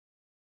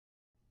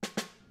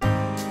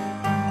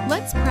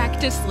Let's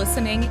practice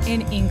listening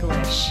in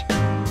English.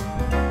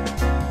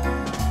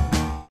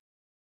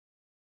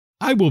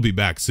 I will be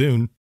back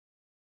soon.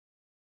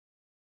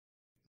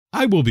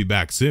 I will be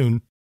back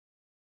soon.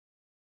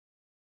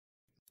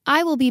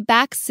 I will be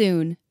back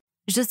soon.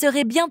 Je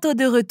serai bientôt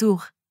de retour.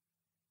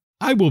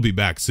 I will be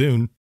back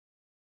soon.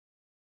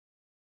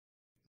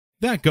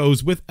 That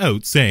goes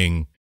without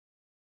saying.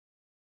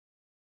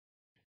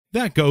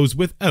 That goes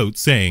without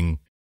saying.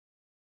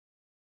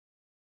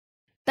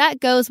 That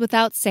goes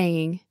without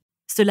saying.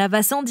 Cela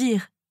va sans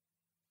dire.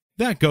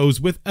 That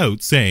goes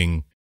without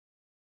saying.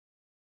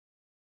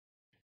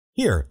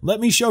 Here, let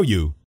me show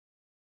you.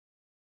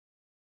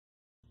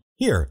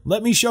 Here,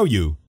 let me show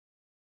you.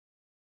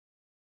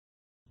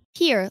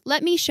 Here,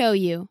 let me show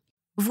you.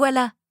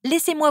 Voilà,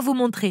 laissez-moi vous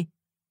montrer.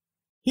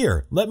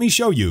 Here, let me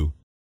show you.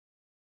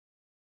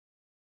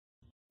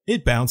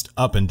 It bounced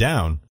up and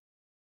down.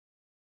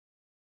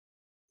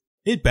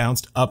 It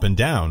bounced up and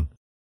down.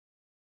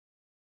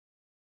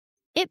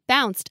 It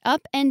bounced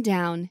up and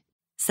down.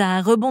 Ça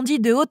a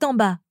rebondi de haut en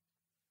bas.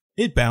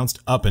 It bounced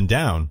up and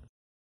down.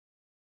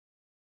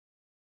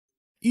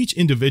 Each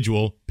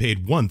individual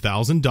paid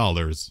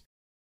 $1,000.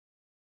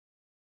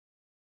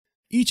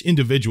 Each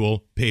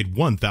individual paid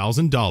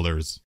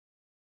 $1,000.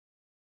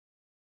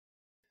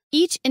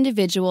 Each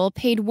individual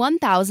paid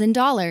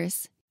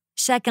 $1,000.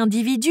 Chaque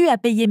individu a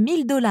payé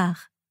 $1,000.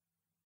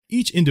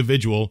 Each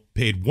individual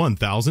paid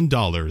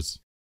 $1,000.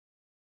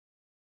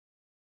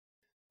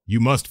 You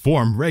must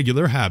form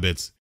regular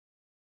habits.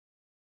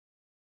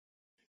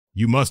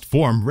 You must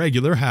form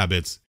regular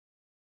habits.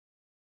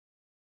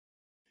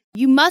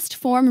 You must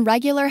form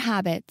regular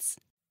habits.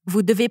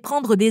 Vous devez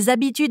prendre des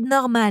habitudes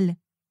normales.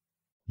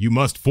 You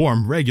must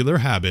form regular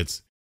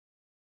habits.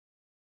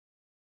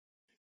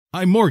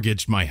 I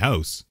mortgaged my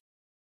house.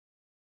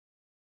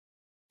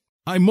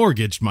 I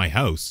mortgaged my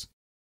house.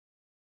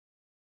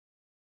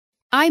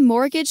 I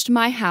mortgaged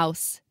my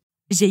house.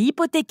 J'ai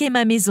hypothéqué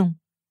ma maison.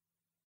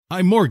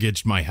 I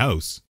mortgaged my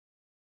house.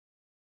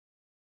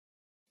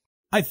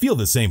 I feel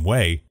the same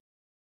way.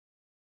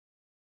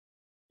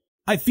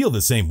 I feel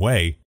the same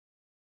way.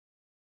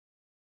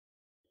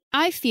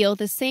 I feel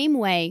the same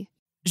way.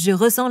 Je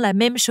ressens la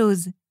même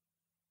chose.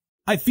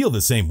 I feel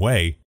the same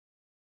way.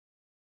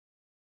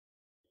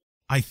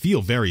 I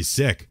feel very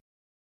sick.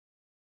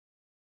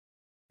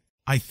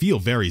 I feel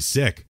very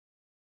sick.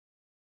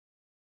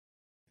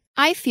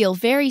 I feel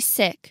very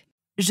sick.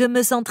 Je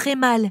me sens très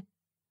mal.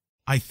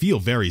 I feel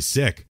very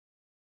sick.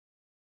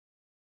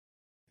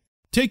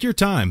 Take your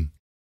time.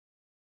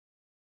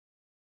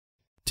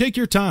 Take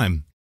your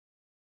time.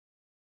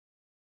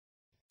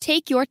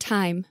 Take your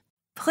time.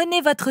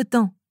 Prenez votre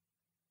temps.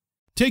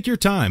 Take your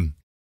time.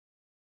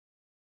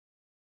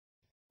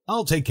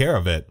 I'll take care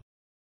of it.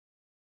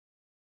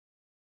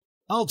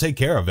 I'll take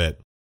care of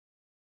it.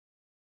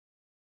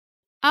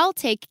 I'll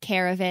take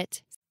care of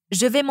it.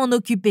 Je vais m'en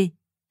occuper.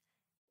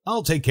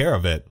 I'll take care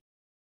of it.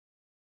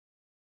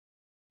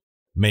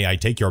 May I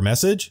take your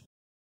message?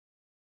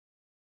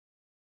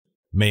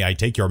 May I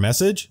take your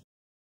message?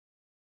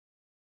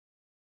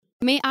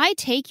 May I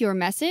take your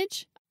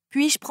message?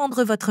 Puis-je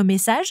prendre votre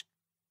message?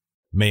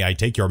 May I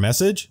take your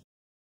message?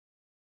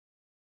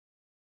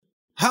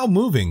 How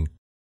moving!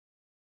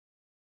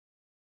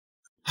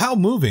 How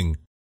moving!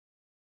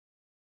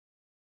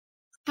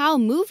 How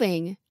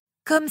moving!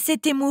 Comme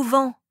c'est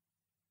émouvant.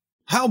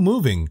 How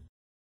moving!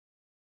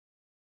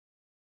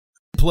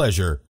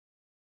 Pleasure.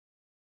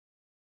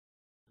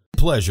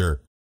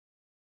 Pleasure.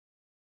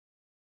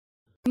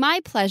 My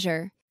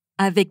pleasure.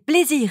 Avec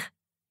plaisir.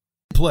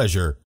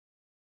 Pleasure.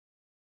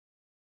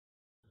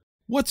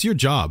 What's your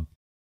job?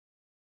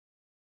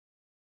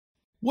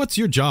 What's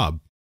your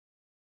job?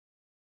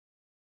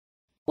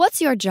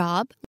 What's your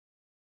job?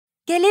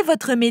 Quel est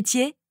votre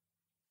métier?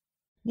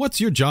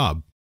 What's your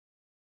job?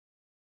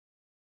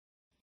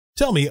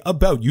 Tell me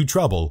about you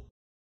trouble.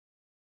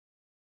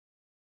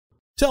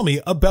 Tell me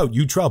about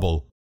you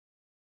trouble.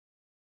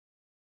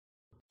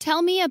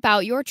 Tell me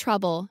about your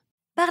trouble.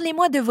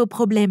 Parlez-moi de vos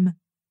problèmes.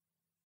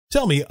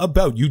 Tell me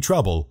about you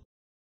trouble.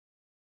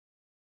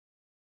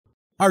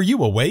 Are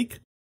you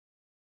awake?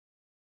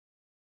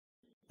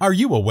 Are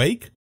you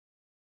awake?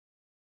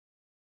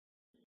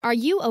 Are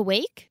you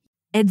awake?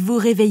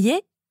 Êtes-vous réveillé?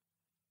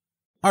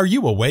 Are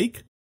you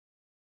awake?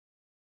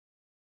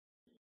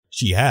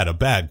 She had a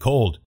bad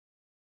cold.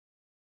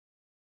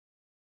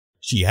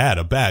 She had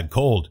a bad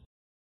cold.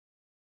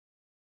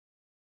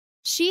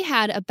 She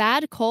had a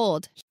bad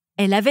cold.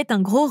 Elle avait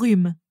un gros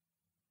rhume.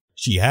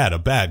 She had a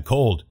bad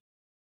cold.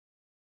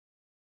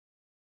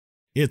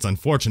 It's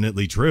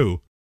unfortunately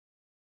true.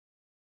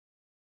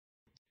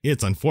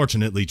 It's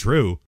unfortunately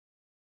true.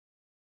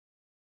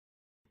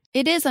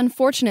 It is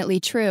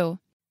unfortunately true.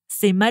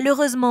 C'est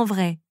malheureusement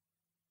vrai.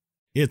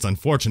 It's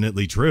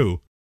unfortunately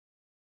true.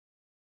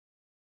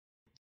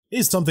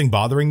 Is something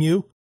bothering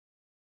you?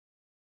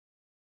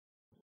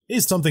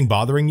 Is something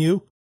bothering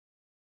you?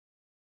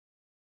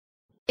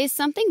 Is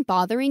something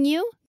bothering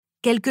you?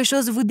 Quelque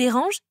chose vous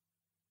dérange?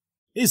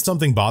 Is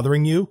something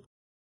bothering you?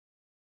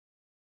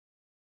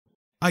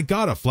 I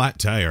got a flat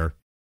tire.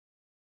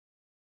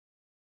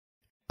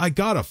 I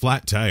got a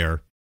flat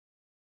tire.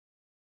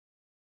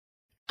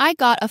 I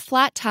got a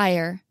flat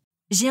tire.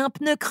 J'ai un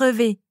pneu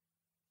crevé.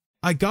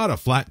 I got a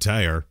flat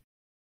tire.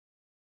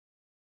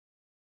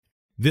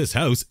 This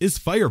house is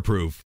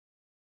fireproof.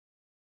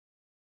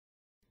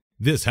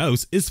 This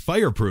house is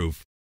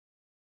fireproof.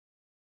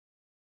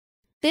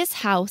 This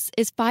house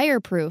is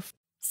fireproof.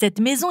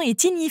 Cette maison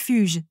est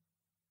ignifuge.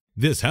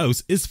 This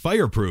house is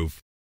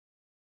fireproof.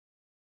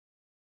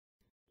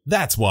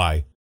 That's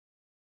why.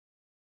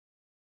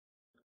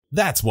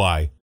 That's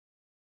why.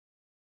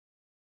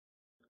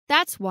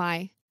 That's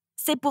why.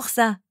 C'est pour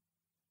ça.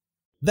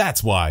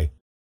 That's why.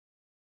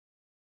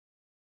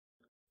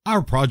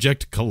 Our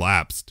project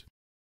collapsed.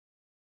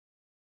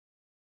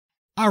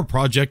 Our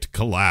project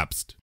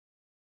collapsed.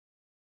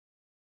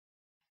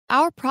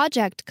 Our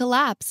project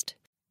collapsed.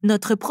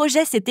 Notre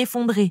projet s'est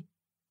effondré.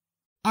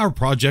 Our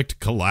project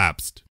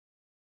collapsed.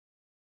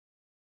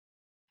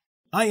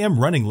 I am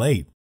running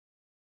late.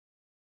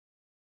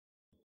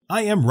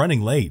 I am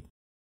running late.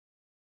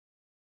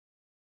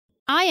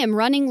 I am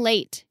running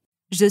late.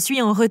 Je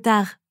suis en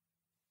retard.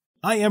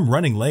 I am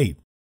running late.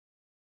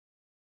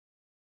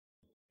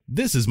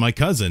 This is my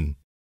cousin.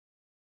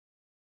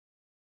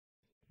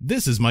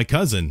 This is my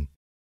cousin.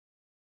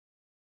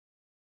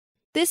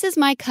 This is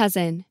my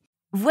cousin.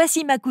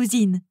 Voici ma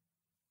cousine.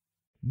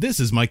 This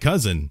is my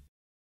cousin.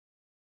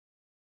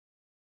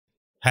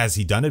 Has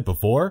he done it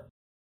before?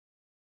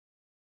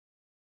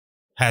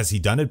 Has he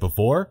done it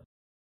before?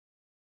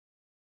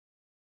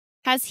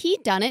 Has he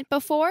done it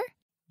before?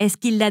 Est-ce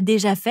qu'il l'a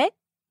déjà fait?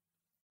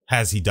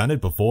 Has he done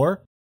it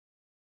before?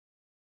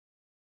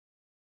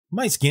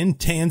 My skin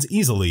tans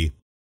easily.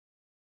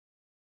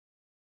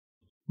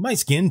 My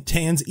skin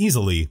tans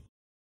easily.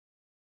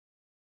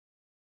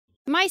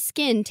 My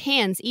skin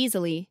tans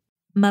easily.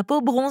 Ma peau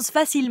bronze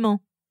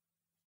facilement.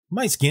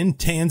 My skin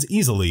tans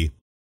easily.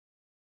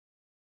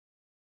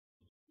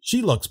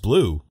 She looks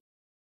blue.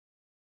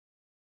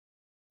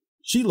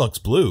 She looks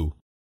blue.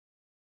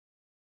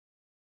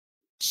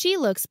 She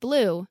looks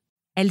blue.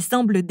 Elle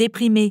semble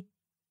déprimée.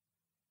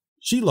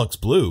 She looks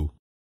blue.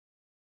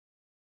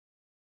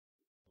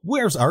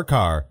 Where's our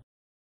car?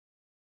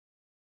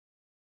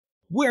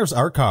 Where's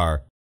our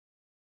car?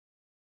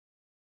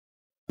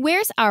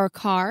 Where's our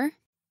car?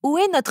 Où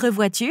est notre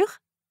voiture?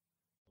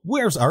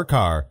 Where's our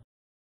car?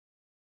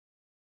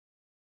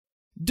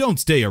 Don't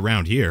stay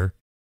around here.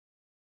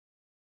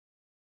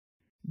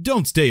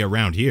 Don't stay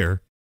around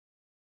here.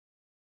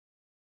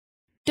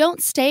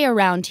 Don't stay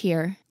around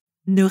here.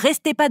 Ne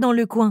restez pas dans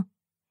le coin.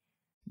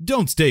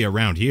 Don't stay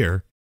around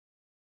here.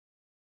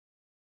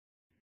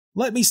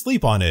 Let me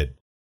sleep on it.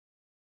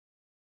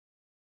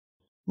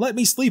 Let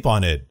me sleep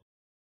on it.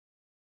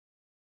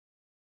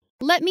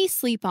 Let me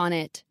sleep on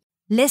it.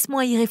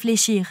 Laisse-moi y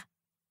réfléchir.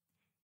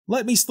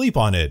 Let me sleep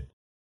on it.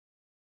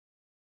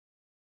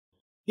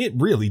 It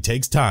really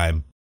takes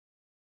time.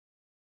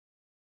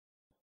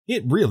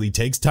 It really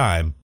takes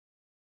time.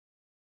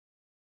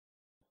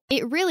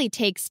 It really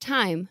takes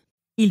time.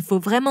 Il faut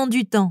vraiment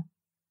du temps.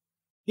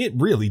 It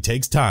really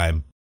takes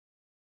time.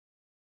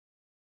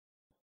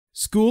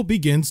 School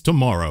begins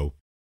tomorrow.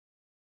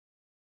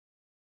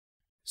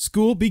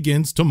 School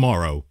begins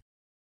tomorrow.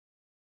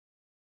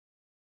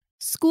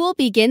 School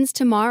begins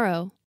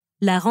tomorrow.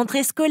 La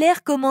rentrée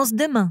scolaire commence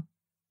demain.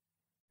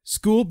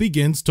 School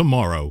begins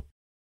tomorrow.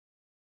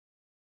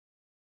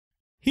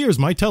 Here's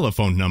my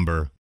telephone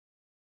number.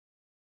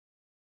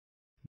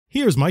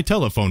 Here's my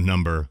telephone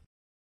number.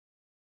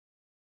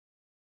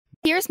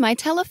 Here's my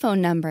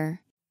telephone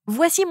number.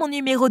 Voici mon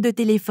numéro de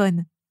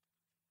téléphone.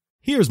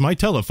 Here's my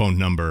telephone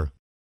number.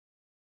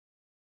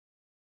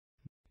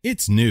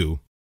 It's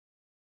new.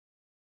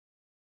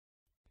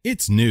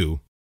 It's new.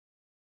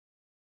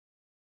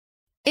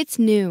 It's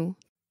new.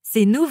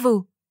 C'est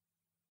nouveau.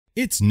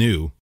 It's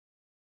new.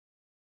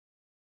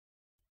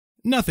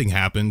 Nothing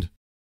happened.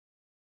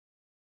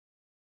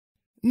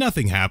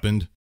 Nothing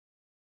happened.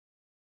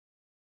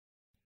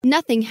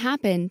 Nothing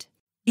happened.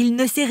 Il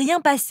ne s'est rien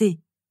passé.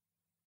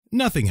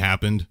 Nothing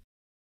happened.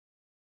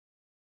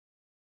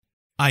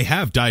 I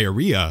have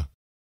diarrhea.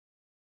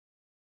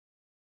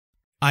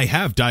 I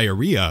have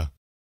diarrhea.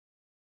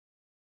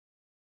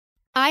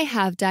 I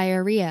have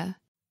diarrhea.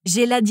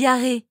 J'ai la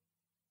diarrhée.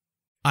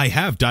 I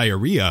have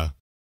diarrhea.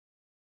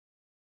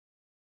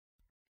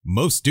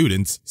 Most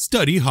students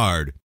study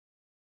hard.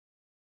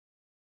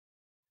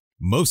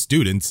 Most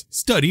students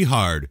study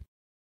hard.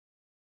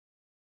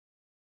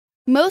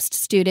 Most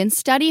students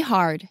study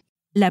hard.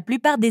 La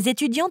plupart des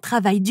étudiants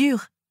travaillent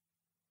dur.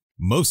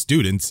 Most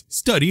students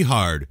study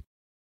hard.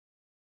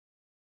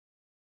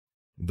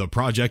 The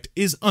project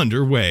is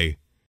underway.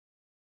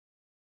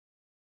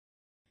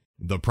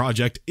 The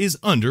project is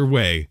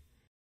underway.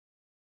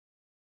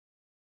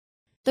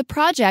 The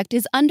project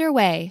is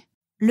underway.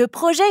 Le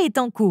projet est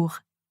en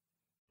cours.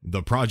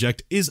 The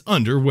project is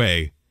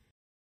underway.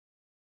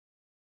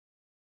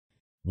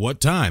 What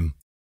time?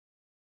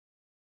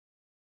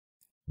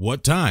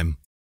 What time?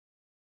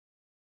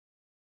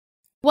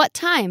 What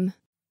time?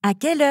 À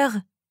quelle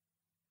heure?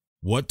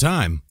 What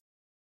time?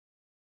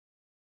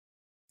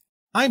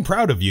 I'm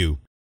proud of you.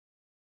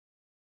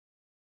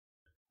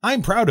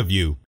 I'm proud of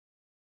you.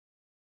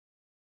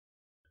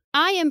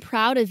 I am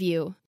proud of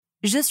you.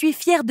 Je suis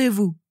fier de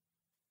vous.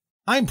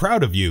 I'm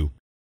proud of you.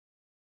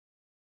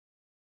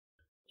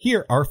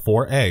 Here are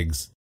 4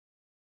 eggs.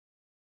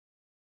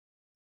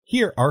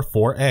 Here are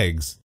 4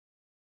 eggs.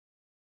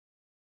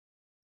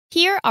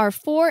 Here are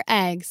 4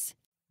 eggs.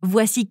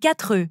 Voici 4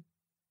 œufs.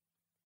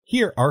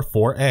 Here are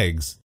 4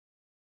 eggs.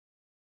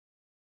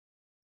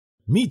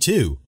 Me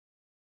too.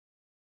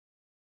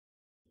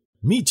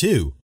 Me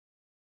too.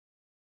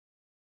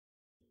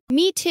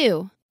 Me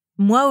too.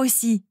 Moi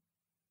aussi.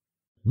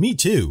 Me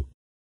too.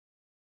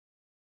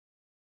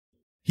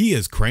 He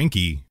is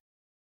cranky.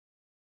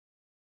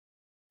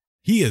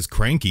 He is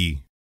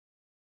cranky.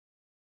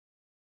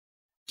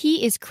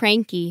 He is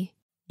cranky.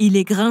 Il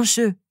est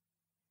grincheux.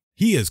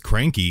 He is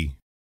cranky.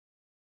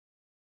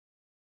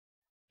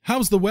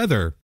 How's the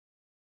weather?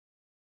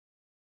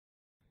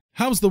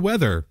 How's the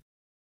weather?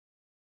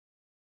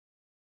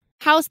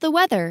 How's the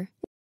weather?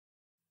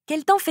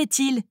 Quel temps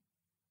fait-il?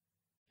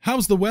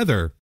 How's the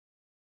weather?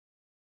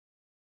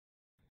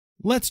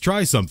 Let's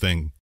try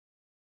something.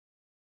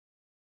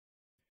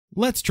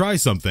 Let's try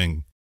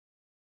something.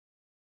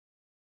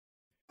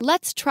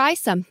 Let's try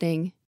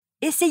something.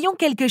 Essayons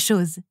quelque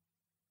chose.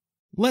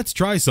 Let's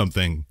try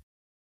something.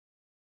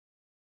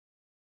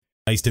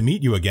 Nice to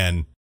meet you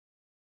again.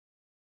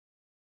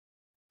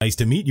 Nice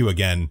to meet you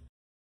again.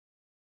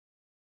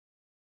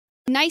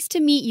 Nice to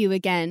meet you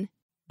again.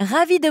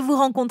 Ravi de vous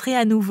rencontrer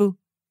à nouveau.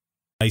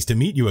 Nice to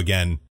meet you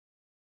again.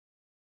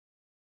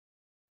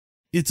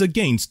 It's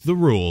against the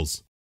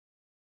rules.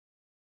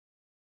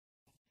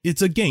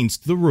 It's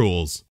against the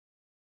rules.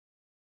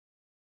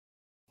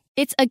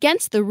 It's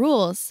against the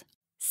rules.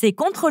 C'est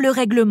contre le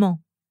règlement.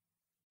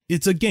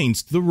 It's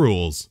against the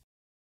rules.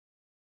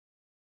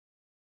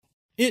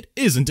 It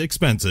isn't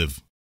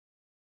expensive.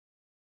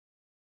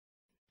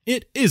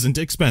 It isn't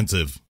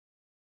expensive.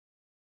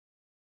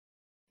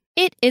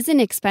 It isn't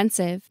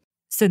expensive.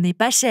 Ce n'est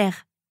pas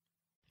cher.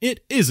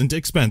 It isn't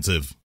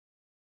expensive.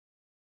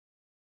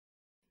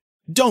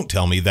 Don't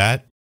tell me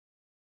that.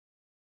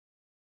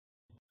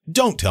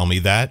 Don't tell me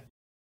that.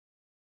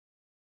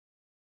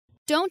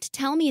 Don't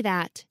tell me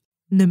that.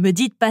 Ne me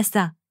dites pas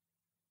ça.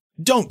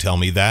 Don't tell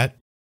me that.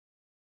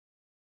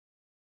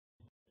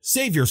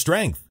 Save your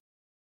strength.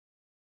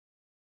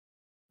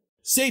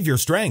 Save your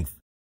strength.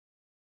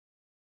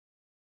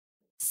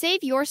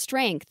 Save your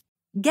strength.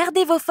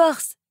 Gardez vos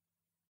forces.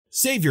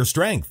 Save your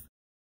strength.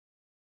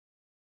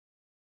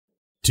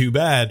 Too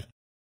bad.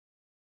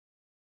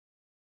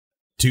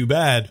 Too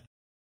bad.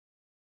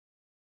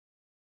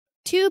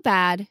 Too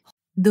bad.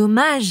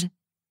 Dommage.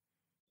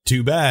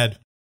 Too bad.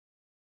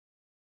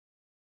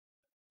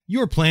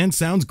 Your plan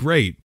sounds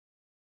great.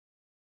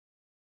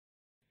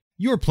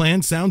 Your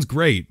plan sounds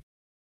great.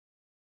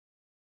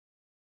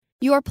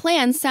 Your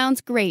plan sounds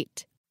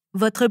great.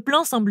 Votre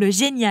plan semble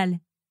génial.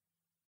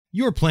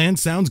 Your plan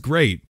sounds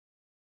great.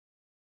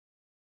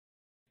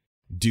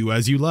 Do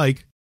as you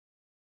like.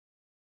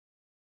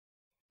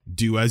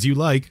 Do as you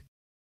like.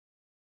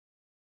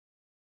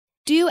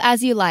 Do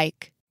as you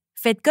like.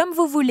 Faites comme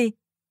vous voulez.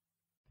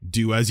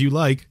 Do as you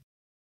like.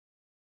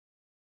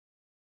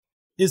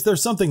 Is there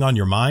something on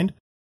your mind?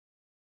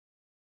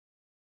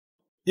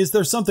 Is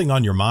there something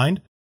on your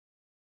mind?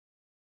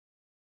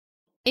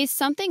 Is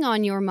something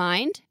on your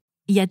mind?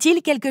 Y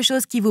a-t-il quelque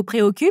chose qui vous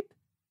préoccupe?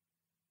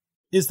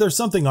 Is there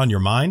something on your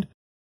mind?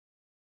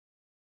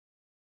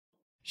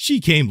 She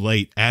came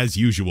late as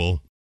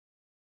usual.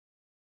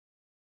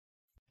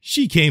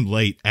 She came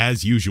late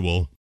as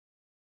usual.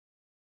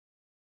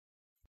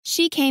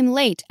 She came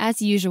late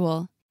as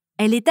usual.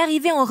 Elle est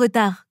arrivée en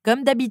retard,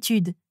 comme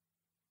d'habitude.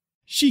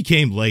 She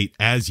came late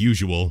as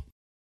usual.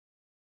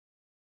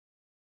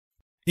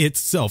 It's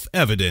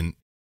self-evident.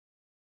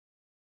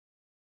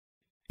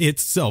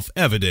 It's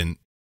self-evident.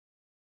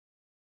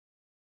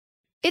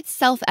 It's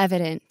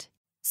self-evident.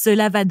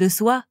 Cela va de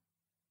soi.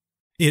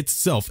 It's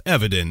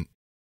self-evident.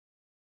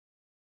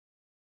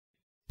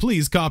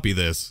 Please copy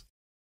this.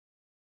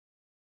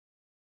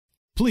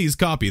 Please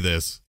copy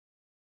this.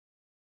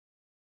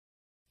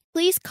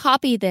 Please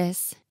copy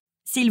this.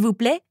 S'il vous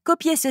plaît,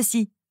 copiez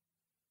ceci.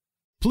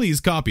 Please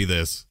copy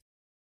this.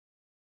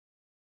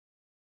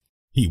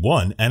 He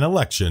won an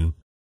election.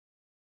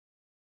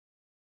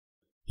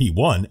 He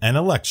won an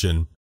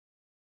election.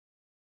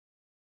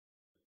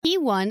 He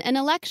won an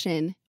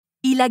election.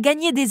 Il a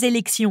gagné des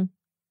élections.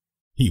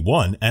 He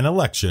won an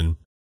election.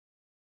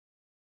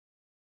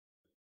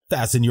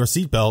 Fasten your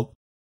seatbelt.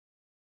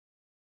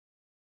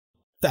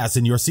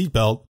 Fasten your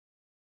seatbelt.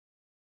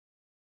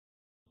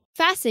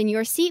 Fasten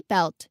your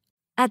seatbelt.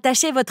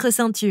 Attachez votre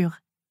ceinture.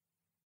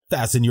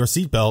 Fasten your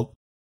seatbelt.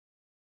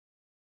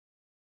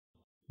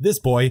 This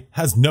boy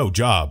has no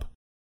job.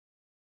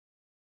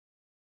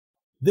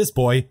 This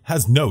boy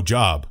has no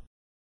job.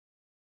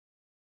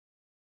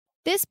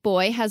 This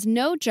boy has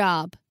no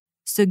job.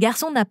 Ce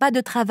garçon n'a pas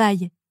de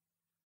travail.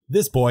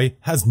 This boy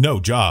has no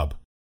job.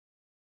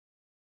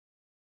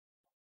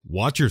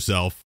 Watch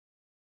yourself.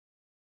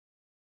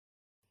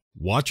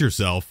 Watch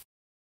yourself.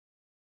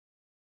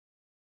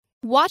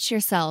 Watch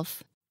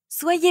yourself.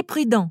 Soyez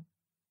prudent.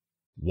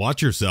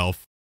 Watch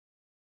yourself.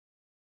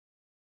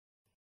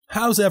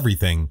 How's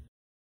everything?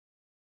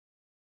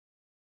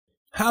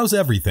 How's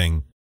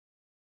everything?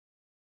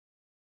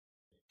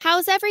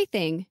 How's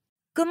everything?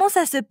 Comment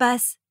ça se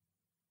passe?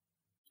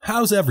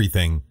 How's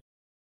everything?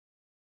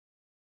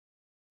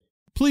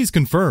 Please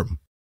confirm.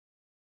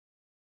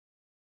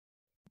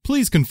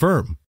 Please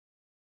confirm.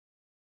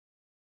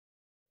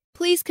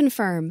 Please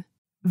confirm.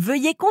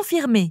 Veuillez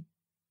confirmer.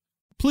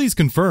 Please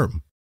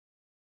confirm.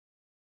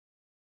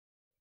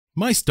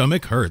 My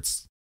stomach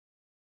hurts.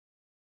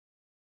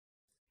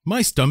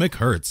 My stomach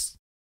hurts.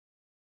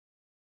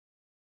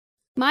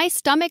 My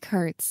stomach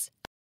hurts.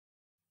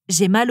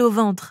 J'ai mal au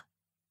ventre.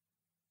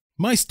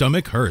 My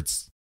stomach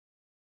hurts.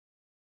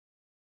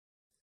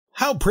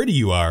 How pretty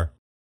you are.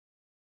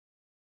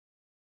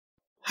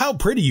 How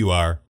pretty you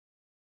are.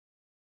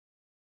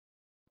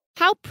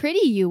 How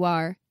pretty you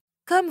are.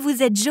 Comme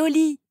vous êtes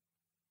jolie.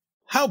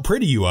 How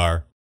pretty you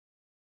are.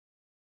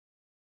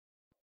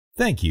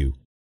 Thank you.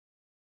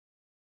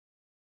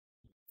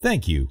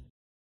 Thank you.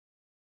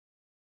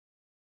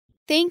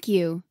 Thank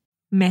you.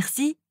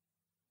 Merci.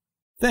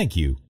 Thank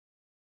you.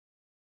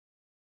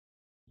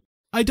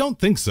 I don't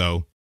think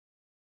so.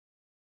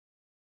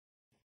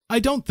 I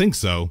don't think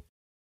so.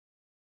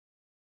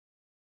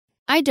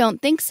 I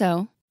don't think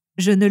so.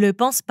 Je ne le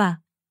pense pas.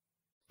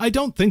 I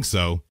don't think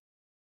so.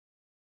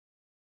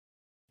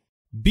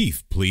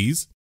 Beef,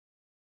 please.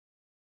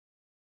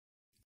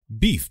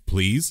 Beef,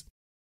 please.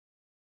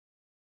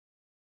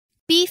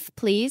 Beef,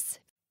 please.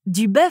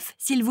 Du bœuf,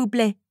 s'il vous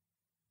plaît.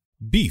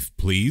 Beef,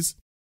 please.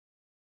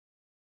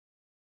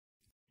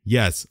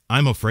 Yes,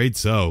 I'm afraid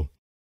so.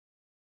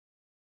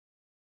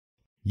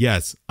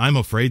 Yes, I'm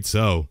afraid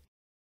so.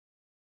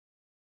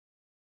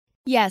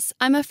 Yes,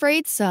 I'm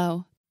afraid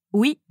so.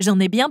 Oui,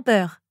 j'en ai bien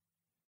peur.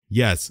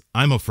 Yes,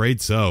 I'm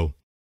afraid so.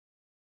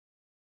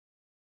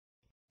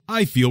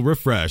 I feel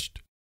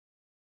refreshed.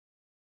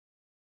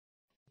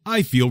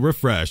 I feel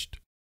refreshed.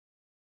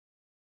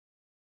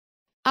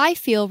 I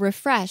feel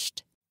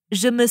refreshed.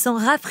 Je me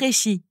sens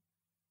rafraîchi.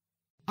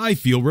 I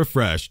feel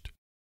refreshed.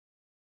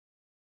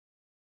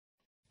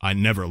 I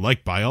never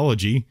liked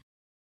biology.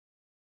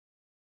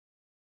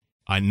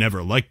 I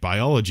never liked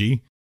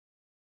biology.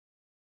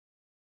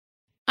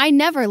 I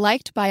never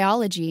liked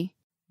biology.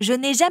 Je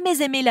n'ai jamais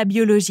aimé la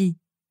biologie.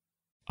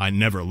 I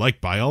never liked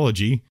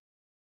biology.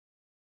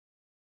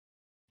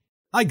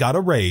 I got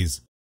a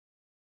raise.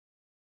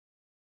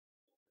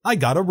 I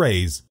got a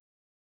raise.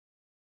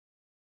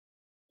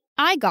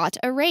 I got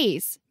a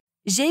raise.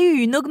 J'ai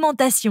eu une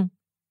augmentation.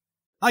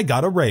 I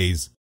got a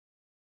raise.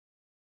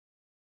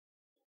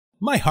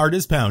 My heart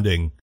is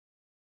pounding.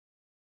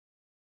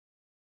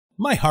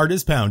 My heart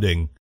is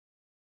pounding.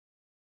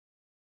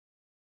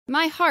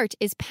 My heart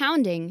is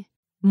pounding.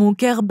 Mon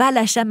cœur bat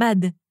la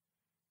chamade.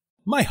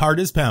 My heart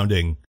is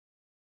pounding.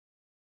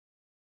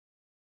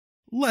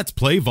 Let's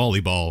play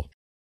volleyball.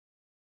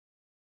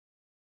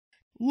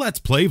 Let's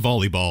play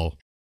volleyball.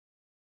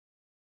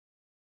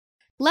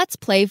 Let's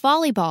play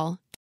volleyball.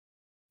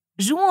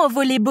 Jouons au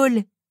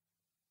volleyball.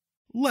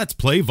 Let's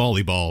play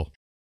volleyball.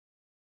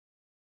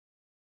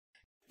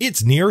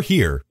 It's near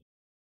here.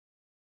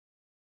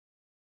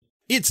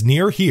 It's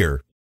near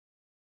here.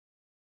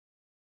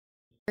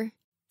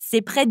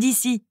 C'est près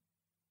d'ici.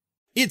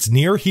 It's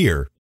near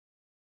here.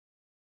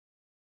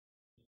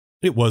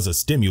 It was a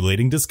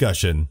stimulating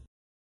discussion.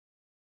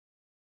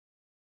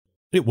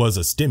 It was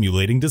a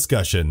stimulating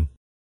discussion.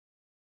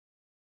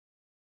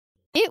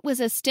 It was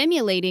a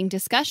stimulating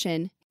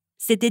discussion.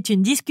 C'était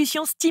une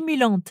discussion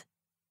stimulante.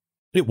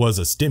 It was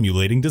a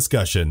stimulating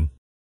discussion.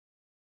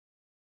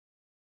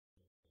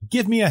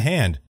 Give me a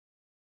hand.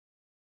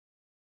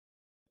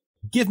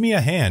 Give me a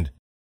hand.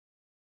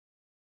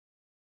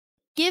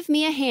 Give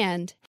me a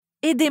hand.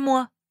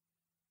 Aidez-moi.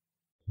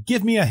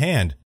 Give me a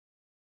hand.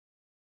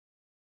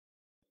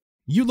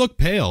 You look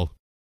pale.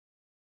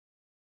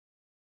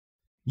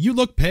 You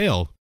look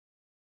pale.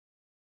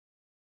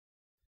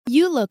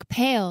 You look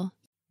pale.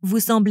 Vous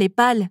semblez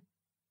pâle.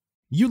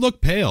 You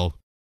look pale.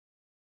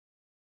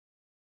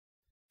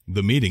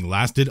 The meeting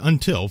lasted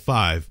until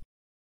 5.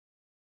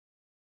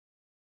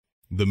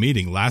 The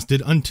meeting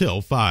lasted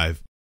until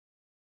 5.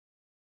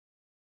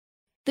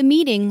 The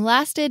meeting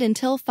lasted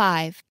until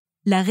 5.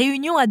 La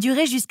réunion a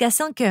duré jusqu'à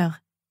 5 heures.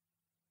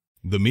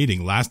 The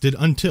meeting lasted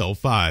until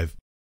 5.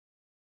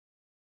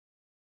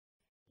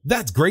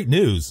 That's great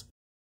news.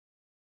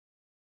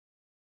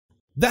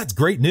 That's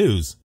great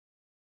news.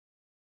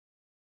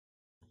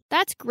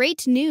 That's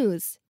great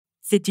news.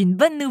 C'est une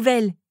bonne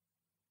nouvelle.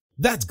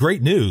 That's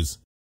great news.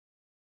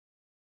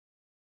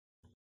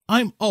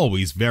 I'm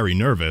always very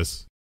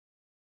nervous.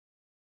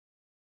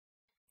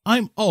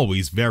 I'm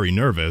always very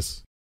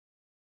nervous.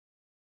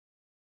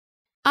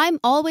 I'm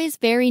always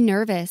very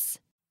nervous.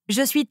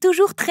 Je suis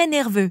toujours très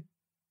nerveux.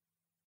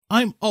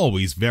 I'm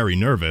always very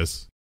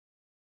nervous.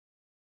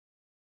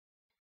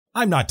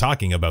 I'm not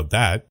talking about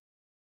that.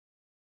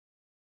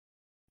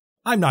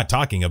 I'm not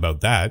talking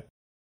about that.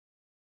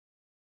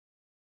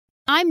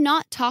 I'm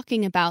not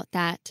talking about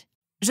that.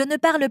 Je ne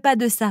parle pas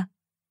de ça.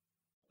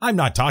 I'm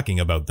not talking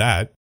about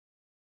that.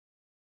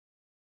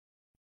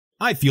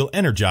 I feel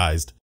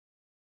energized.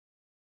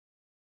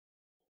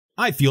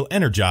 I feel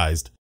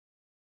energized.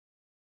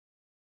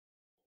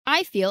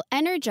 I feel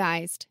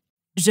energized.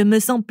 Je me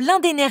sens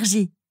plein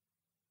d'énergie.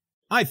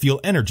 I feel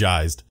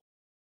energized.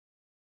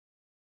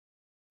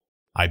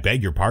 I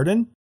beg your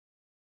pardon?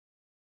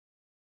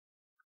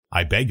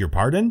 I beg your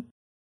pardon?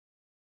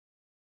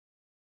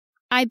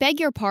 I beg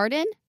your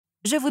pardon?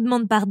 Je vous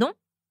demande pardon?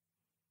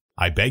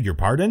 I beg your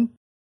pardon?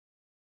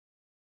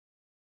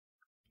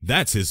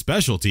 That's his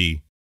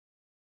specialty.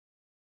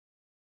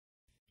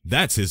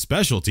 That's his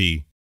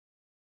specialty.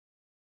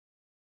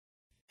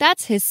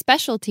 That's his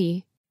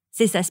specialty.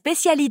 C'est sa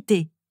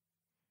spécialité.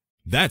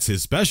 That's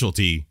his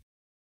specialty.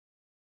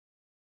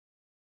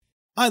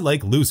 I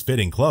like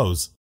loose-fitting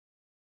clothes.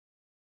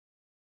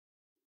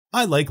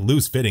 I like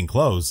loose-fitting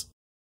clothes.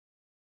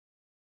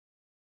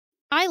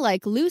 I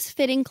like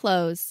loose-fitting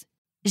clothes.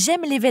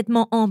 J'aime les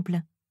vêtements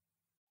amples.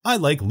 I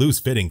like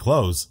loose-fitting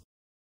clothes.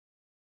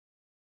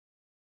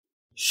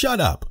 Shut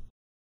up.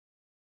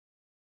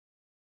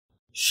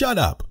 Shut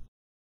up.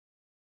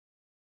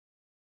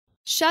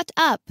 Shut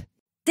up.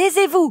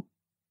 Taisez-vous.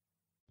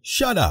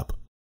 Shut up.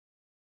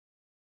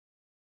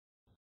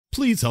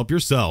 Please help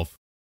yourself.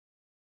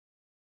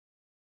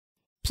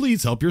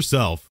 Please help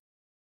yourself.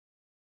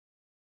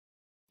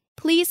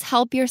 Please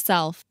help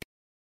yourself.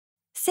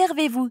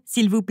 Servez-vous,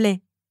 s'il vous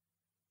plaît.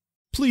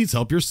 Please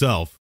help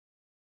yourself.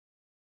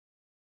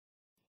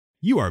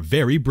 You are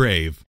very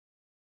brave.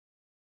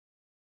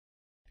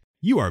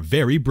 You are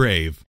very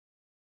brave.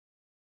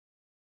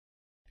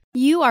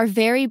 You are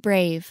very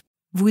brave.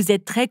 Vous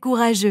êtes très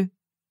courageux.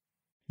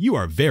 You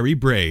are very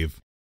brave.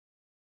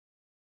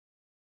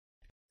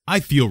 I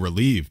feel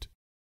relieved.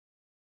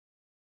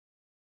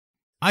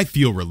 I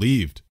feel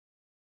relieved.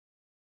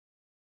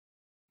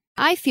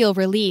 I feel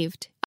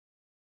relieved.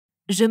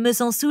 Je me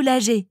sens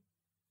soulagé.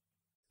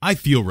 I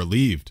feel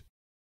relieved.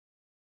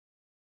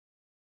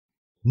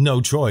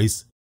 No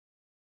choice.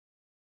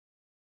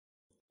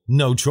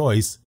 No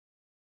choice.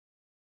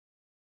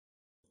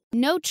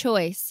 No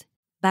choice.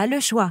 Pas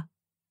le choix.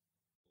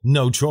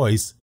 No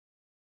choice.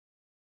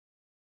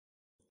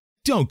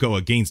 Don't go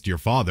against your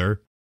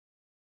father.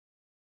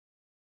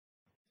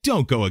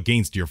 Don't go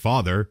against your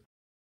father.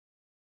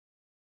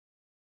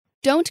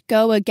 Don't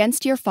go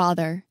against your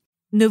father.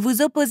 Ne vous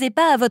opposez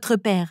pas à votre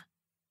père.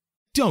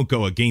 Don't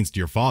go against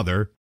your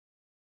father.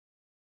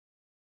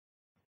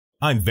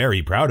 I'm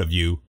very proud of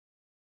you.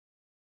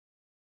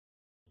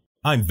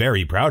 I'm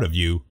very proud of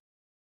you.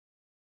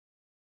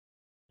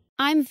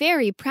 I'm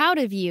very proud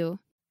of you.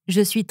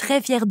 Je suis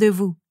très fier de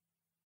vous.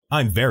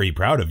 I'm very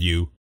proud of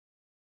you.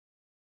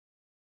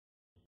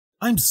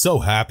 I'm so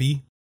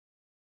happy.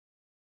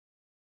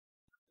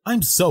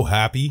 I'm so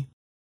happy.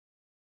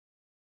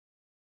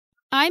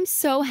 I'm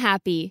so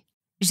happy.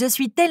 Je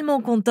suis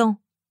tellement content.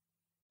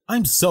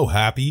 I'm so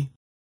happy.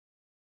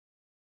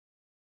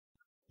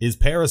 Is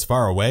Paris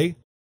far away?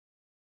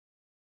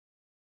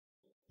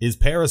 Is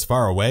Paris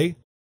far away?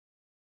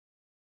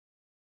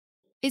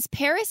 Is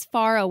Paris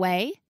far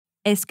away?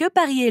 Est-ce que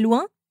Paris est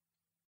loin?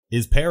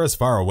 Is Paris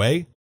far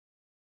away?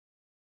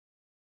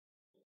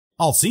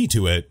 I'll see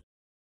to it.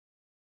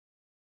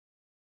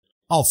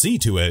 I'll see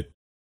to it.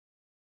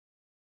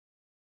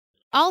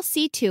 I'll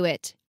see to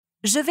it.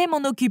 Je vais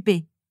m'en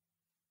occuper.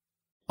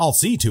 I'll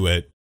see to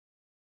it.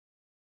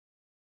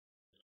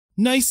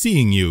 Nice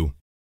seeing you.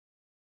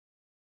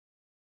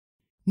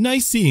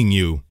 Nice seeing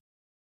you.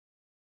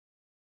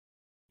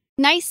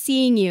 Nice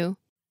seeing you.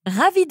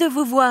 Ravi de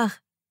vous voir.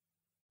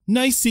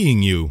 Nice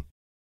seeing you.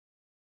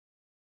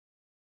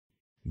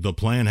 The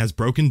plan has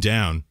broken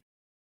down.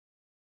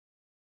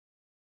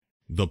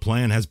 The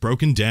plan has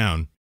broken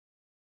down.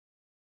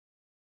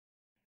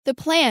 The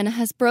plan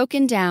has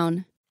broken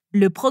down.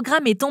 Le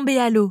programme est tombé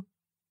à l'eau.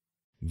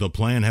 The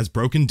plan has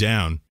broken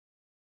down.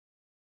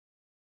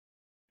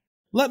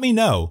 Let me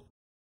know.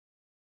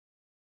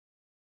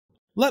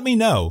 Let me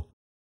know.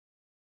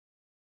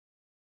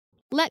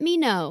 Let me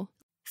know.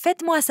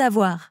 Faites-moi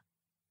savoir.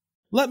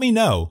 Let me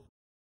know.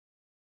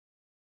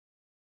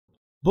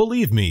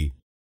 Believe me.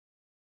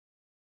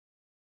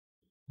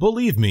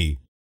 Believe me.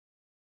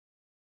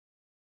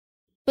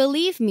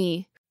 Believe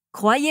me.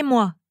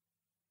 Croyez-moi.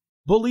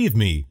 Believe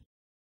me.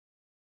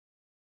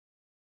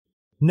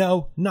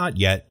 No, not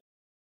yet.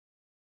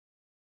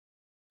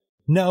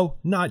 No,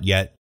 not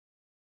yet.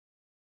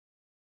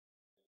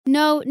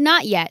 No,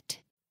 not yet.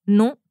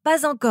 Non,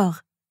 pas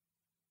encore.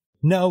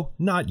 No,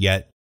 not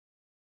yet.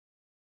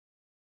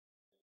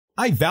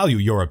 I value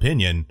your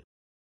opinion.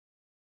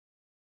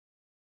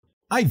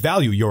 I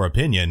value your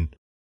opinion.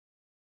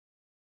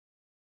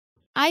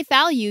 I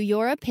value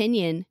your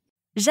opinion.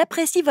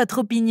 J'apprécie votre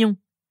opinion.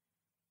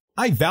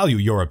 I value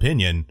your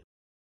opinion.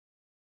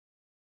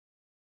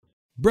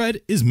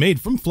 Bread is made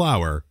from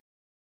flour.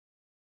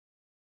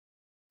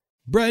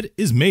 Bread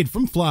is made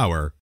from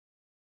flour.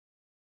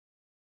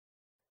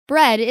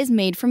 Bread is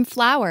made from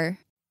flour.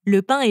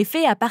 Le pain est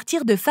fait à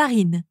partir de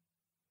farine.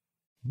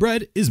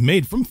 Bread is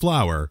made from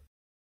flour.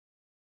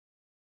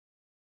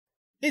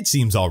 It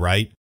seems all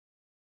right.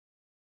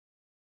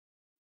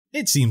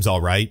 It seems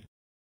all right.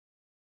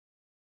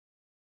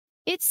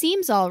 It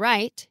seems all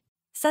right.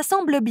 Ça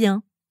semble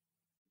bien.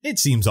 It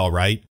seems all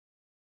right.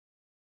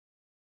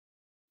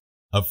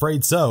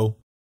 Afraid so.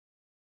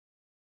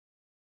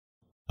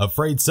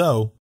 Afraid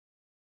so.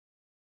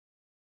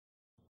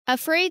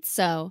 Afraid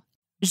so.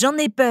 J'en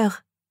ai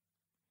peur.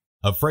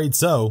 Afraid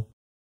so.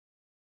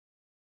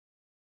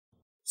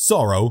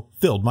 Sorrow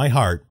filled my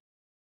heart.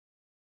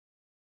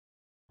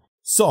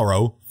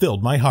 Sorrow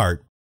filled my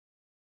heart.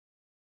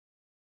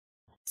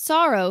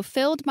 Sorrow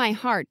filled my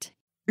heart.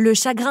 Le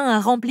chagrin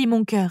a rempli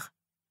mon cœur.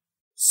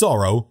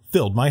 Sorrow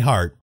filled my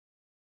heart.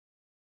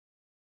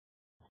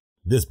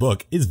 This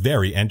book is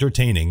very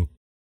entertaining.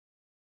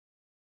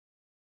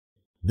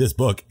 This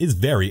book is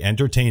very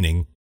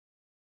entertaining.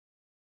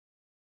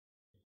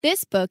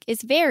 This book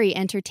is very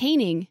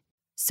entertaining.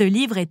 Ce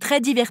livre est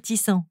très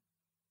divertissant.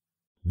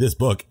 This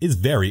book is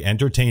very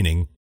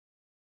entertaining.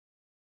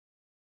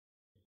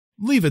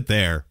 Leave it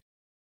there.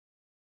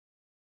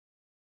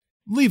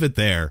 Leave it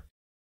there.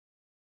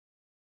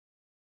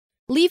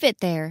 Leave it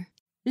there.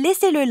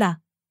 Laissez-le là.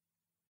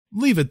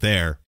 Leave it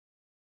there.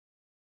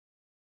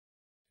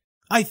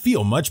 I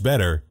feel much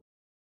better.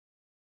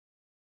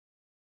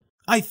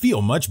 I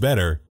feel much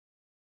better.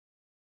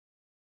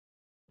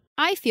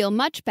 I feel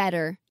much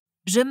better.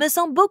 Je me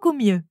sens beaucoup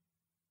mieux.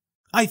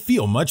 I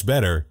feel much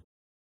better.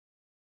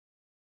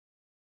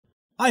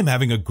 I'm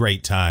having a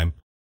great time.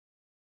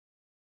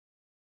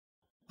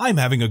 I'm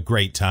having a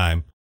great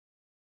time.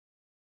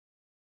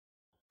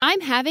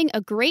 I'm having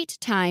a great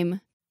time.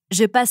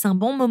 Je passe un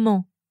bon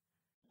moment.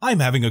 I'm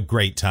having a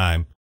great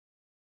time.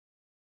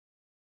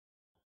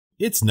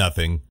 It's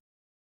nothing.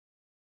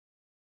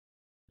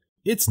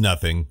 It's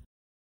nothing.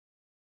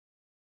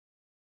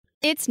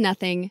 It's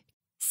nothing.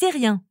 C'est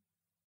rien.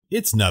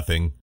 It's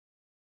nothing.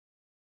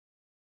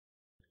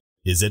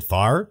 Is it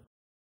far?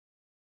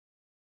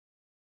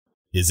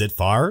 Is it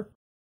far?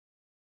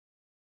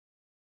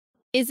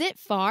 Is it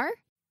far?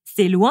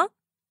 C'est loin?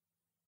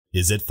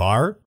 Is it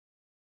far?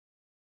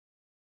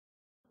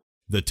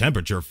 The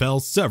temperature fell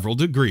several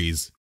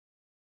degrees.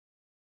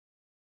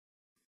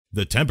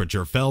 The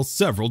temperature fell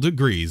several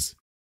degrees.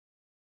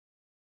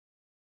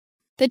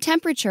 The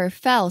temperature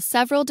fell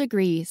several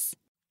degrees.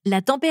 La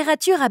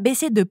température a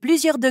baissé de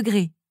plusieurs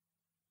degrés.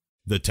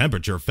 The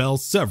temperature fell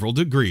several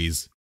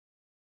degrees.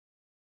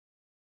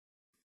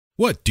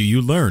 What do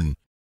you learn?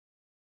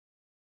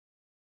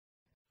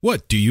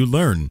 What do you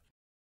learn?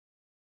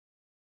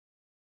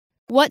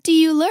 What do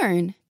you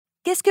learn?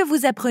 Qu'est-ce que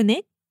vous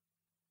apprenez?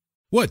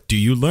 What do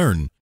you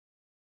learn?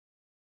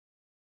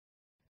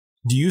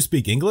 Do you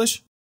speak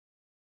English?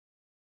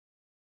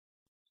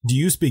 Do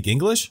you speak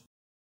English?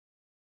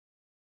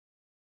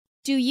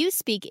 Do you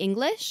speak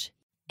English?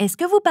 Est-ce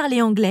que vous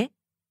parlez anglais?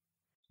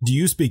 Do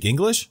you speak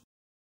English?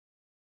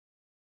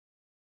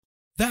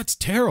 That's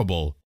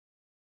terrible.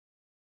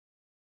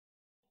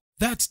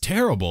 That's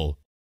terrible.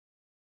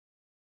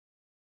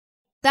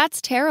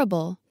 That's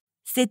terrible.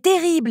 C'est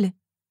terrible.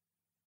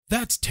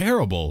 That's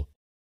terrible.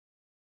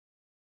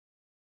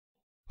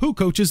 Who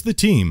coaches the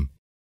team?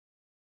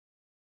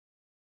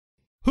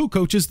 Who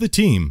coaches the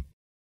team?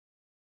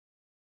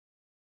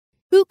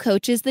 Who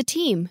coaches the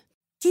team?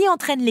 Qui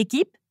entraîne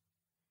l'équipe?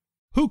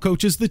 Who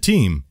coaches the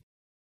team?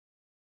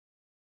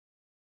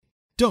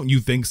 Don't you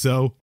think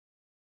so?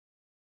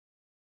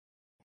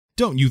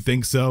 Don't you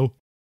think so?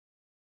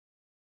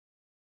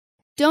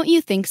 Don't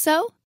you think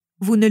so?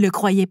 Vous ne le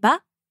croyez pas?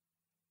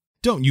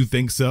 Don't you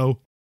think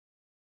so?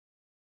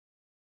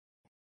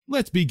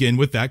 Let's begin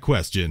with that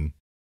question.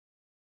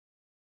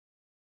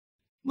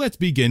 Let's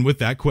begin with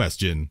that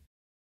question.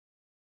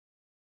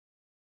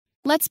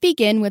 Let's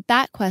begin with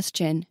that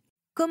question.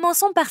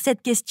 Commençons par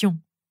cette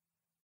question.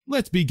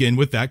 Let's begin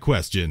with that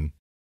question.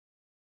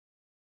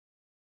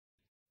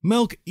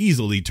 Milk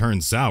easily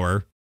turns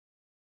sour.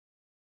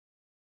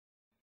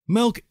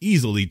 Milk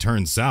easily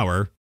turns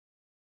sour.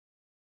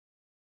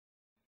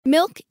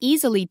 Milk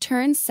easily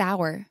turns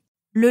sour.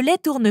 Le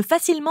lait tourne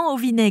facilement au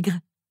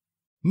vinaigre.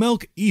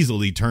 Milk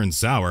easily turns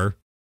sour.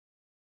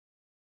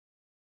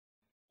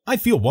 I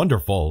feel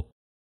wonderful.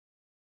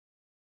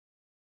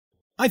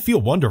 I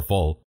feel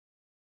wonderful.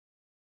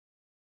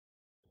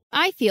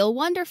 I feel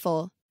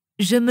wonderful.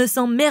 Je me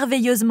sens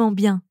merveilleusement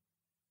bien.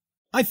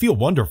 I feel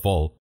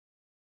wonderful.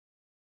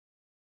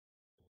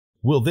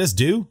 Will this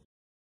do?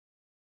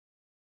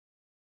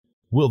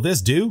 Will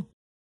this do?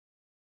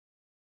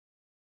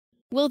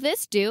 Will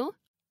this do?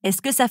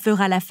 Est-ce que ça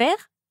fera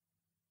l'affaire?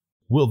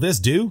 Will this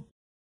do?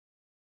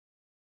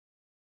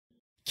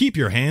 Keep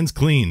your hands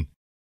clean.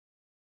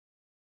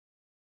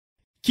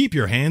 Keep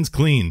your hands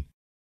clean.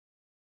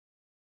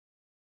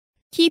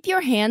 Keep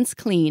your hands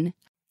clean.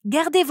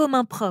 Gardez vos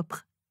mains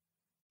propres.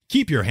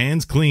 Keep your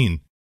hands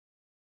clean.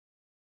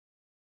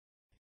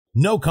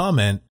 No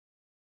comment.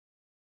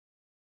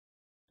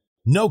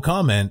 No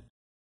comment.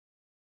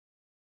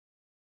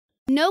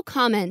 No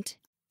comment.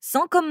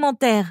 Sans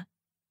commentaire.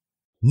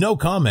 No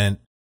comment.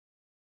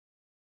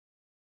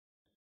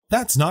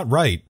 That's not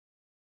right.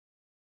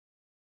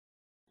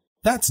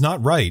 That's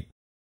not right.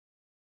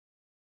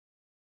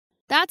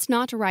 That's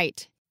not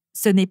right.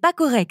 Ce n'est pas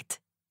correct.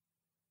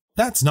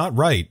 That's not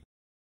right.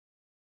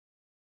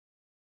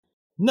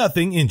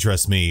 Nothing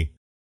interests me.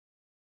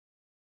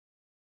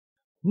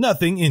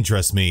 Nothing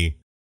interests me.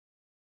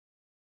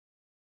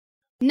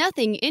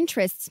 Nothing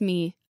interests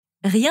me.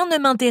 Rien ne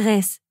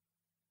m'intéresse.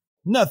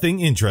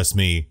 Nothing interests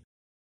me.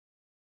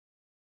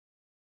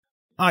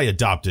 I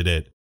adopted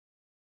it.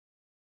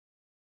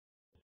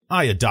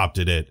 I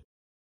adopted it.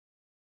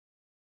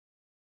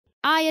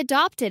 I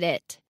adopted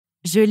it.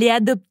 Je l'ai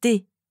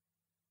adopté.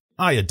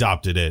 I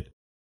adopted it.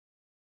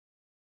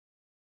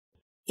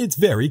 It's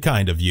very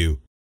kind of you.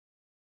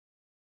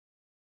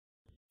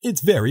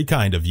 It's very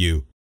kind of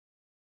you.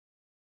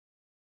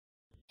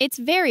 It's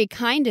very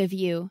kind of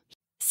you.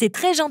 C'est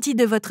très gentil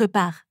de votre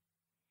part.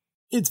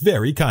 It's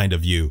very kind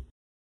of you.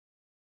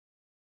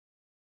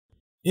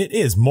 It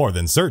is more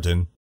than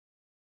certain.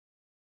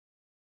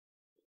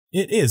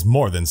 It is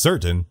more than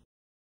certain.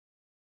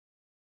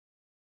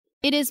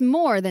 It is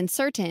more than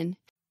certain.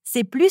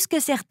 C'est plus que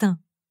certain.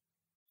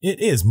 It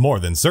is more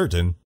than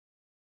certain.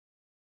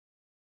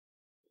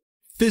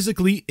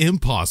 Physically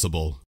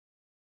impossible.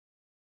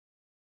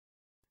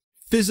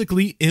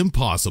 Physically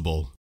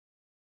impossible.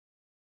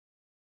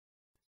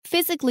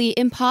 Physically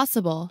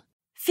impossible.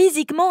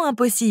 Physiquement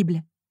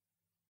impossible.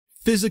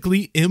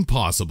 Physically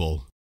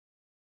impossible.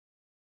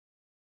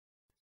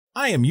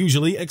 I am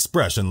usually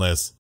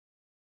expressionless.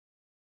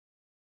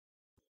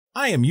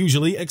 I am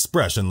usually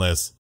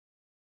expressionless.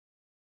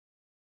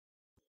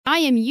 I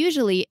am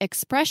usually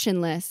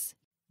expressionless.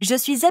 Je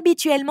suis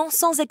habituellement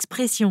sans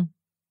expression.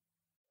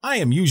 I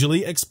am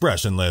usually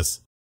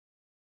expressionless.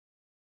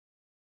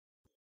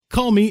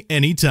 Call me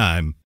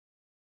anytime.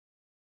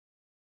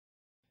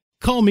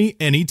 Call me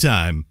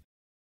anytime.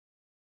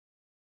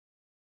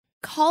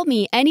 Call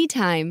me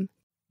anytime.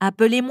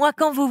 Appelez-moi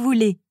quand vous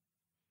voulez.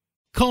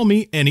 Call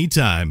me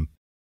anytime.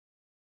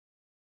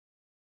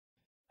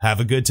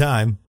 Have a good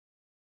time.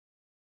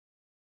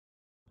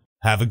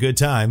 Have a good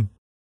time.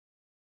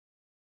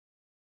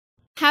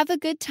 Have a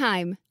good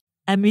time.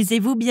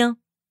 Amusez-vous bien.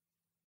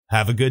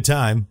 Have a good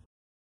time.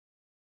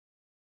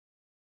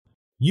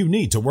 You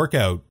need to work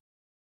out.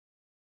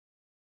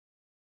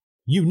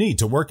 You need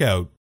to work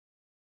out.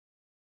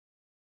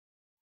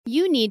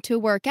 You need to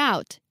work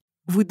out.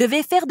 Vous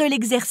devez faire de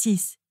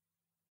l'exercice.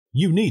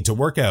 You need to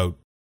work out.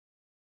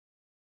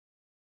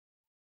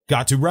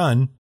 Got to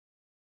run.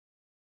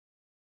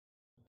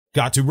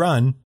 Got to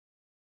run.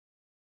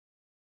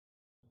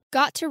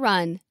 Got to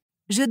run.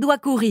 Je dois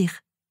courir.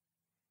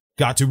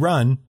 Got to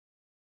run.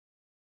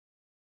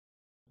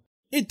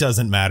 It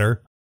doesn't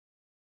matter.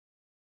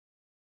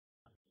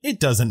 It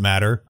doesn't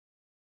matter.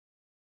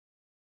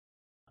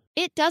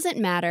 It doesn't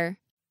matter.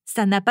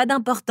 Ça n'a pas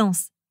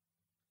d'importance.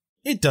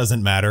 It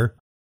doesn't matter.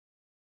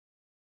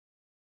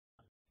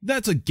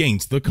 That's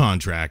against the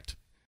contract.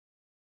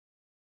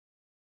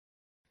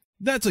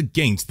 That's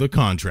against the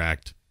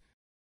contract.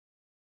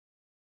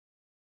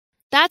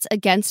 That's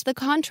against the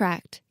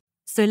contract.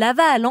 Cela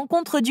va à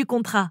l'encontre du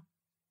contrat.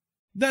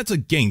 That's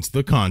against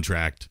the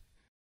contract.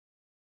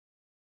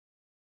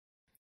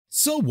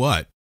 So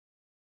what?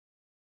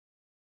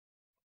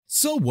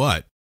 So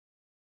what?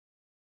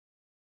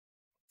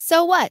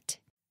 So what?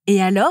 Et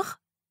alors?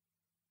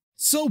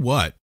 So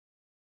what?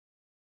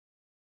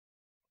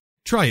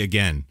 Try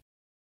again.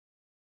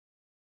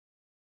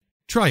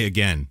 Try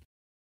again.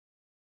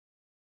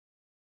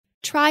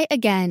 Try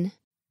again.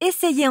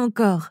 Essayez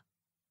encore.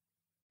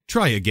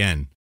 Try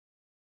again.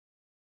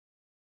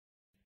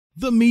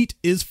 The meat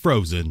is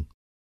frozen.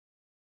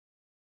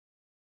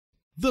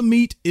 The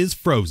meat is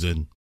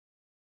frozen.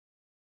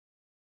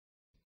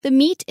 The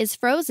meat is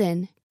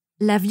frozen.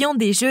 La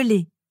viande est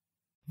gelée.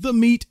 The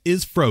meat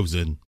is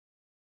frozen.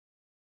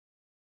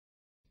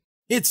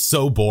 It's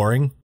so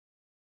boring.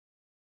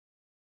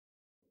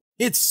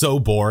 It's so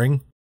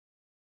boring.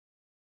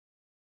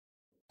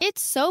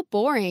 It's so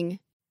boring.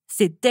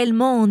 C'est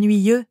tellement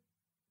ennuyeux.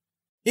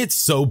 It's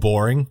so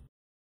boring.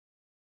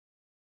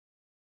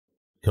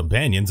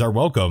 Companions are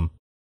welcome.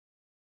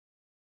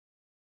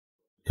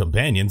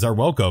 Companions are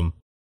welcome.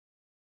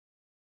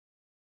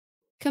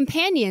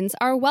 Companions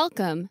are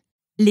welcome.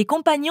 Les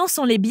compagnons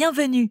sont les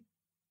bienvenus.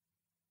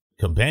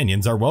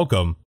 Companions are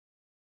welcome.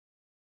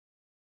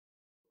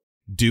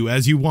 Do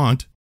as you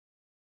want.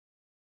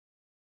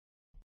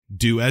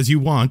 Do as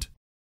you want.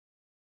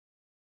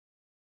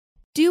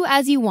 Do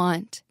as you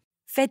want.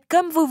 Faites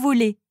comme vous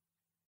voulez.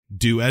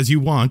 Do as you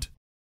want.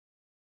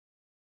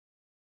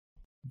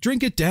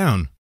 Drink it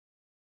down.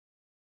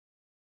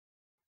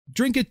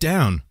 Drink it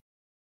down.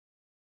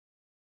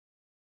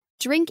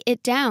 Drink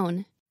it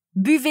down.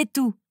 Buvez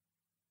tout.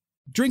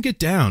 Drink it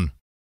down.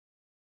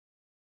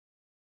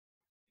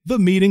 The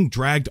meeting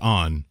dragged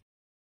on.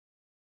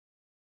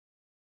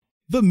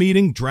 The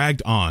meeting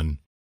dragged on.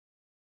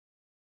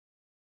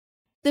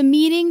 The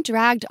meeting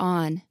dragged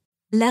on.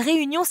 La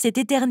réunion s'est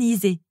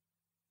éternisée.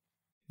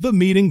 The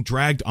meeting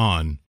dragged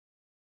on.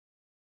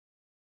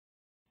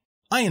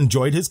 I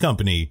enjoyed his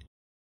company.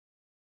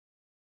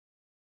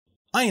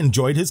 I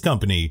enjoyed his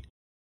company.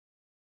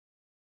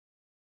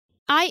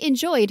 I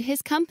enjoyed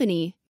his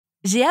company.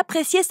 J'ai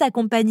apprécié sa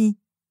compagnie.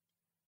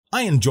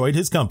 I enjoyed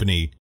his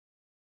company.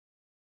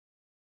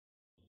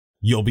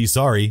 You'll be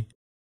sorry.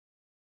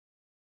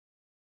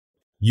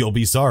 You'll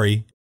be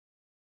sorry.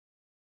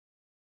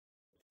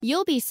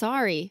 You'll be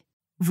sorry.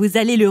 Vous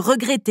allez le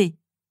regretter.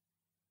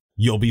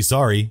 You'll be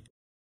sorry.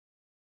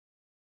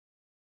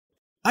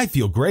 I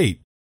feel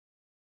great.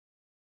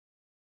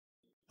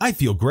 I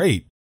feel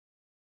great.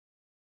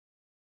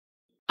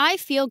 I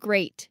feel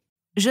great.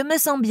 Je me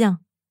sens bien.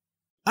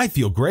 I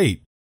feel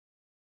great.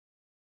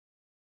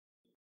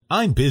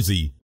 I'm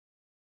busy.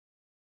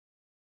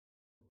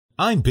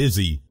 I'm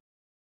busy.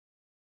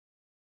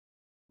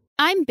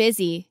 I'm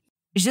busy.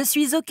 Je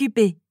suis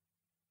occupé.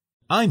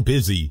 I'm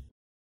busy.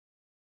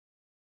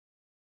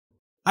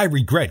 I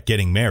regret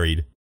getting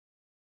married.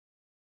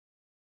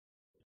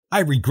 I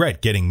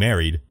regret getting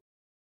married.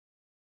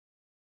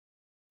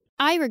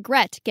 I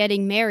regret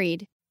getting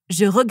married.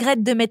 Je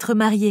regrette de m'être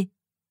marié.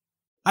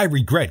 I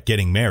regret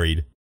getting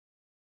married.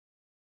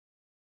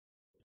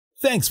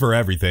 Thanks for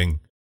everything.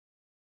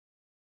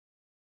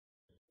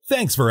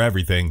 Thanks for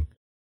everything.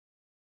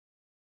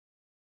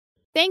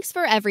 Thanks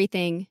for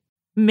everything.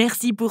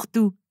 Merci pour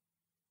tout.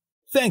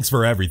 Thanks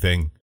for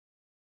everything.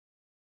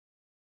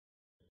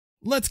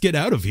 Let's get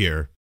out of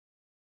here.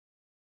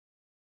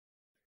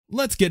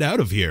 Let's get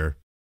out of here.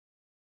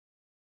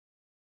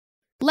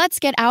 Let's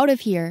get out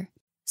of here.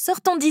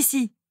 Sortons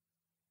d'ici.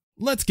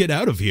 Let's get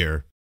out of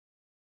here.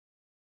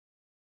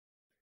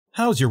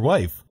 How's your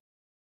wife?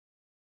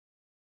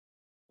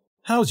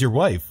 How's your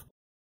wife?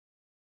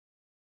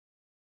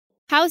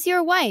 How's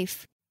your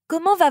wife?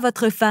 Comment va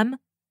votre femme?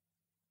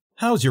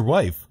 How's your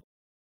wife?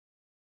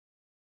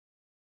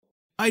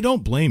 I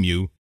don't blame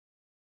you.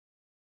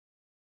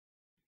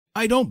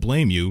 I don't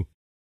blame you.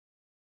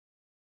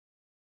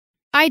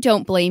 I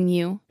don't blame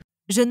you.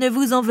 Je ne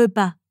vous en veux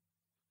pas.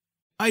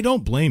 I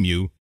don't blame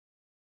you.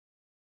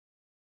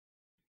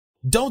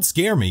 Don't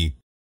scare me.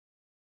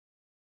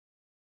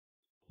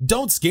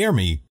 Don't scare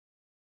me.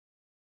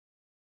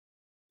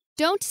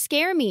 Don't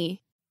scare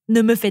me.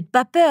 Ne me faites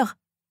pas peur.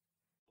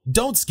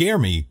 Don't scare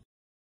me.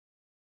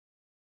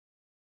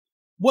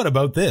 What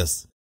about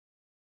this?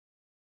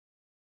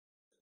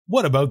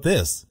 What about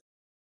this?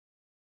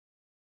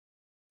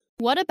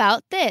 What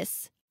about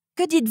this?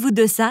 Que dites-vous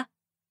de ça?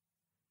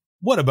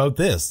 What about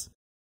this?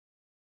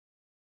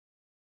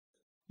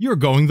 You're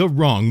going the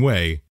wrong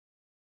way.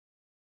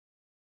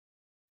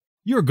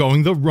 You're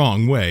going the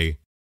wrong way.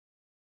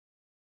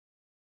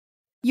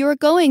 You're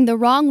going the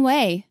wrong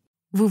way.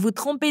 Vous vous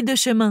trompez de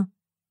chemin.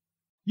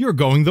 You're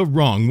going the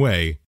wrong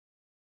way.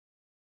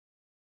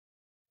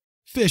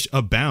 Fish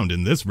abound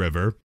in this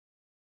river.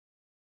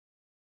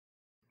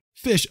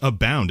 Fish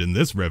abound in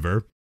this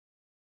river.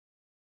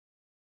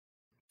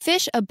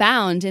 Fish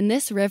abound in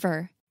this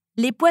river.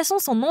 Les poissons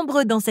sont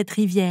nombreux dans cette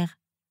rivière.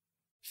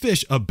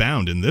 Fish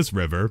abound in this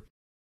river.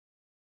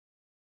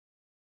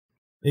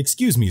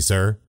 Excuse me,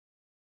 sir.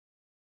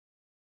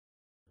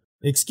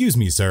 Excuse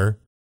me, sir.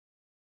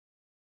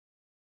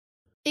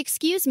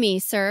 Excuse me,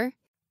 sir.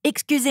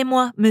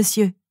 Excusez-moi,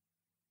 monsieur.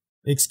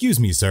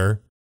 Excuse me,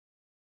 sir.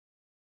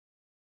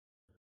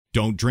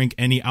 Don't drink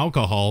any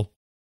alcohol.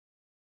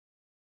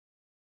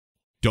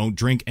 Don't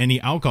drink any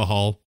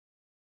alcohol.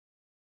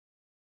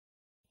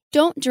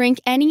 Don't drink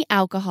any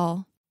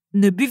alcohol.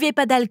 Ne buvez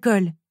pas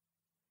d'alcool.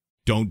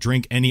 Don't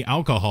drink any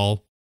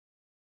alcohol.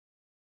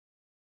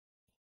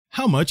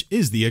 How much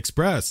is the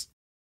express?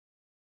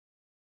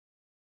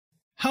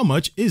 How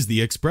much is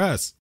the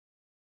express?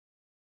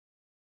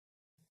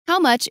 How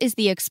much is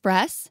the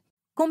express?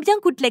 Combien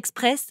coûte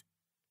l'express?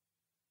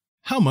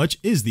 How much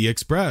is the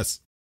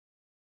express?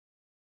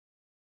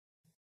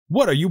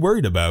 What are you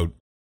worried about?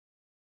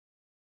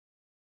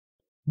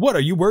 What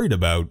are you worried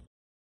about?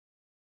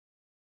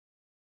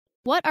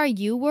 What are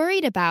you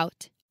worried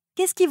about?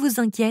 Qu'est-ce qui vous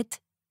inquiète?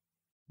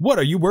 What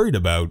are you worried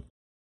about?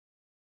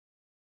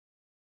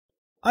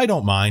 I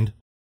don't mind.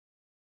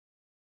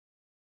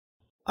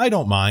 I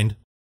don't mind.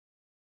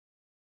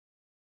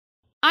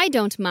 I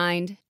don't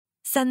mind.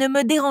 Ça ne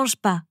me dérange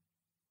pas.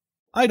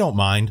 I don't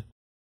mind.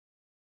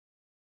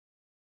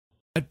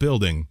 That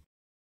building.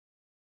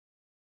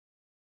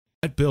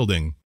 That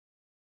building.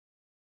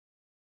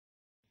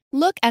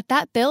 Look at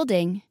that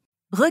building.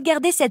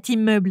 Regardez cet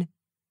immeuble.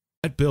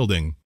 That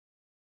building.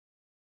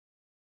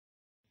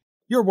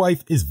 Your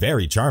wife is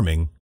very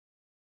charming.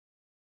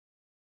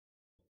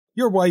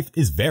 Your wife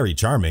is very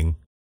charming.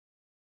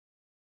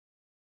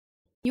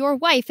 Your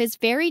wife is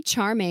very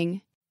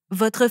charming.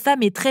 Votre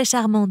femme est très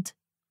charmante.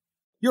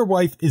 Your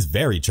wife is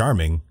very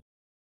charming.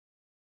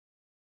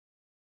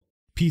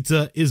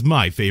 Pizza is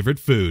my favorite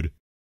food.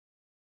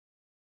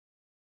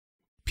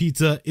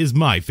 Pizza is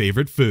my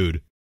favorite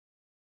food.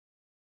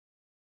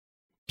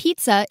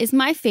 Pizza is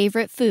my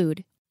favorite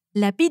food.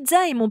 La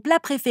pizza est mon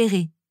plat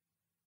préféré.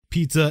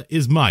 Pizza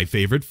is my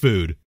favorite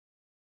food.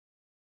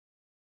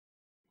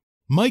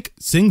 Mike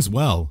sings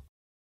well.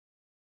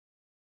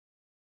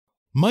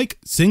 Mike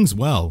sings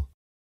well.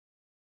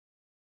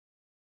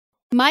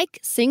 Mike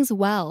sings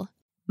well.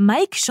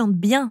 Mike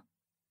chante bien.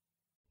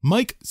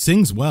 Mike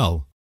sings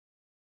well.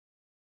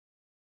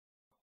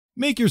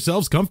 Make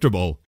yourselves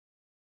comfortable.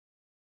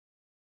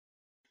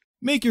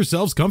 Make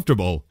yourselves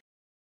comfortable.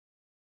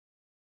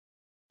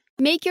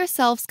 Make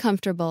yourselves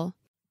comfortable.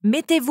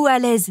 Mettez-vous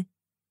à l'aise.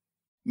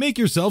 Make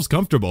yourselves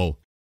comfortable.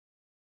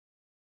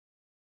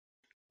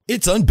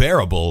 It's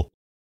unbearable.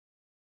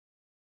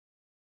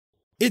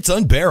 It's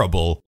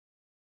unbearable.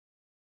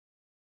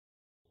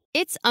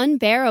 It's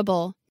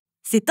unbearable.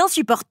 C'est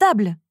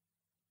insupportable.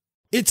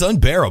 It's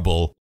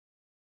unbearable.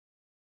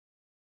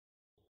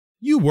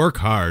 You work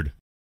hard.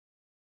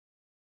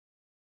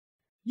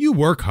 You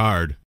work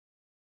hard.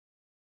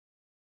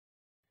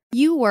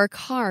 You work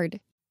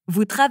hard.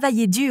 Vous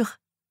travaillez dur.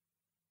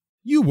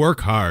 You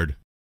work hard.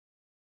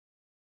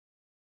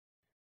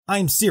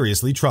 I'm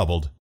seriously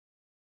troubled.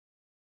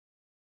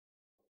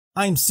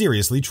 I'm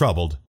seriously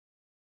troubled.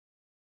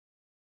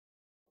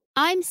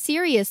 I'm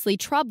seriously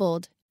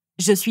troubled.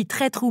 Je suis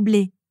très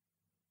troublé.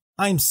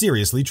 I'm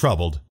seriously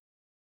troubled.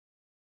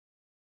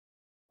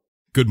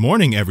 Good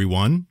morning,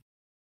 everyone.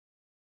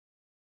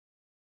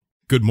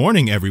 Good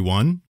morning,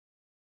 everyone.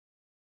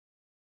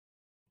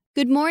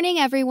 Good morning,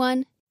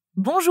 everyone.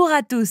 Bonjour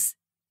à tous.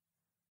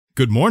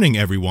 Good morning,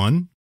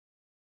 everyone.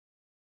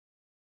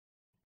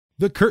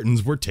 The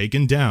curtains were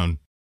taken down.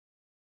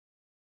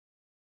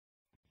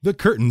 The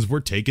curtains were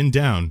taken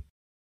down.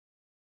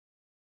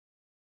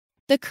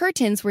 The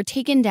curtains were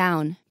taken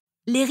down.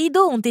 Les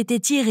rideaux ont été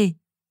tirés.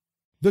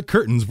 The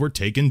curtains were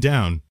taken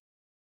down.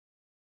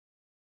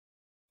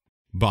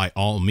 By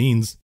all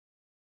means.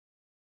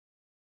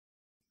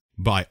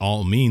 By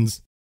all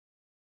means.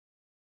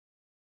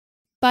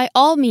 By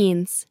all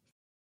means.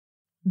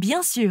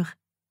 Bien sûr.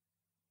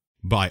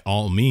 By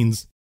all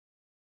means.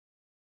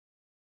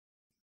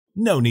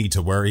 No need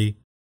to worry.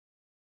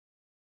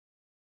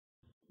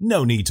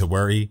 No need to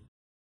worry.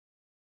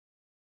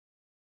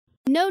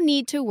 No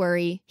need to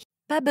worry.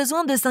 Pas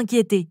besoin de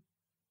s'inquiéter.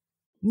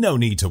 No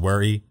need to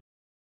worry.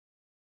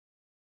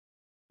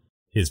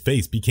 His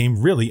face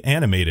became really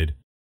animated.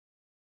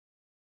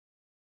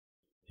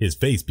 His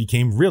face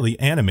became really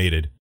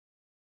animated.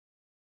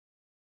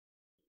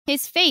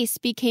 His face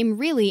became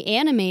really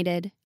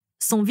animated.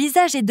 Son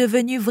visage est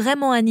devenu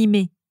vraiment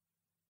animé.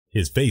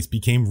 His face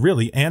became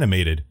really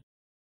animated.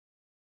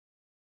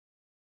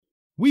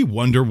 We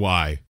wonder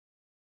why.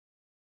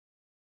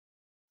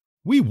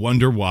 We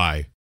wonder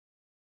why.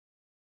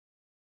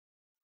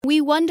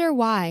 We wonder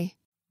why.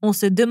 On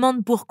se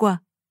demande pourquoi.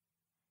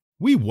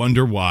 We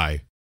wonder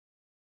why.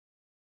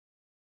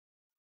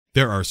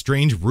 There are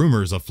strange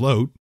rumors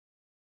afloat.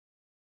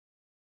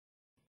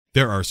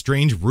 There are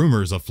strange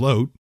rumors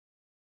afloat.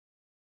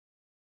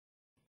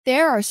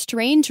 There are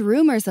strange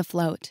rumors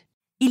afloat.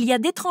 Il y a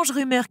d'étranges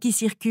rumeurs qui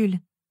circulent.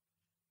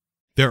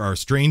 There are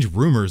strange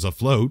rumors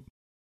afloat.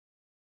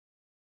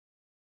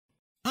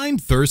 I'm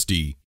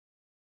thirsty.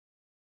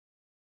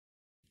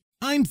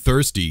 I'm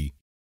thirsty.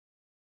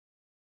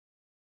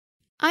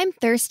 I'm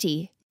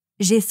thirsty.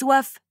 J'ai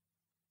soif.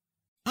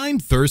 I'm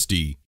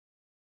thirsty.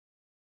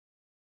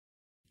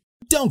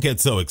 Don't get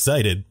so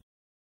excited.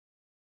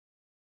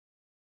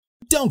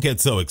 Don't get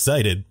so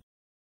excited.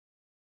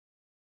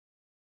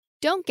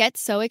 Don't get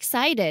so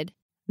excited.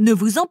 Ne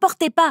vous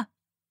emportez pas.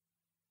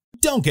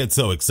 Don't get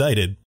so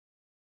excited.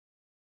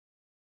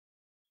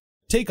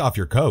 Take off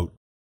your coat.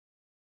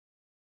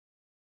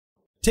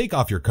 Take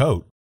off your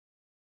coat.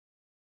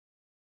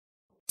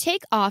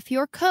 Take off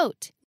your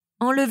coat.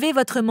 Enlevez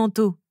votre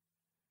manteau.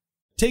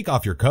 Take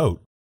off your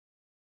coat.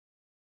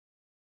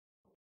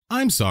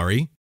 I'm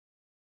sorry.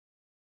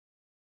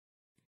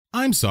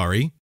 I'm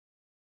sorry.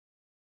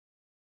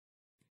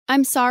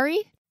 I'm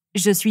sorry.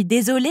 Je suis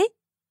désolé.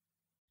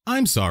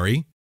 I'm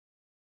sorry.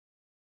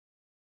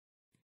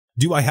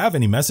 Do I have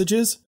any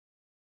messages?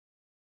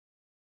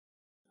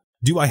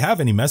 Do I have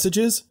any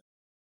messages?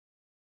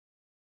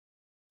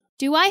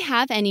 Do I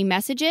have any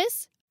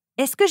messages?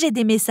 Est-ce que j'ai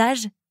des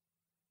messages?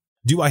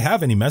 Do I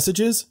have any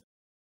messages?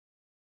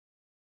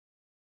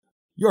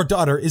 Your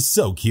daughter is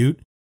so cute.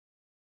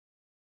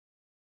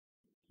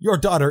 Your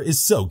daughter is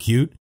so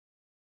cute.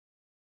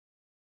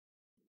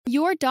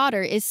 Your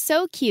daughter is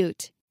so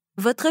cute.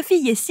 Votre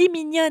fille est si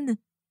mignonne.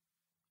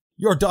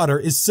 Your daughter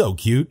is so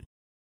cute.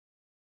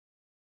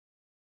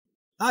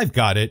 I've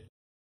got it.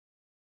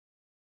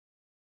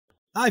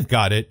 I've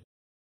got it.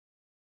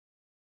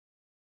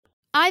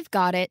 I've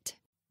got it.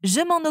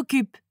 Je m'en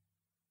occupe.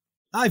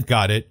 I've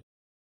got it.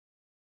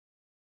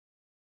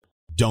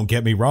 Don't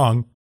get me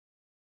wrong.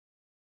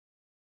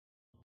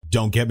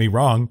 Don't get me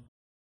wrong.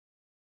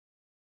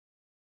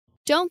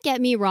 Don't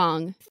get me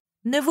wrong.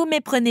 Ne vous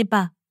méprenez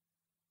pas.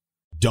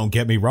 Don't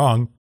get me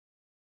wrong.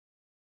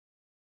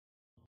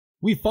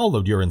 We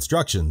followed your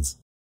instructions.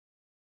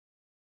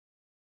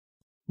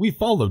 We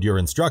followed your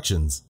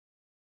instructions.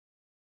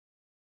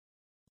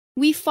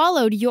 We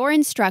followed your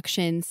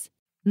instructions.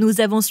 Nous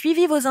avons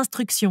suivi vos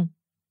instructions.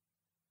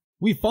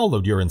 We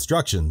followed your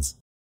instructions.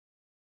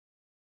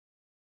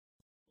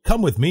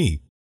 Come with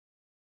me.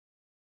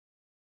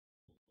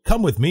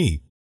 Come with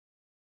me.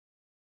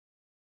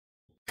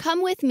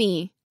 Come with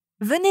me.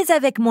 Venez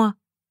avec moi.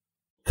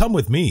 Come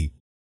with me.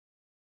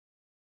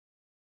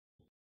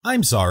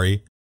 I'm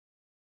sorry.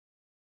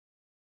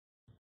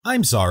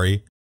 I'm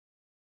sorry.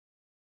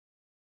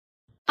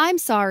 I'm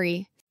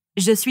sorry.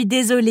 Je suis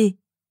désolé.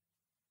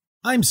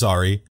 I'm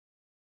sorry.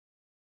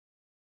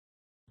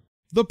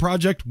 The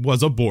project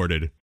was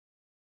aborted.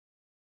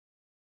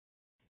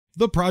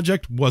 The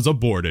project was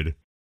aborted.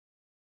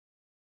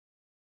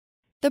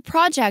 The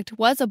project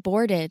was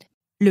aborted.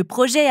 Le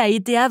projet a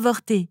été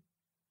avorté.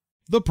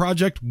 The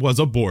project was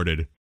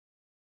aborted.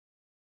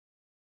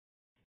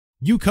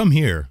 You come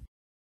here.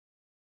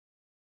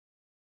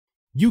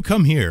 You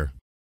come here.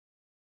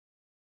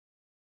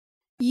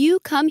 You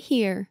come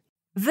here.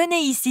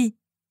 Venez ici.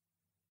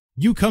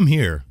 You come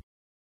here.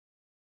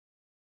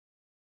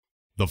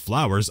 The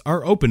flowers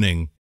are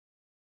opening.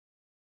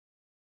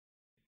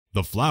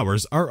 The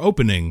flowers are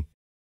opening.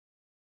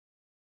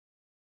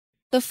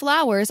 The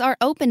flowers are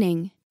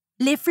opening.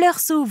 Les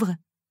fleurs s'ouvrent.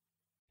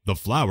 The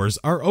flowers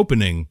are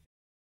opening.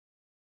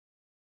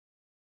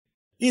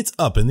 It's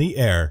up in the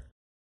air.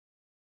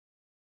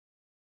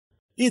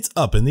 It's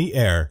up in the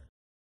air.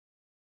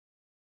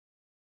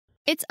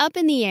 It's up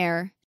in the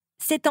air.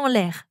 C'est en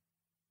l'air.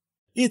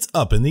 It's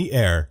up in the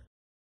air.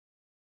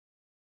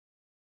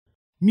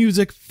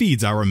 Music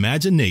feeds our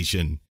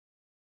imagination.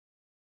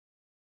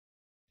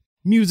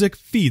 Music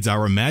feeds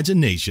our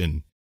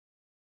imagination.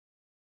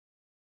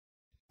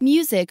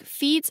 Music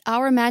feeds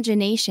our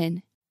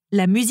imagination.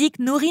 La musique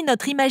nourrit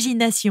notre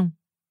imagination.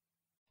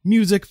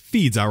 Music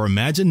feeds our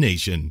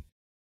imagination.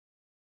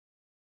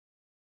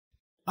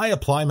 I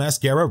apply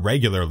mascara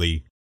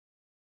regularly.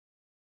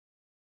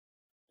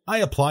 I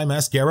apply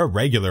mascara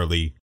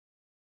regularly.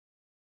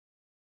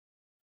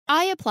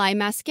 I apply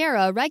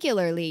mascara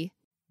regularly.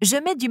 Je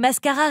mets du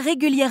mascara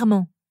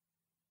régulièrement.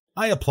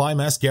 I apply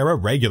mascara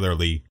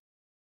regularly.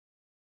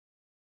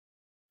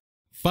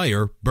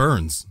 Fire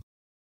burns.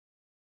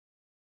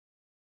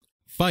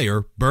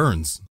 Fire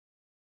burns.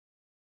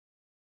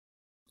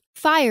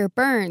 Fire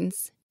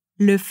burns.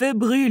 Le feu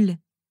brûle.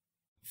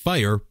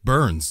 Fire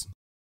burns.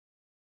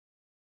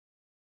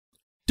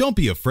 Don't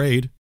be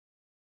afraid.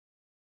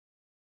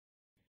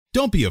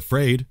 Don't be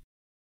afraid.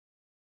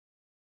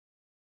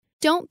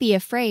 Don't be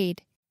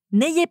afraid.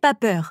 N'ayez pas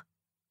peur.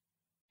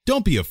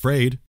 Don't be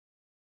afraid.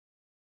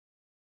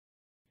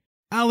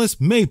 Alice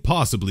may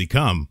possibly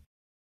come.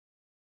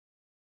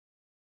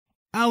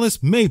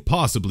 Alice may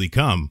possibly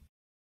come.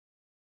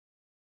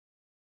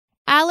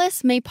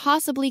 Alice may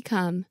possibly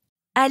come.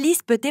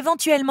 Alice peut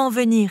éventuellement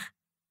venir.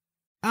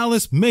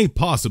 Alice may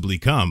possibly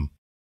come.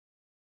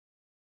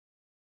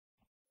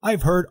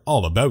 I've heard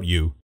all about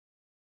you.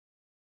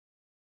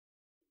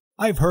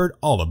 I've heard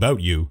all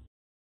about you.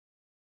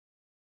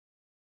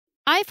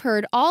 I've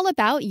heard all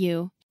about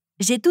you.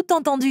 J'ai tout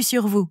entendu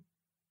sur vous.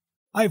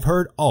 I've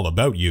heard all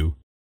about you.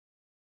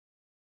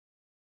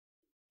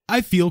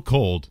 I feel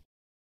cold.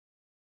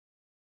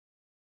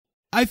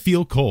 I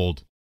feel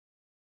cold.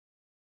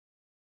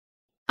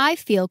 I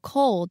feel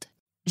cold.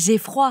 J'ai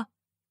froid.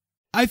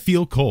 I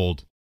feel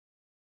cold.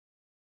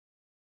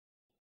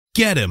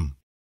 Get him.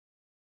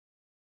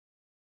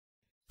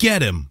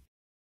 Get him.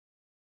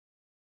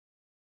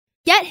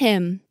 Get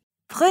him.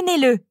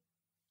 Prenez-le.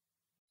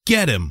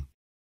 Get him.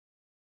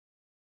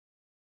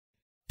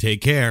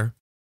 Take care.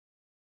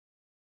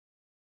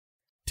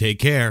 Take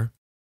care.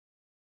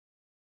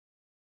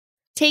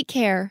 Take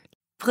care.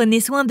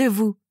 Prenez soin de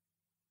vous.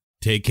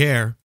 Take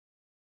care.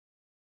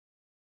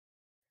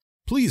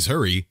 Please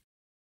hurry.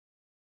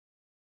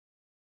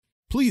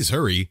 Please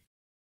hurry.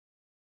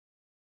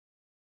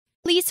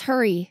 Please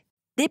hurry.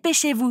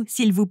 Dépêchez-vous,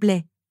 s'il vous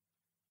plaît.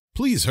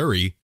 Please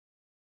hurry.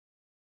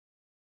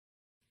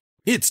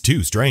 It's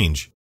too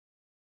strange.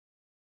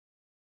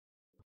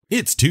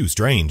 It's too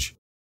strange.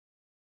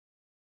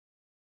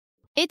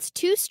 It's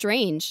too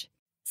strange.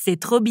 C'est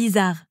trop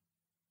bizarre.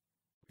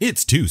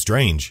 It's too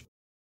strange.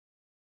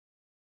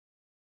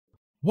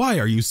 Why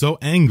are you so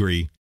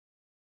angry?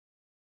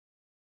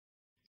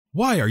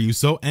 Why are you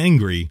so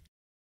angry?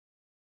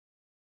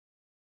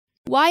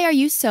 Why are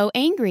you so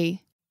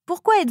angry?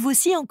 Pourquoi êtes-vous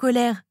si en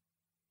colère?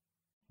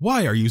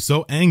 Why are you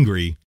so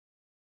angry?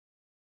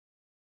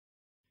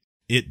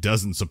 It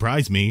doesn't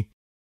surprise me.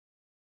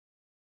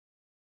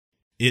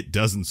 It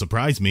doesn't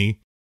surprise me.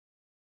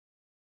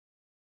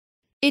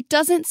 It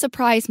doesn't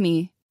surprise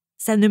me.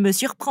 Ça ne me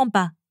surprend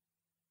pas.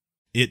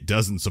 It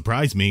doesn't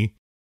surprise me.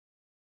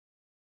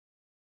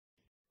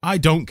 I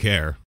don't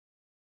care.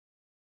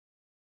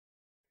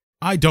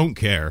 I don't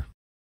care.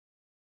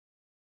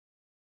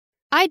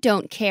 I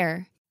don't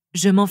care.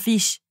 Je m'en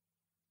fiche.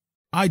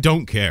 I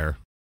don't care.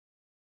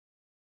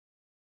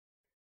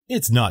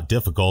 It's not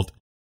difficult.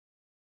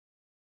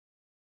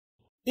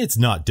 It's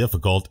not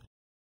difficult.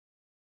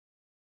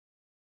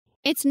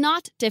 It's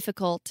not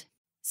difficult.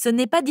 Ce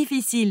n'est pas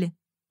difficile.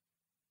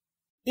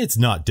 It's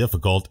not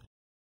difficult.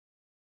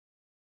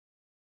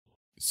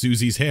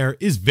 Susie's hair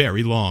is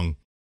very long.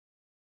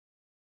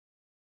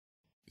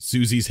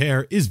 Susie's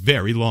hair is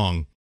very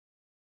long.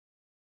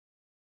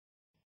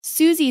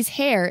 Susie's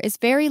hair is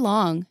very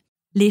long.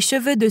 Les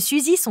cheveux de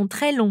Suzy sont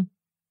très longs.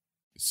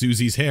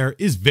 Susie's hair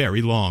is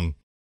very long.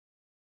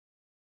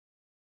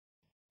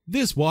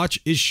 This watch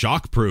is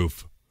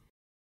shockproof.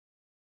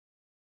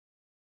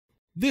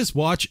 This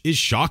watch is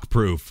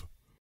shockproof.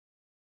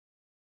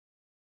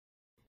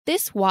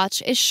 This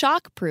watch is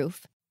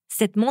shockproof.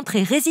 Cette montre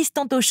est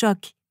résistante au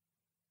choc.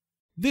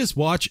 This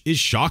watch is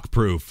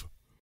shockproof.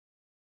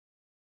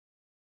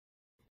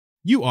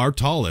 You are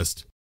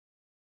tallest.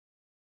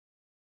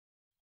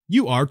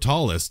 You are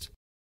tallest.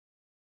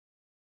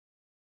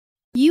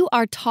 You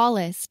are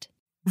tallest.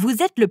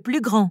 Vous êtes le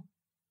plus grand.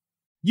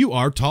 You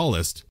are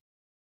tallest.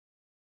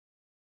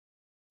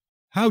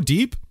 How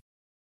deep?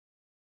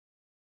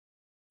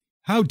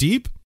 How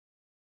deep?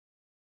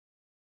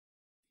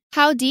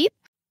 How deep?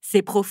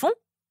 C'est profond.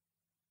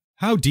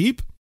 How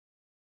deep?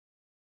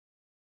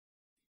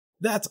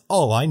 That's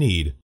all I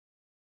need.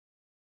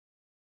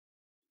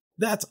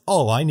 That's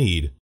all I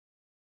need.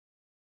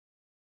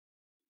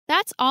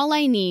 That's all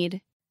I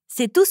need.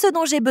 C'est tout ce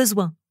dont j'ai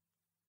besoin.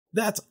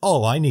 That's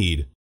all I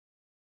need.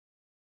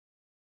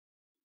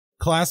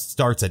 Class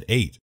starts at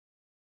 8.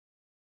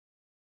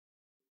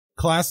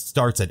 Class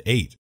starts at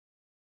 8.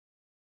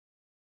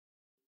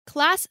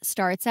 Class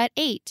starts at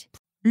 8.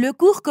 Le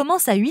cours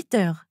commence à 8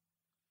 heures.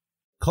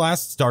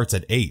 Class starts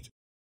at 8.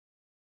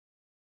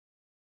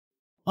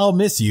 I'll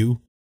miss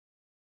you.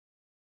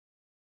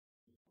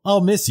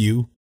 I'll miss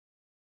you.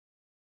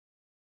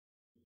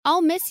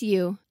 I'll miss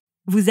you.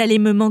 Vous allez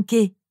me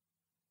manquer.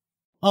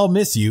 I'll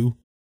miss you.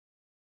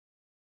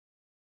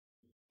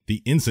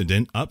 The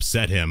incident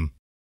upset him.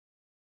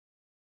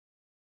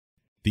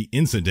 The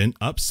incident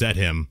upset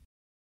him.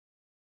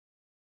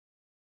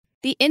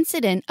 The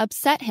incident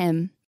upset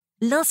him.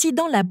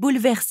 L'incident l'a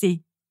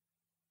bouleversé.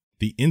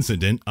 The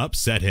incident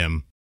upset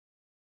him.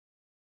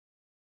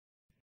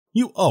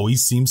 You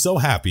always seem so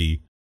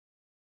happy.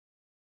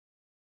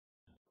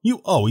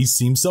 You always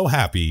seem so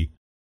happy.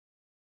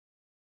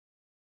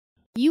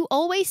 You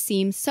always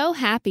seem so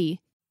happy.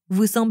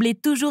 Vous semblez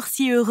toujours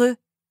si heureux.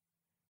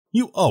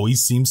 You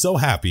always seem so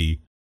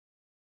happy.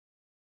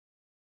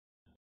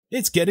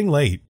 It's getting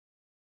late.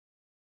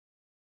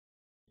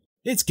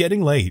 It's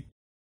getting late.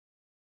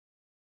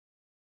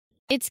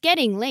 It's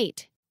getting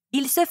late.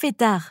 Il se fait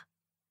tard.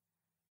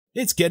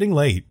 It's getting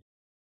late.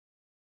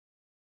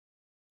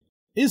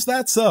 Is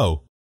that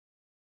so?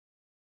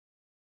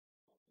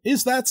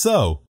 Is that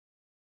so?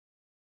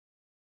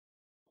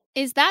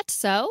 Is that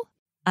so?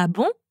 Ah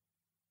bon?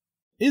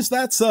 Is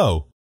that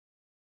so?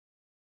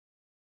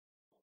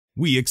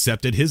 We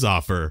accepted his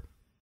offer.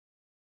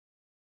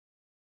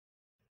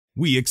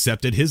 We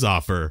accepted his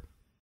offer.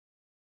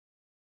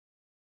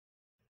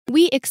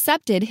 We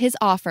accepted his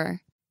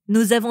offer.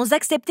 Nous avons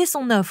accepté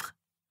son offre.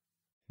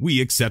 We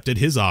accepted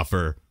his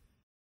offer.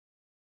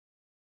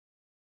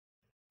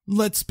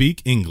 Let's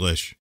speak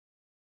English.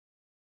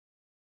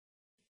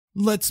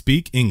 Let's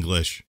speak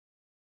English.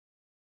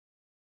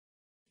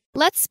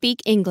 Let's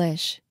speak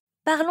English.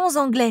 Parlons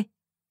anglais.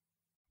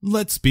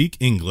 Let's speak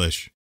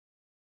English.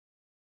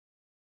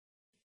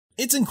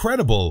 It's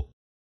incredible.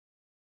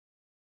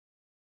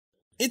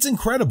 It's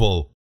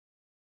incredible.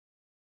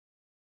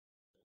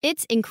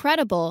 It's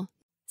incredible.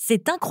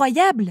 C'est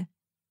incroyable.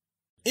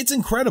 It's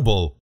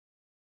incredible.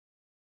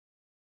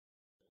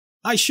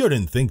 I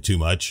shouldn't think too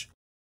much.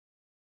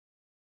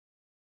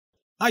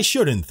 I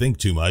shouldn't think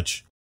too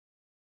much.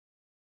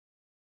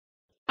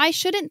 I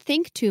shouldn't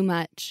think too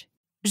much.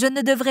 Je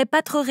ne devrais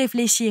pas trop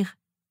réfléchir.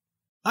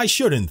 I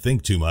shouldn't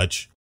think too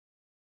much.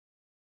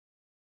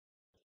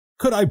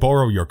 Could I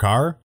borrow your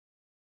car?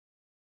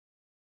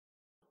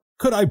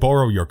 Could I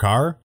borrow your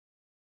car?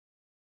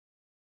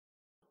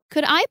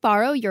 Could I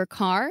borrow your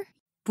car?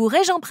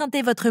 Pourrais-je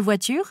emprunter votre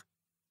voiture?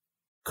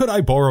 Could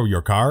I borrow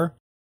your car?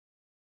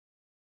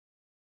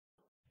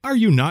 Are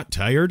you not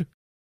tired?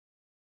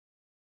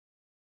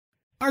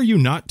 Are you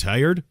not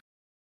tired?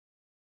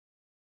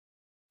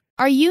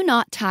 Are you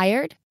not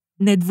tired?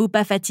 N'êtes-vous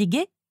pas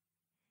fatigué?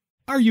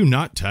 Are you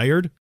not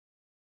tired?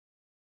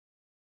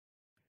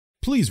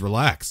 Please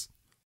relax.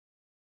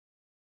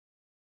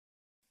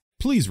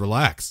 Please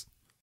relax.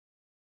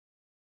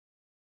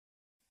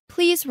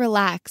 Please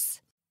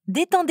relax.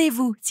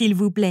 Détendez-vous, s'il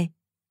vous plaît.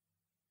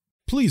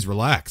 Please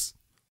relax.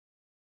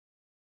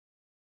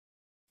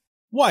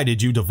 Why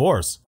did you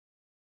divorce?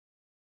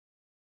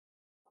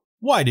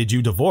 Why did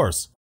you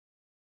divorce?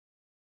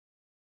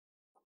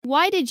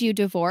 Why did you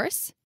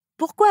divorce?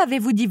 Pourquoi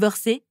avez-vous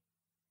divorcé?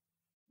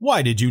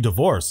 Why did you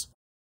divorce?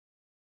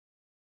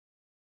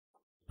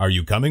 Are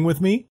you coming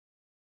with me?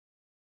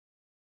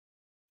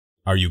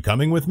 Are you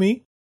coming with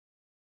me?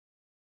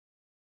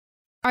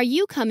 Are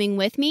you coming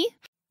with me?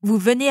 Vous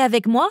venez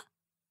avec moi?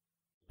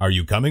 Are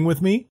you coming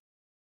with me?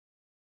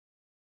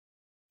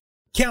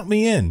 Count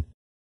me in.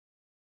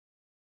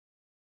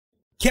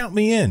 Count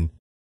me in.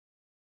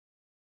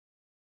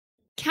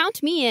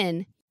 Count me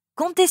in.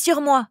 Comptez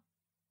sur moi.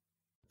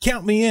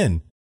 Count me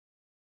in.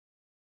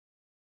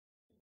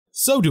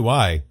 So do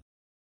I.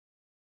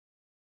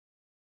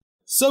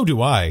 So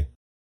do I.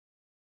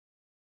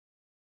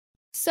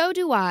 So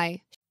do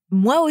I.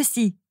 Moi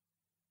aussi.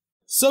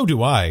 So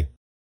do I.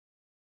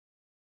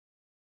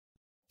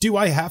 Do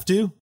I have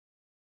to?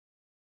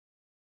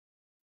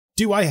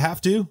 Do I have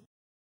to?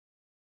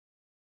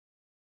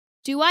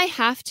 Do I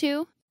have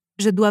to?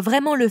 Je dois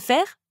vraiment le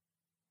faire?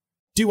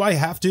 Do I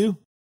have to?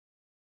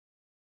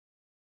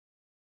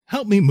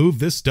 Help me move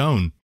this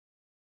stone.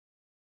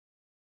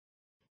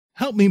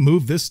 Help me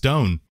move this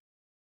stone.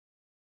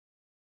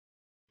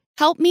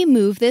 Help me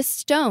move this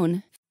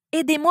stone.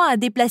 Aidez-moi à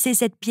déplacer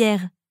cette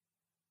pierre.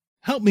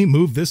 Help me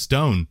move this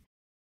stone.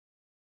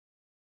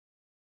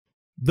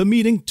 The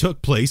meeting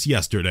took place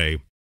yesterday.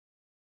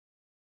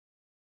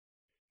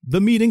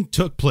 The meeting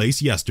took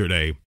place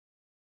yesterday.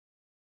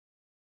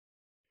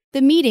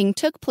 The meeting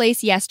took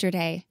place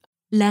yesterday.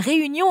 La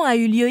réunion a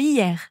eu lieu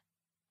hier.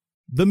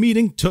 The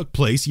meeting took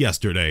place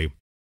yesterday.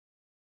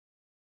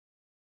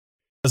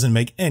 Doesn't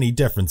make any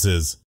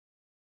differences.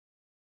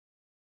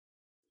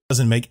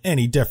 Doesn't make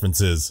any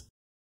differences.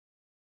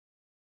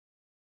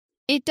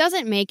 It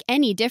doesn't make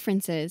any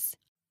differences.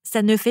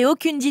 Ça ne fait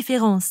aucune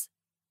différence.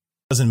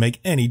 Doesn't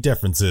make any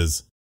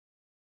differences.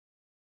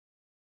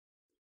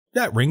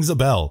 That rings a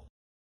bell.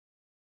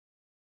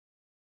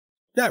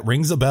 That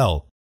rings a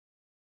bell.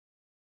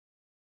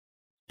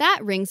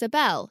 That rings a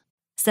bell.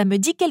 Ça me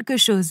dit quelque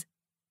chose.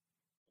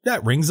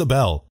 That rings a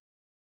bell.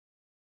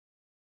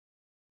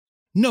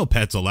 No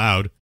pets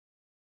allowed.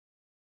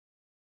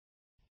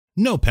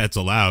 No pets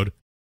allowed.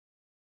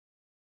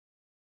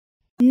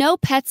 No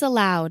pets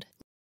allowed.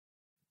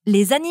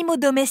 Les animaux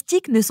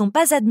domestiques ne sont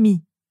pas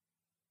admis.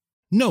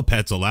 No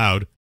pets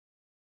allowed.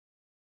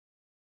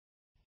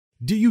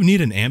 Do you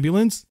need an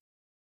ambulance?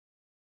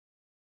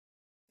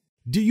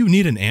 Do you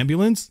need an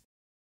ambulance?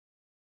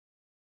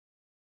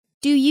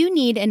 Do you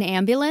need an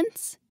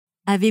ambulance?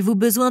 Avez-vous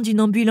besoin d'une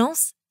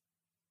ambulance?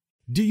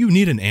 Do you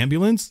need an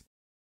ambulance?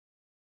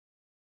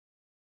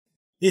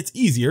 It's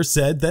easier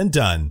said than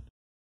done.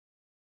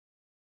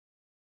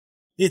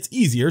 It's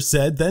easier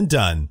said than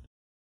done.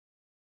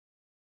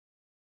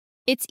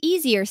 It's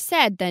easier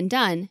said than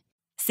done.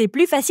 C'est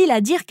plus facile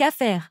à dire qu'à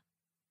faire.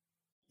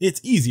 It's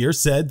easier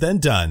said than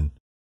done.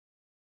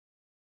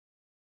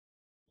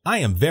 I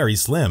am very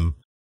slim.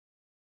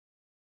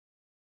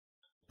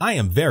 I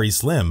am very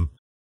slim.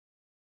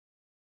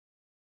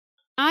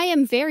 I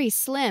am very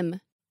slim.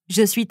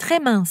 Je suis très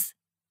mince.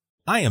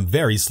 I am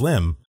very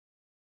slim.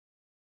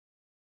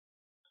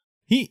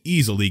 He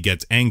easily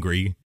gets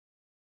angry.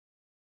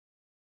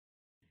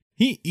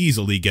 He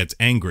easily gets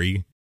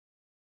angry.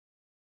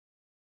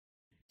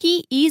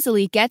 He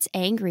easily gets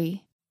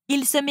angry.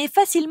 Il se met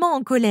facilement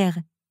en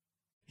colère.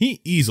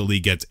 He easily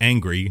gets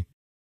angry.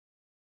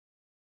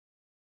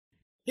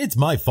 It's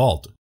my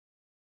fault.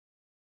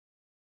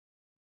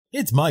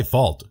 It's my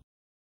fault.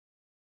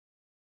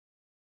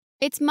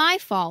 It's my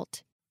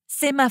fault.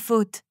 C'est ma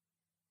faute.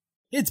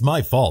 It's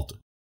my fault.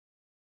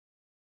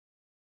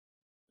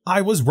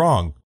 I was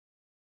wrong.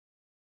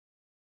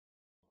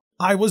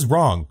 I was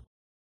wrong.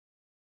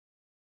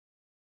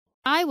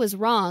 I was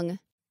wrong.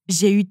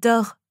 J'ai eu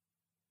tort.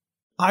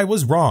 I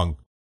was wrong.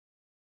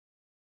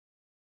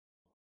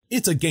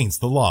 It's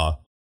against the law.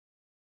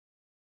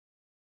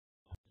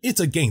 It's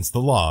against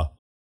the law.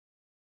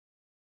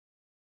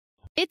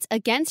 It's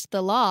against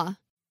the law.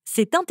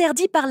 C'est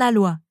interdit par la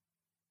loi.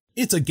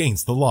 It's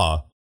against the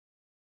law.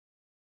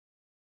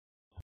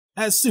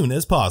 As soon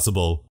as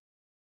possible.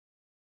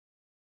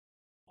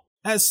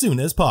 As soon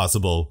as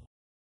possible.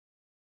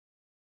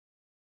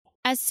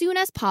 As soon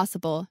as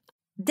possible.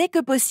 Dès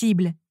que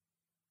possible.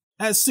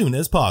 As soon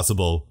as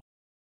possible.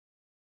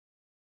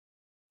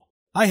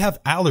 I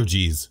have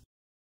allergies.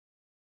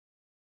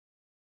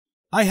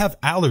 I have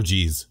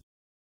allergies.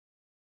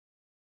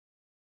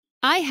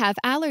 I have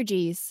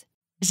allergies.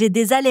 J'ai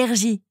des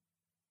allergies.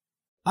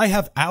 I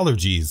have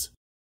allergies.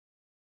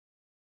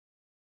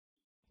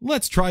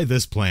 Let's try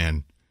this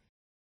plan.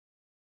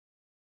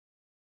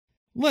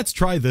 Let's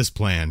try this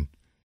plan.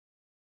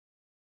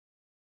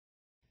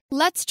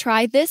 Let's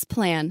try this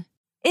plan.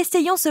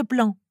 Essayons ce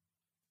plan.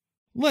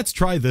 Let's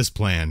try this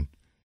plan.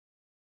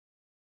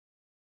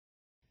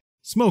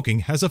 Smoking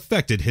has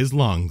affected his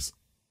lungs.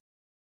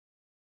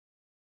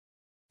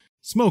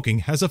 Smoking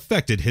has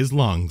affected his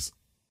lungs.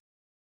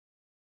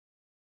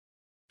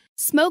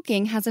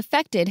 Smoking has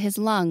affected his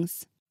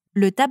lungs.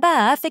 Le tabac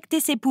a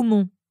affecté ses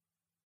poumons.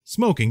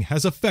 Smoking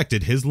has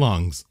affected his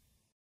lungs.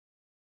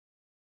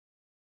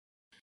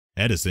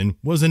 Edison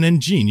was an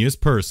ingenious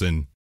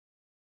person.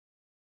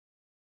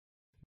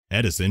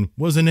 Edison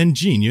was an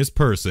ingenious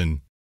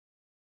person.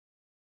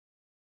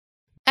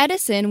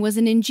 Edison was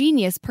an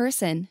ingenious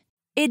person.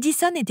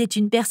 Edison était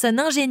une personne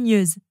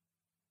ingénieuse.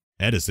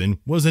 Edison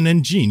was an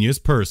ingenious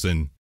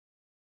person.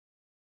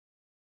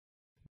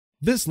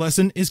 This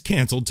lesson is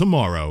canceled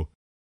tomorrow.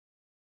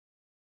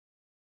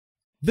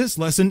 This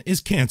lesson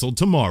is canceled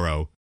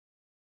tomorrow.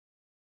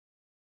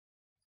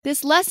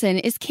 This lesson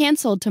is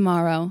canceled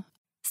tomorrow.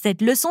 Cette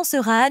leçon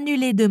sera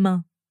annulée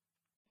demain.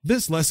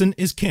 This lesson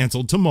is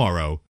canceled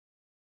tomorrow.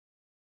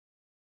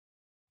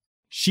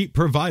 Sheep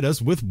provide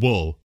us with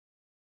wool.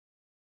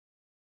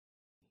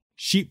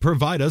 Sheep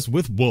provide us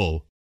with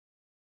wool.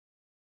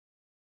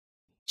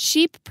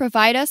 Sheep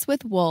provide us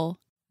with wool.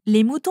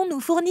 Les moutons nous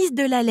fournissent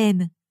de la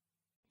laine.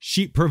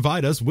 Sheep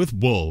provide us with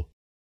wool.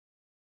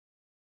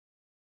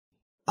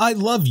 I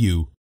love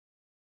you.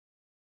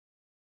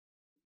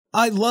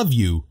 I love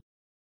you.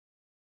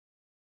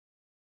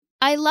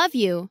 I love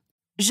you.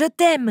 Je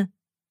t'aime.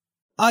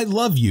 I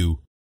love you.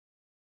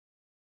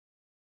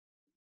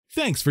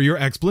 Thanks for your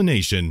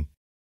explanation.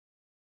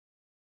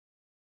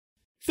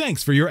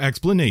 Thanks for your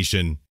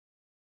explanation.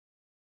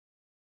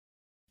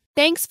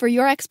 Thanks for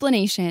your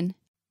explanation.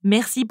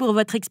 Merci pour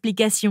votre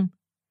explication.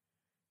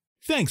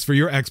 Thanks for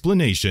your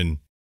explanation.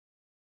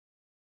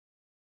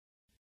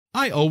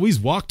 I always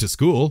walk to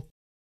school.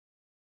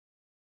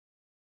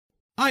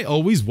 I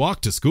always walk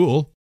to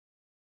school.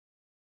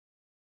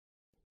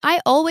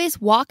 I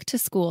always walk to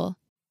school.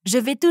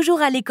 Je vais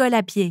toujours à l'école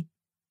à pied.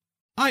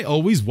 I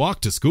always walk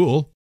to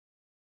school.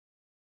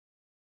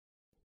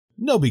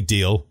 No big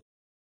deal.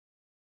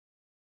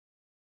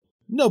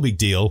 No big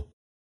deal.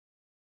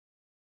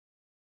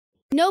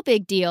 No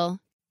big deal.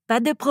 Pas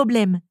de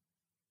problème.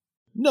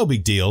 No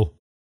big deal.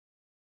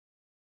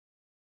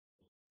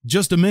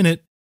 Just a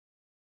minute.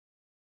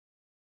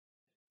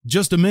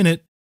 Just a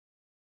minute.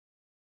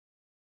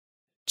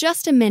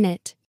 Just a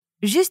minute.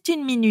 Juste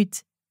une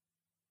minute.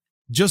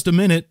 Just a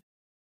minute.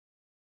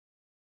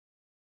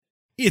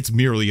 It's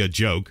merely a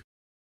joke.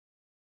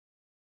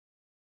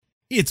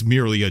 It's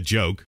merely a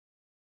joke.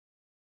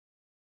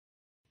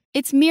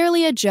 It's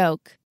merely a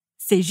joke.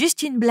 C'est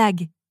juste une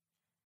blague.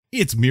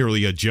 It's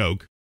merely a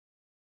joke.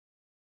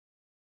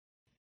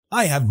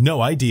 I have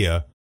no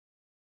idea.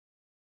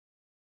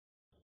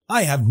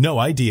 I have no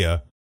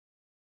idea.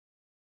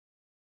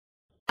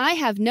 I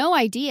have no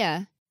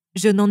idea.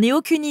 Je n'en ai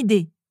aucune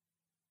idée.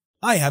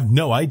 I have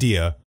no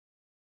idea.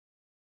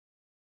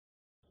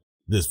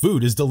 This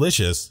food is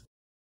delicious.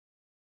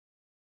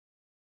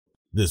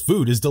 This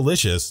food is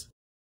delicious.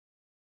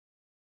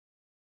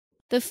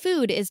 The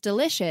food is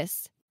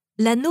delicious.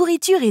 La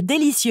nourriture est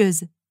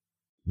délicieuse.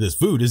 This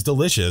food is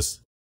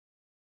delicious.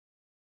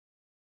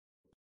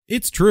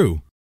 It's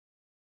true.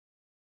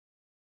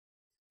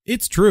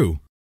 It's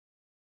true.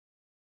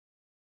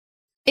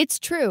 It's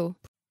true.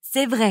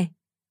 C'est vrai.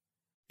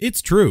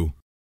 It's true.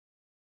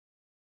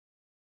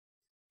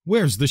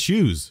 Where's the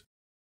shoes?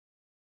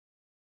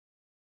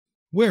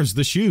 Where's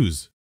the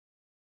shoes?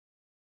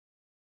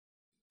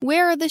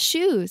 Where are the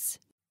shoes?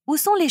 Où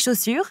sont les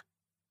chaussures?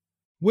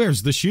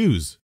 Where's the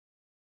shoes?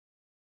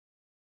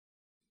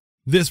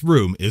 This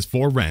room is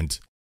for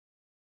rent.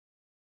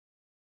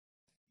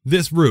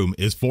 This room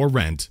is for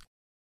rent.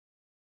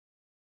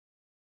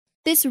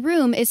 This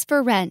room is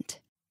for rent.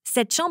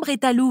 Cette chambre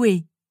est à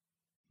louer.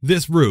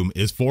 This room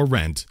is for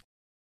rent.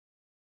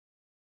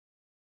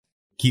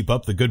 Keep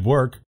up the good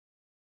work.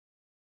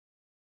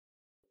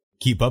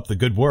 Keep up the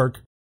good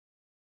work.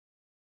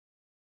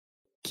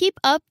 Keep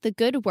up the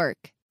good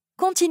work.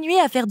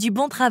 Continuez à faire du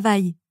bon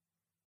travail.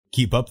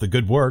 Keep up the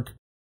good work.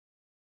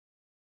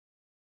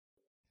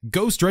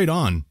 Go straight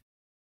on.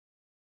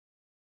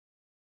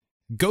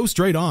 Go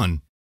straight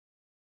on.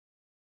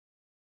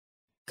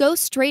 Go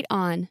straight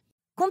on.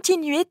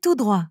 Continuez tout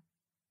droit.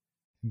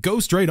 Go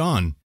straight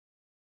on.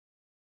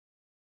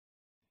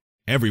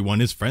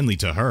 Everyone is friendly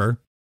to her.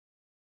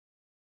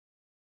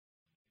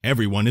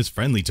 Everyone is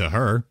friendly to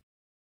her.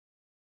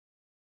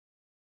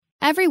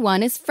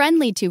 Everyone is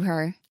friendly to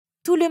her.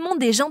 Tout le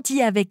monde est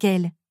gentil avec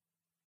elle.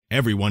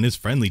 Everyone is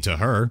friendly to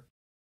her.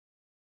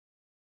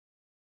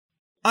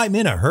 I'm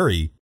in a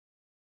hurry.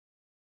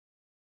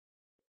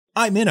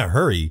 I'm in a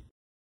hurry.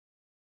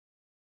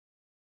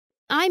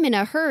 I'm in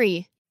a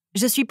hurry.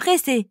 Je suis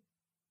pressé.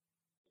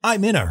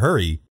 I'm in a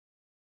hurry.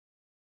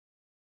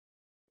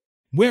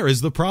 Where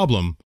is the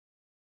problem?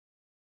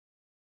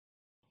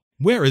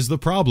 Where is the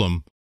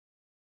problem?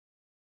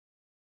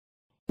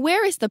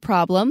 Where is the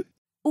problem?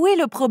 Où est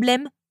le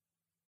problème?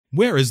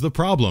 Where is the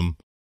problem?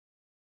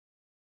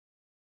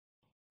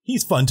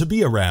 He's fun to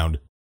be around.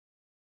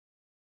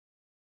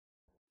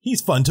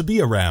 He's fun to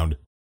be around.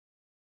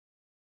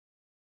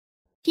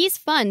 He's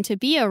fun to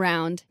be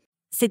around.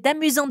 C'est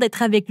amusant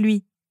d'être avec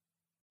lui.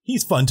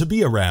 He's fun to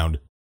be around.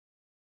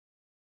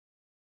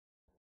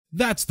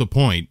 That's the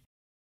point.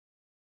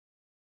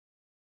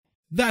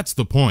 That's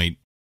the point.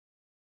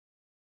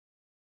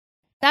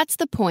 That's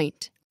the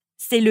point.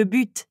 C'est le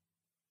but.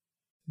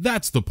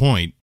 That's the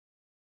point.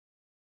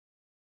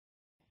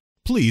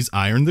 Please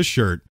iron the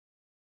shirt.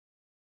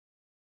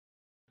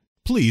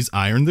 Please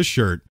iron the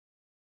shirt.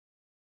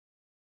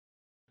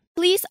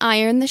 Please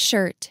iron the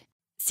shirt.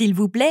 S'il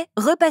vous plaît,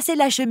 repassez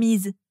la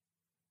chemise.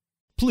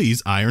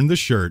 Please iron the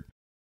shirt.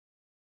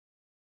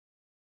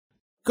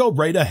 Go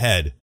right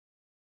ahead.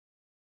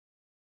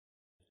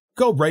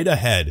 Go right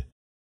ahead.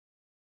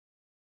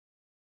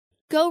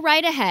 Go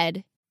right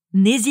ahead.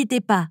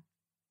 N'hésitez pas.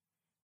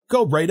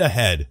 Go right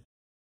ahead.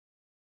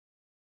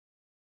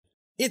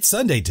 It's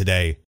Sunday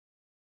today.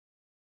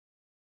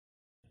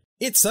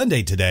 It's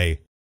Sunday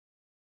today.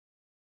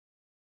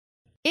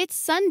 It's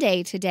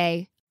Sunday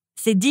today.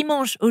 C'est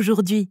dimanche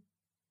aujourd'hui.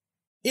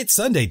 It's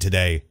Sunday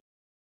today.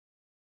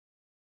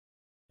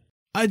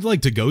 I'd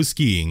like to go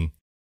skiing.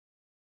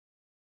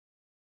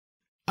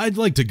 I'd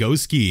like to go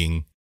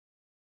skiing.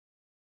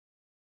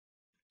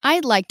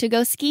 I'd like to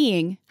go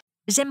skiing.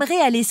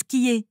 J'aimerais aller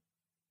skier.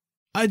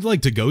 I'd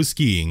like to go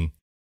skiing.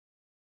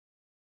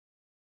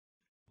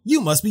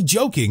 You must be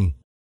joking.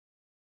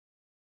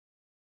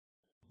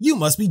 You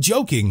must be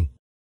joking.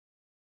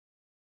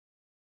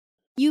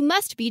 You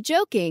must be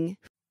joking.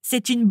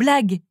 C'est une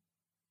blague.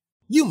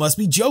 You must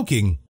be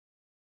joking.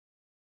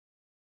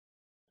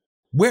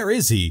 Where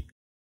is he?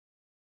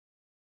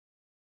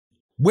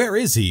 Where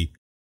is he?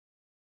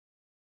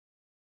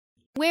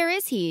 Where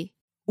is he?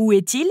 Où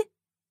est-il?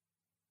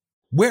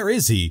 Where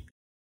is he?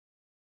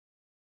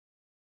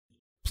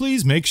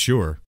 Please make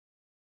sure.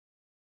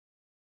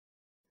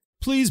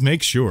 Please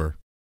make sure.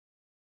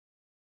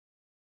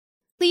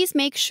 Please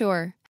make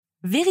sure.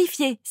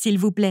 Vérifiez, s'il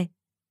vous plaît.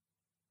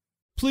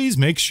 Please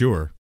make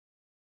sure.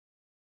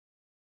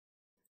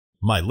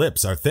 My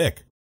lips are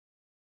thick.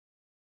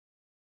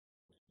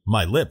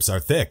 My lips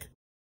are thick.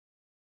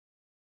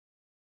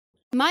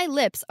 My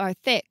lips are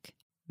thick.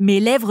 Mes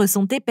lèvres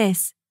sont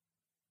épaisses.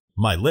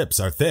 My lips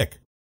are thick.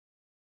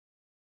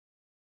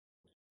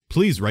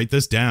 Please write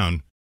this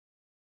down.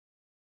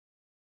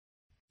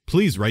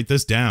 Please write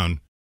this down.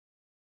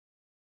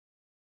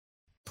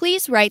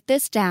 Please write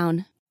this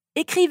down.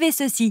 Écrivez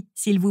ceci,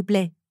 s'il vous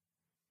plaît.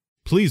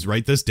 Please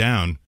write this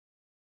down.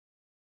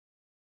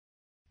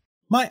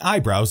 My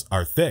eyebrows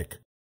are thick.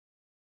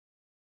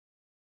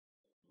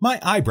 My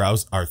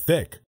eyebrows are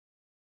thick.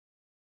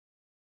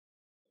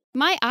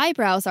 My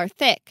eyebrows are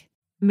thick.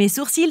 Mes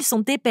sourcils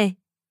sont épais.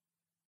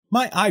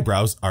 My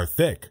eyebrows are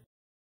thick.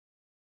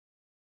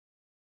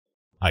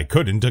 I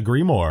couldn't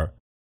agree more.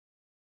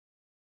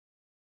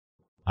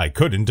 I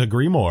couldn't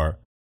agree more.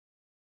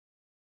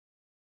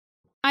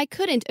 I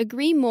couldn't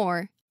agree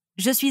more.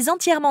 Je suis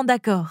entièrement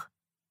d'accord.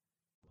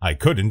 I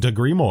couldn't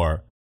agree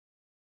more.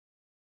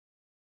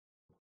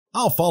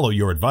 I'll follow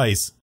your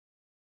advice.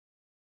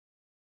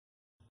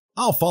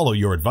 I'll follow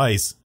your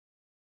advice.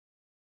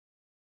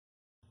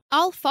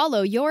 I'll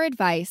follow your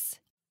advice.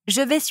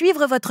 Je vais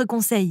suivre votre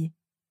conseil.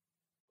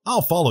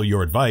 I'll follow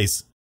your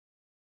advice.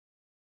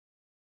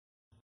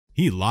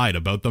 He lied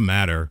about the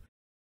matter.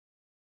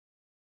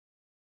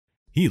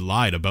 He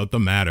lied about the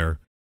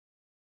matter.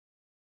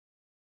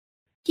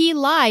 He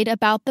lied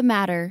about the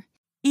matter.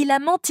 Il a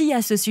menti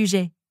à ce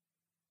sujet.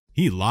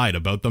 He lied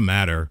about the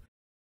matter.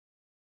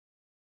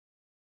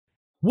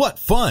 What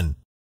fun!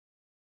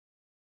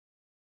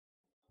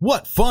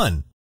 What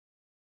fun!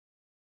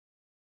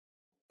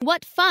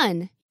 What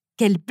fun!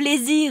 Quel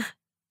plaisir!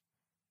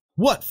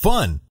 What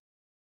fun!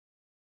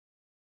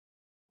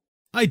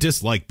 I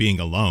dislike being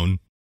alone.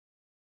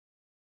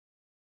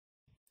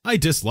 I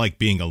dislike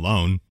being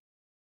alone.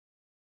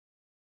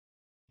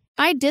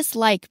 I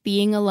dislike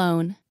being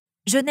alone.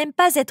 Je n'aime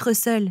pas être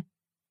seul.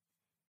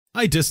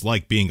 I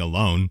dislike being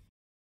alone.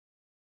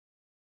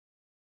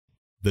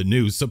 The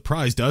news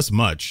surprised us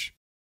much.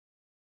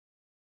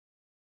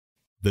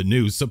 The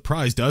news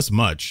surprised us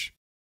much.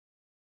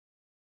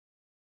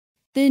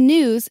 The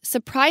news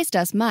surprised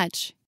us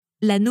much.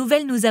 La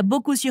nouvelle nous a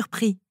beaucoup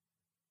surpris.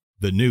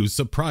 The news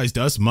surprised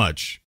us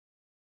much.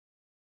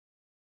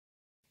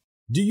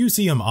 Do you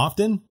see him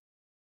often?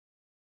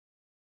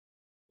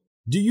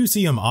 Do you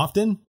see him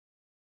often?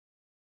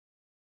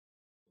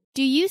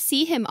 Do you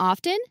see him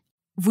often?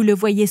 Vous le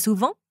voyez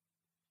souvent?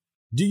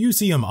 Do you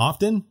see him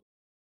often?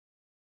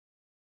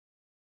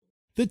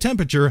 The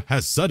temperature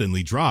has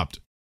suddenly dropped.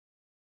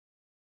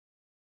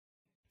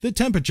 The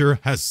temperature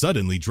has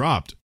suddenly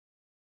dropped.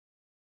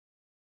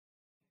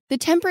 The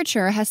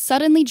temperature has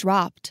suddenly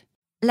dropped.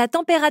 La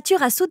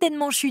température a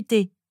soudainement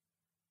chuté.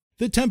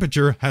 The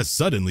temperature has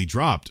suddenly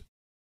dropped.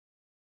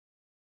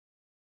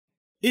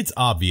 It's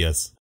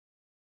obvious.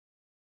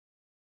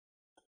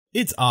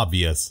 It's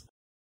obvious.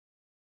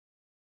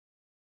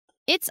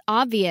 It's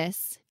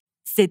obvious.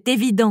 C'est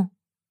évident.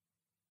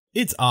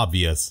 It's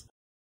obvious.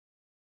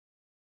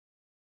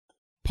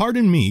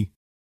 Pardon me.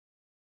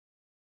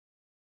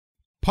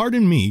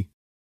 Pardon me.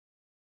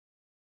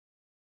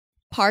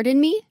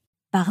 Pardon me?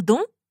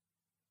 Pardon?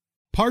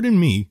 Pardon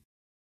me.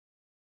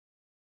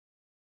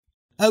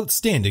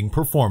 Outstanding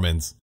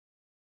performance.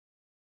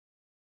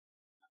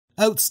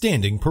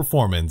 Outstanding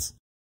performance.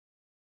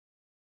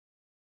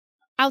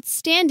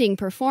 Outstanding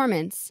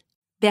performance.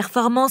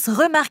 Performance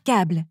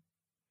remarquable.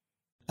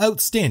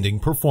 Outstanding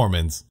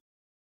performance.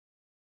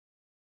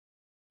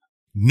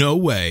 No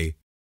way.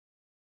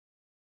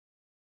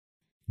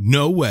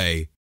 No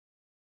way.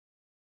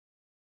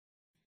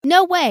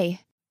 No way.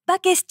 Pas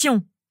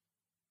question.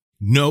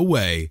 No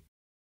way.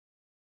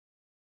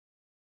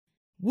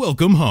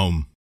 Welcome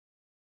home.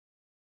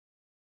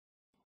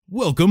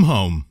 Welcome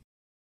home.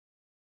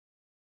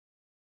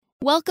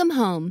 Welcome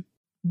home.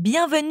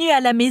 Bienvenue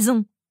à la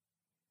maison.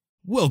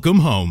 Welcome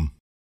home.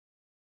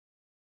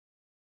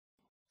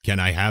 Can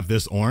I have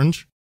this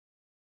orange?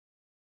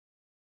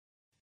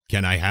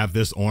 Can I have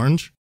this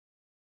orange?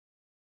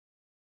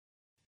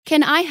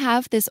 Can I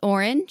have this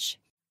orange?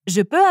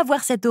 Je peux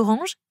avoir cette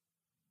orange?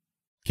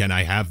 Can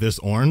I have this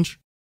orange?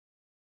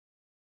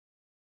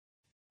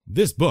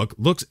 This book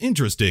looks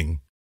interesting.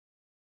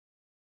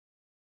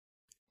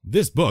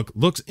 This book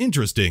looks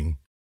interesting.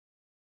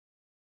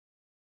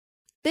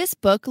 This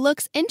book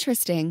looks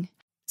interesting.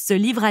 Ce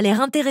livre a l'air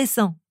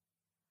intéressant.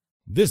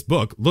 This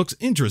book looks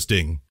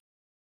interesting.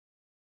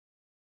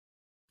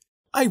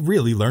 I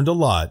really learned a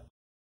lot.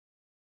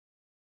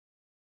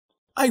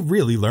 I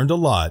really learned a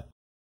lot.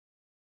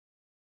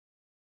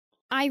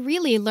 I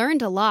really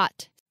learned a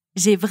lot.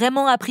 J'ai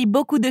vraiment appris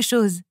beaucoup de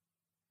choses.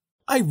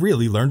 I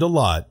really learned a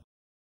lot.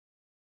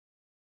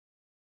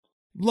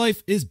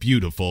 Life is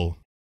beautiful.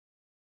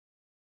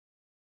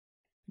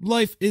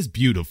 Life is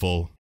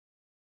beautiful.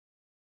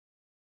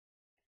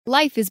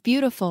 Life is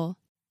beautiful.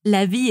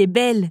 La vie est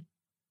belle.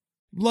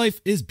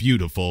 Life is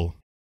beautiful.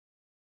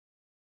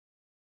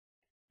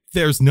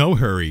 There's no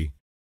hurry.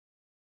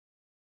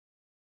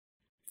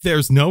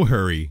 There's no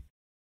hurry.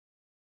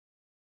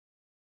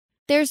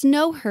 There's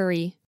no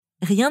hurry.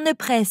 Rien ne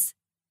presse.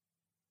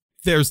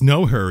 There's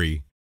no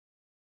hurry.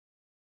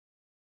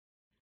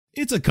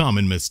 It's a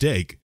common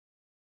mistake.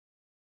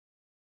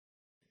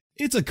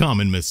 It's a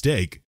common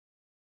mistake.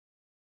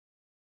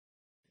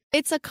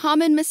 It's a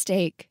common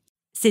mistake.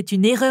 C'est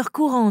une erreur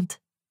courante.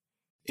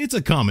 It's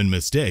a common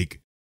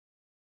mistake.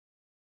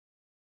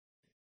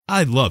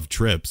 I love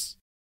trips.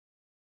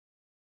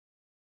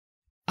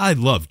 I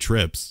love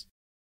trips.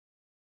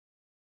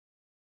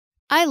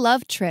 I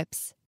love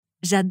trips.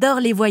 J'adore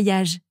les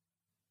voyages.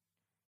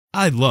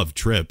 I love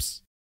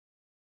trips.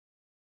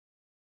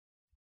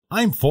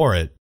 I'm for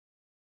it.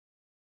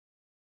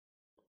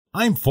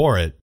 I'm for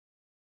it.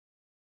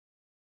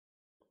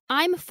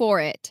 I'm for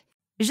it.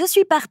 Je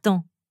suis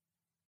partant.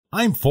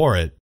 I'm for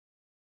it.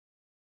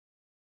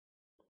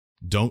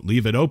 Don't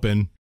leave it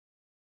open.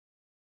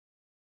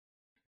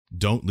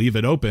 Don't leave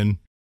it open.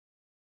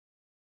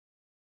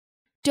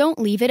 Don't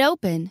leave it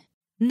open.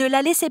 Ne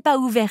la laissez pas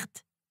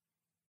ouverte.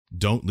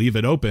 Don't leave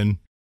it open.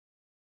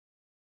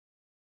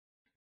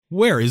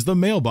 Where is the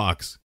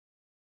mailbox?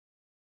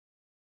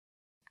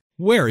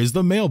 Where is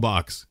the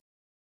mailbox?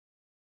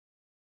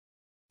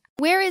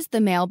 Where is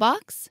the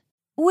mailbox?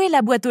 Où est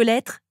la boîte aux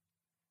lettres?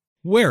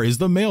 Where is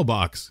the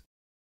mailbox?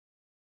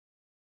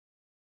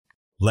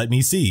 Let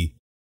me see.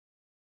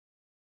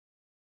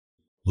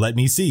 Let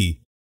me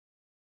see.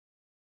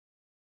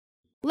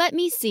 Let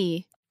me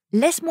see.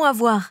 Laisse-moi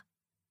voir.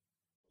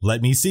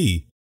 Let me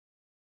see.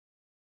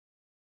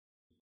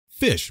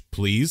 Fish,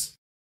 please.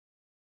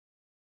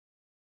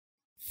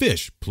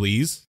 Fish,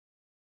 please.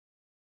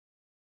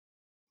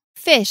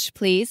 Fish,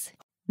 please.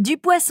 Du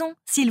poisson,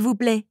 s'il vous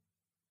plaît.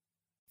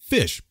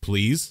 Fish,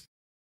 please.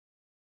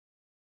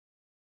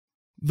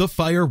 The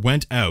fire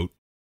went out.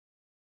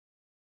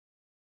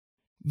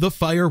 The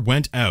fire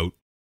went out.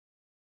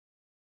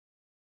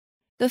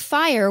 The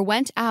fire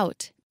went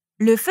out.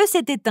 Le feu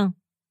s'est éteint.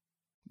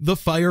 The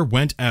fire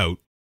went out.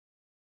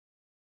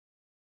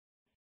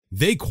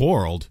 They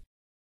quarreled.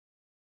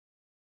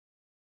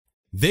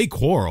 They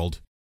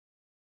quarreled.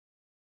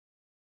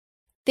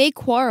 They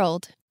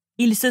quarreled.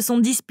 Ils se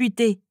sont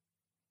disputés.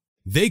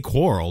 They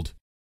quarreled.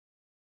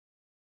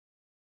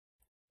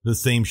 The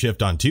same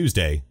shift on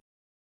Tuesday.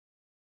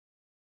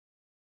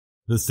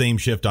 The same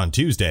shift on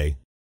Tuesday.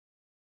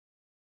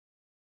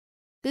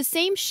 The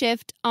same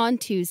shift on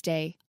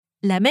Tuesday.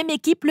 La même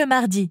équipe le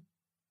mardi.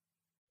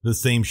 The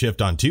same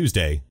shift on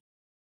Tuesday.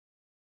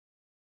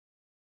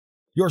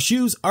 Your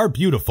shoes are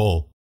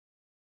beautiful.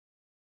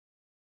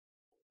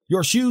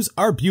 Your shoes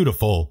are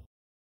beautiful.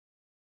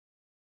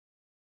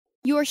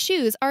 Your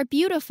shoes are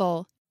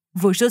beautiful.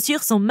 Vos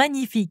chaussures sont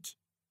magnifiques.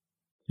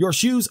 Your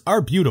shoes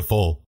are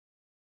beautiful.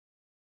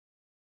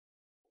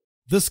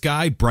 The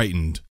sky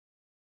brightened.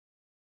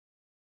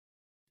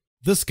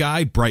 The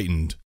sky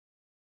brightened.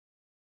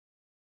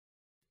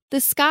 The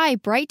sky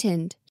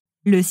brightened.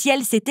 Le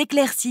ciel s'est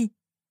éclairci.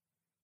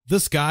 The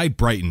sky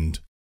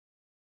brightened.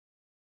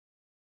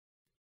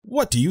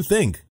 What do you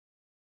think?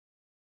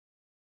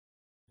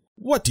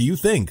 What do you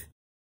think?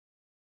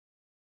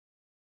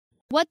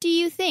 What do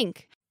you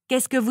think?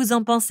 Qu'est-ce que vous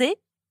en pensez?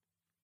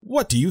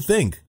 What do you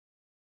think?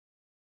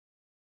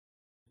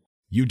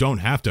 You don't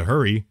have to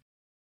hurry.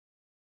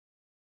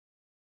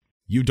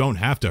 You don't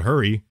have to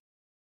hurry.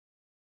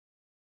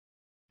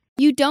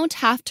 You don't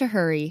have to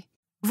hurry.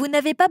 Vous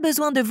n'avez pas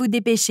besoin de vous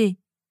dépêcher.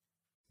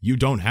 You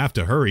don't have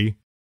to hurry.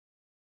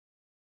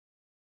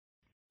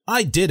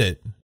 I did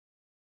it.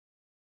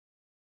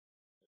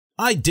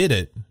 I did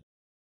it.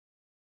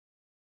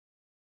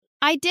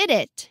 I did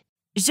it.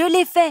 Je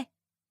l'ai fait.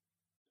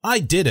 I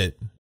did it.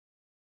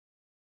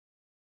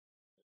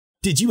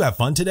 Did you have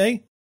fun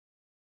today?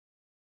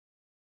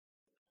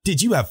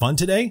 Did you have fun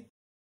today?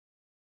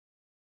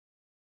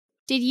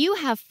 Did you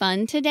have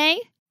fun today?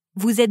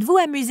 Vous êtes-vous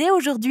amusé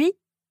aujourd'hui?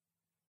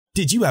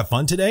 Did you have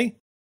fun today?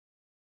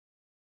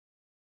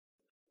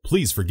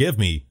 Please forgive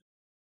me.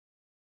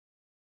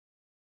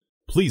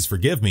 Please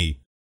forgive me.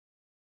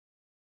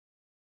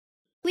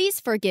 Please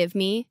forgive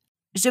me.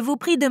 Je vous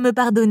prie de me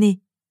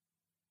pardonner.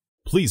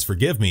 Please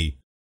forgive me.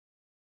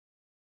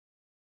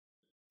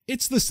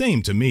 It's the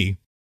same to me.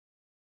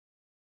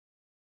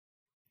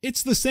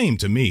 It's the same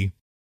to me.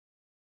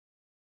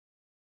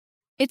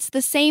 It's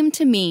the same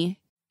to me.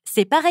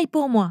 C'est pareil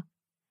pour moi.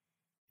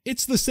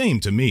 It's the same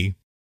to me.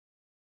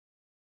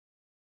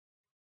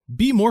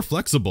 Be more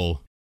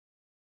flexible.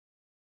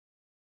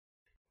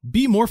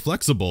 Be more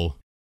flexible.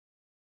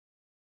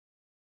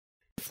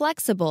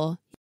 Flexible.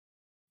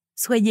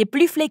 Soyez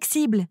plus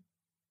flexible.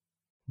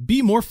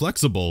 Be more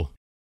flexible.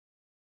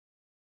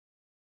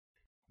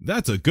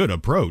 That's a good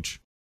approach.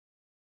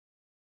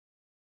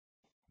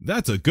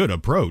 That's a good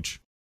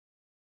approach.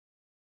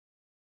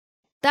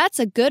 That's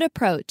a good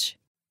approach.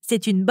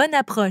 C'est une bonne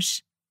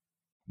approche.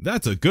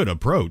 That's a good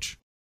approach.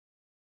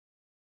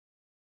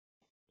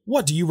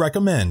 What do you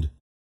recommend?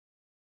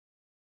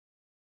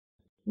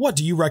 What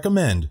do you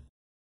recommend?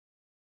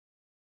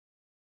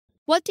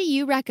 What do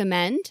you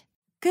recommend?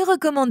 Que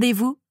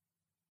recommandez-vous?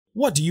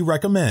 What do you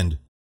recommend?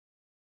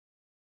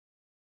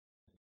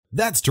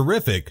 That's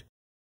terrific.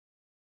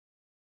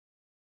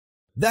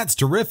 That's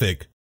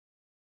terrific.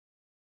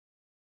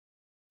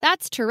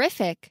 That's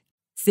terrific.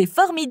 C'est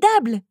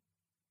formidable.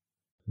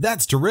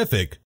 That's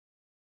terrific.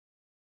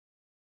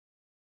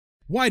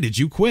 Why did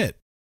you quit?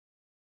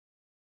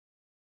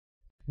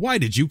 Why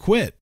did you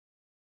quit?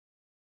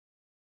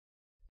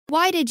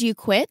 Why did you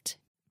quit?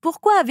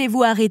 Pourquoi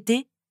avez-vous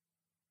arrêté?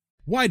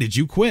 Why did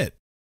you quit?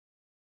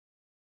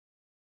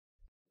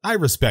 I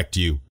respect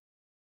you.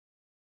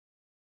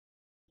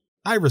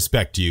 I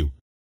respect you.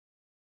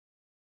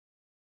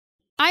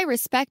 I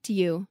respect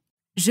you.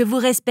 Je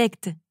vous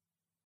respecte.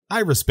 I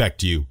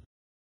respect you.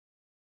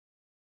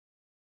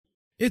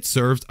 It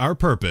served our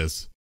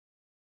purpose.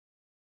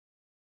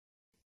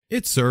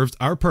 It served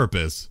our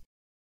purpose.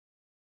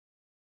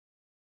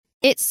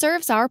 It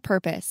serves our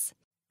purpose.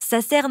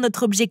 Ça sert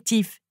notre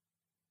objectif.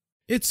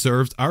 It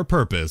served our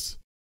purpose.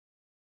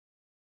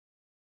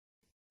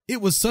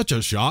 It was such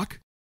a shock.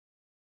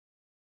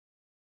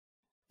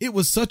 It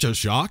was such a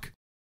shock.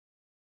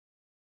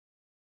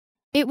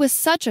 It was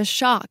such a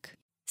shock.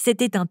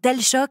 C'était un tel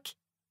choc.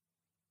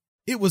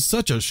 It was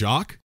such a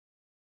shock.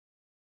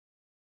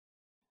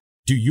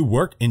 Do you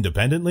work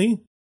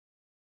independently?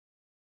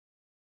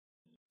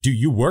 Do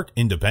you work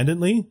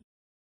independently?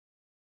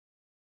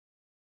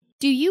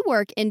 Do you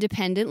work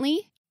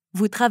independently?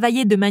 Vous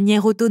travaillez de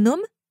manière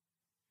autonome?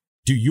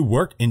 Do you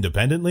work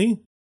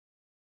independently?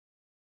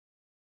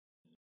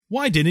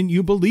 Why didn't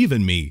you believe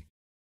in me?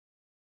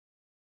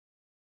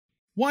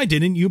 Why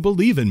didn't you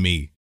believe in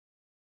me?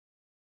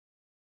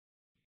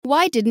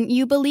 Why didn't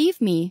you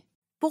believe me?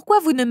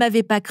 Pourquoi vous ne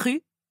m'avez pas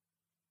cru?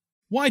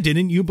 Why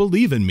didn't you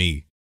believe in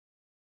me?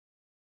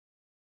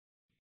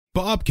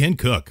 Bob can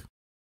cook.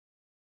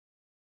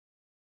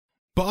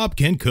 Bob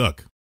can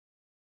cook.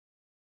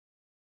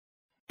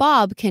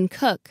 Bob can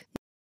cook.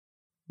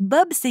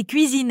 Bob sait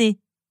cuisiner.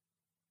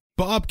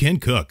 Bob can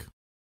cook.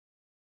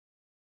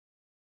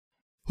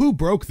 Who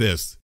broke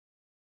this?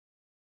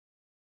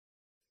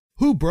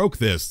 Who broke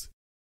this?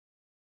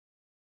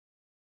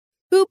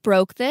 Who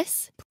broke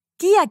this?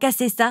 Qui a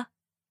cassé ça?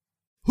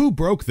 Who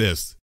broke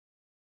this?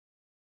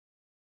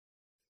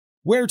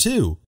 Where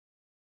to?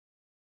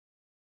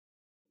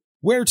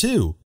 Where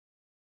to?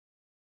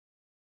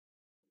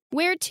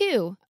 Where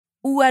to?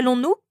 Où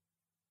allons-nous?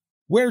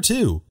 Where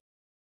to?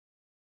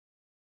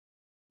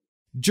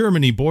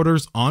 Germany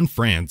borders on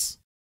France.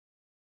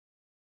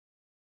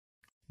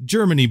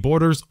 Germany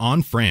borders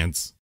on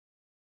France.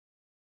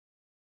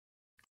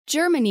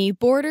 Germany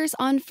borders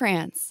on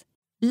France.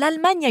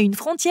 L'Allemagne a une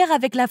frontière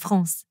avec la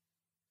France.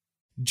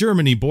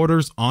 Germany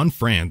borders on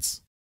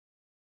France.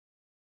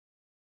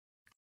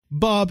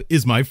 Bob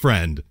is my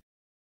friend.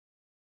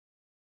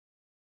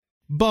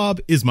 Bob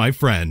is my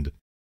friend.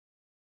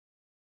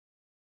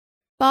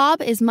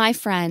 Bob is my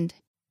friend.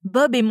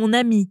 Bob est mon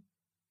ami.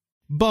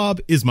 Bob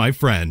is my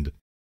friend.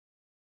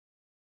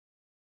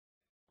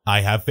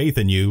 I have faith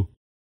in you.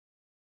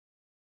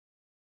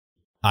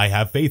 I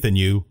have faith in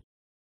you.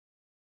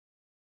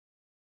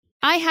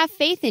 I have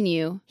faith in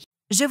you.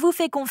 Je vous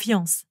fais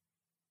confiance.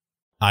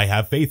 I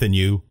have faith in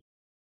you.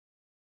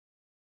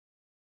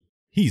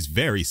 He's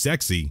very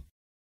sexy.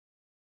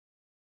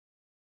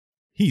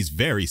 He's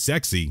very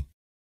sexy.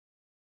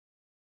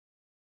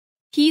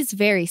 He's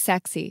very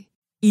sexy.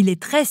 Il est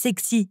très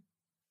sexy.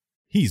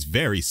 He's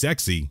very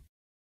sexy.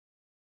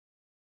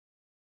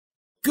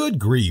 Good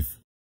grief.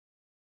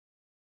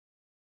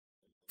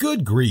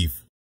 Good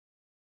grief.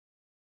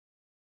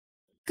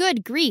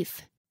 Good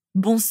grief.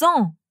 Bon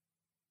sang.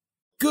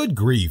 Good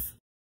grief.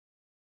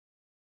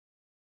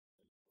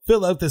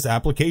 Fill out this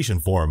application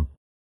form.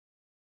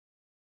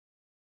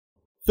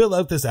 Fill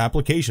out this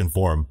application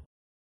form.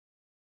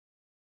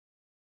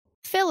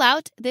 Fill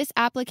out this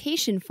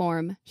application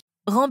form.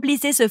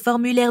 Remplissez ce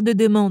formulaire de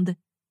demande.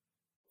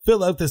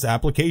 Fill out this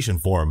application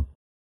form.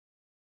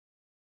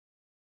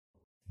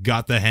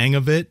 Got the hang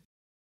of it?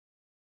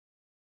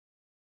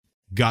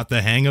 Got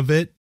the hang of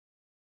it?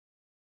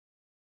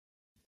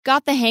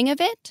 Got the hang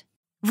of it?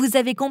 Vous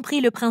avez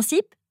compris le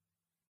principe?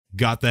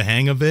 Got the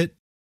hang of it?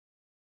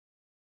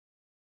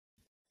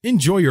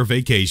 Enjoy your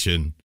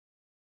vacation.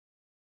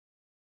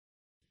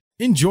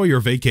 Enjoy your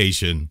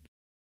vacation.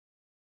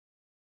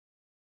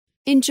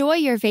 Enjoy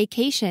your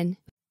vacation.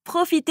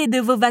 Profitez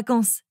de vos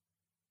vacances.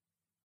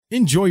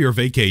 Enjoy your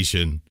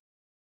vacation.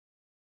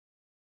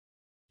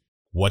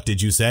 What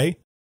did you say?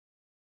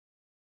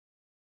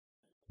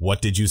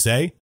 What did you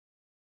say?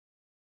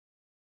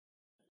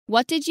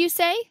 What did you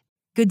say?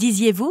 Que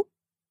disiez-vous?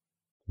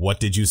 What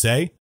did you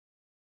say?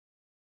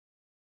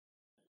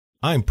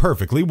 I'm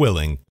perfectly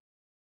willing.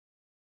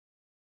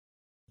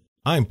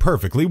 I'm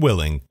perfectly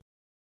willing.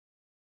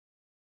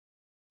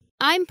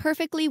 I'm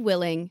perfectly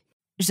willing.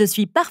 Je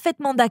suis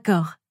parfaitement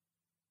d'accord.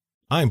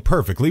 I'm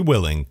perfectly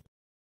willing.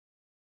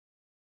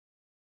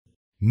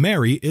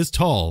 Mary is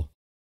tall.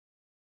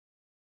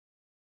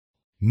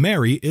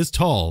 Mary is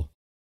tall.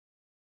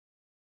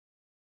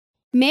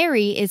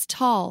 Mary is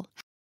tall.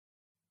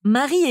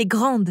 Marie est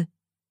grande.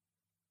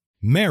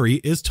 Mary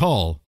is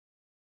tall.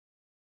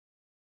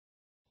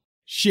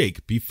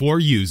 Shake before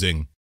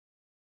using.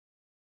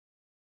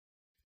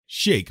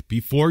 Shake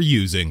before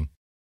using.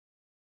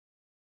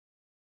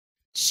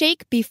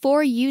 Shake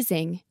before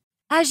using.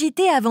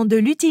 Agiter avant de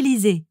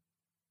l'utiliser.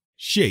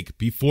 Shake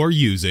before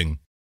using.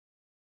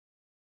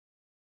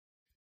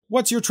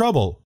 What's your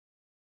trouble?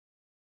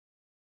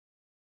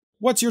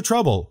 What's your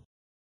trouble?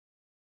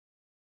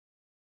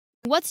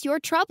 What's your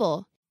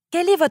trouble?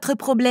 Quel est votre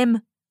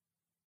problème?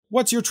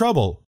 What's your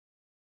trouble?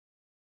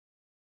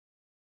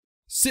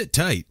 Sit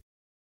tight.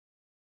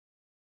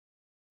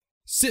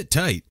 Sit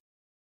tight.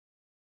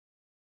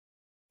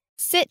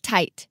 Sit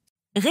tight.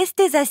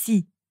 Restez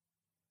assis.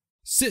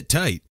 Sit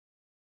tight.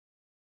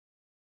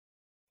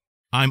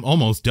 I'm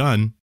almost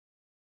done.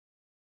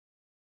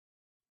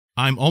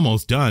 I'm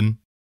almost done.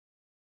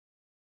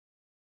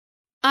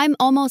 I'm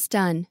almost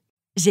done.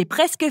 J'ai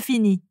presque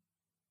fini.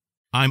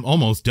 I'm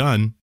almost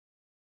done.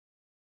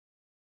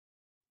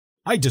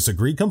 I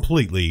disagree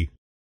completely.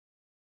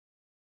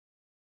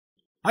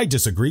 I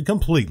disagree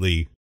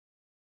completely.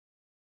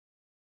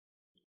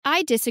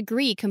 I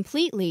disagree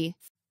completely.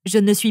 Je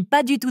ne suis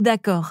pas du tout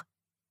d'accord.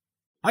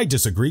 I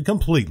disagree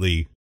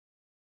completely.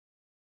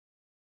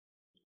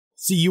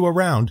 See you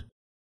around.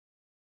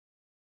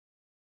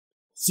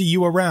 See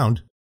you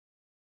around.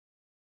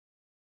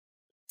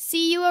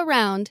 See you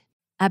around.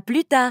 À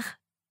plus tard.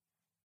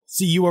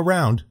 See you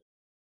around.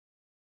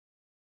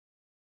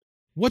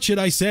 What should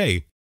I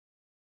say?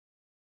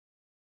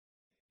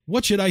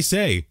 What should I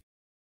say?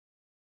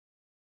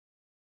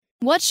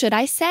 What should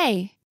I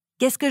say?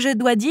 Qu'est-ce que je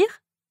dois dire?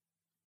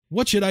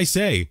 What should I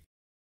say?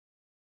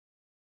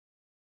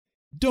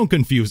 Don't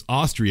confuse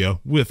Austria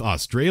with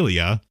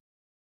Australia.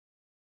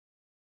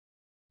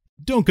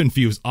 Don't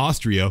confuse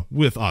Austria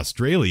with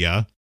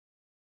Australia.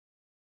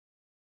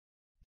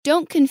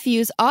 Don't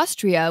confuse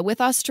Austria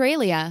with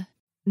Australia.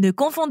 Ne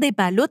confondez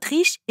pas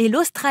l'Autriche et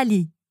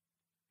l'Australie.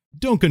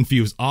 Don't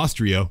confuse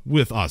Austria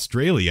with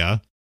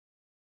Australia.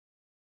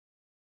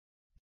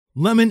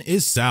 Lemon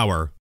is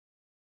sour.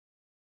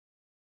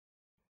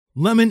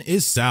 Lemon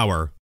is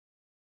sour.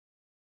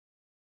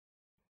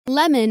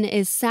 Lemon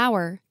is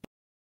sour.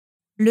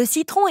 Le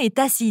citron est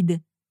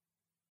acide.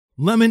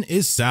 Lemon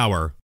is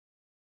sour.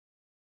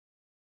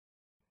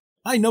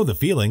 I know the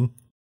feeling.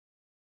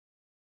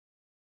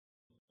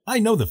 I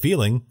know the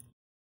feeling.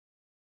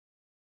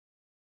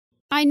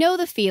 I know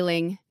the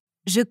feeling.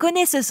 Je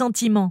connais ce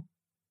sentiment.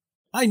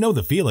 I know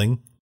the feeling.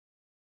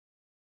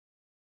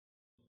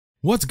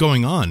 What's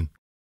going on?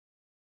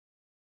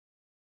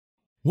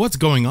 What's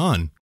going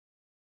on?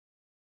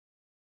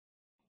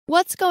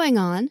 What's going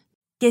on?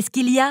 Qu'est-ce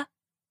qu'il y a?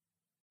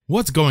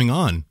 What's going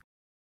on?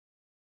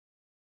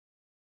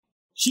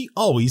 She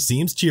always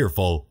seems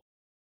cheerful.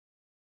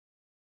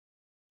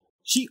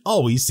 She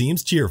always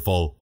seems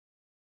cheerful.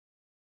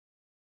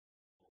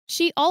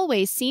 She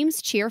always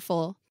seems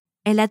cheerful.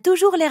 Elle a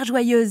toujours l'air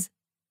joyeuse.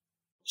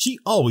 She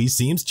always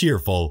seems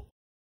cheerful.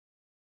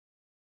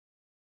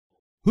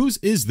 Whose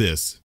is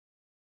this?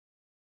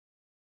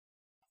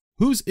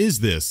 Whose is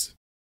this?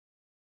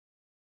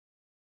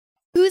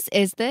 Whose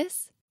is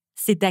this?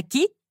 C'est à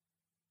qui?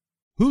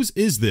 Whose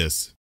is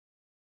this?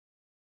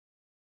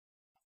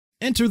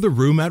 Enter the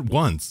room at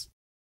once.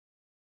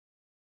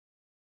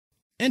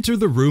 Enter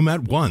the room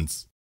at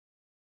once.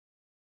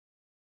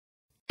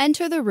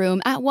 Enter the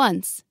room at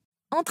once.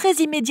 Entrez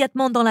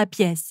immédiatement dans la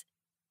pièce.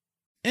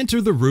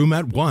 Enter the room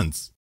at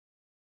once.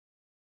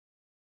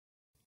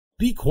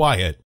 Be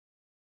quiet.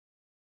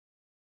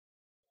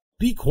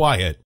 Be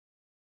quiet.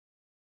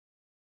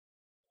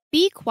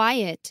 Be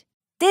quiet.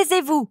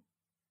 Taisez-vous.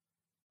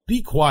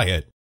 Be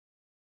quiet.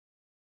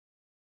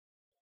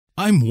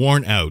 I'm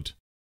worn out.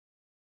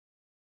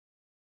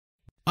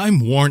 I'm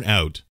worn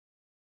out.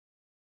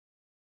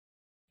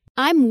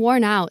 I'm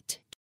worn out.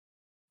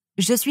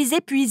 Je suis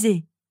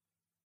épuisé.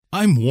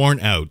 I'm worn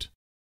out.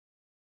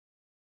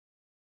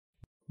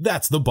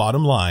 That's the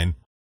bottom line.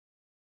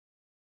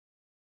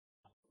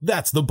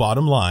 That's the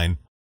bottom line.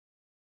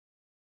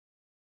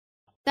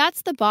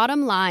 That's the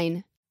bottom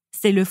line.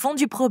 C'est le fond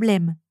du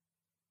problème.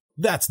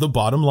 That's the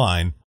bottom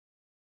line.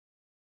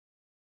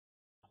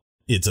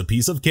 It's a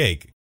piece of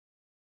cake.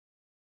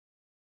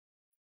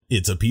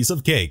 It's a piece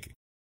of cake.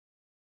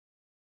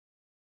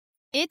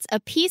 It's a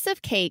piece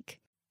of cake.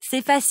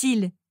 C'est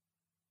facile.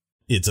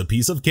 It's a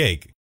piece of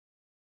cake.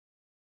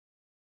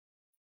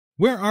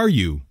 Where are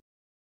you?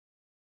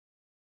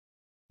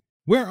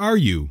 Where are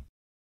you?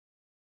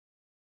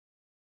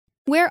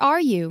 Where are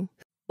you?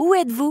 Où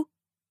êtes-vous?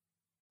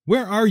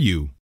 Where are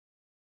you?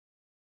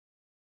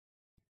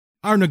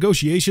 Our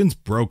negotiations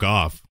broke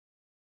off.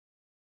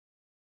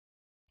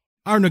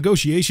 Our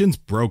negotiations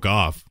broke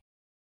off.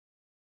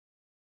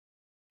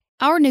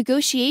 Our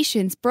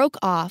negotiations broke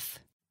off.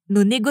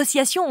 Nos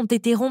négociations ont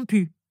été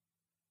rompues.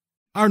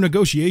 Our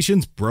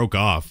negotiations broke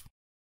off.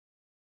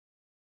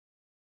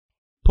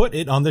 Put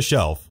it on the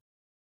shelf.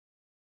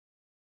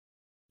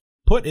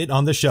 Put it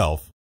on the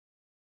shelf.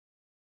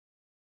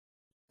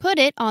 Put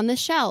it on the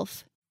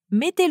shelf.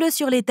 Mettez-le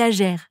sur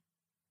l'étagère.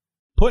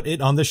 Put it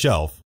on the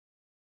shelf.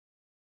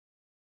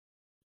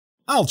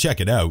 I'll check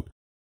it out.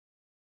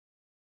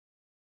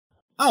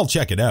 I'll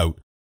check it out.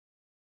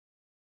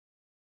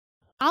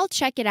 I'll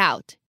check it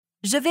out.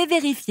 Je vais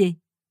vérifier.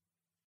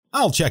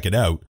 I'll check it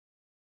out.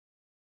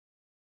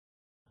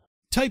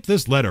 Type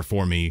this letter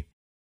for me.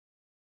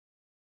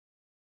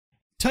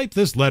 Type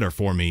this letter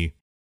for me.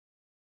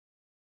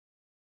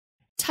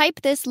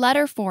 Type this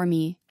letter for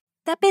me.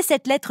 Tapez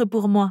cette lettre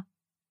pour moi.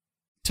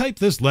 Type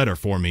this letter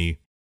for me.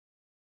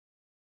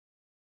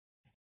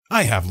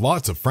 I have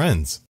lots of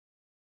friends.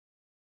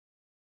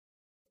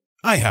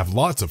 I have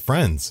lots of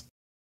friends.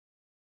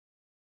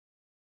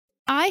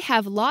 I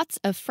have lots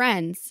of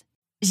friends.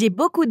 J'ai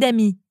beaucoup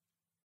d'amis.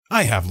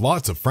 I have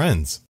lots of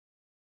friends.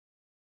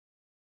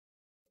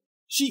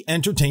 She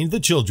entertained the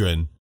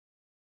children.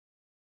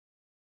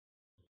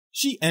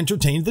 She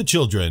entertained the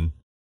children.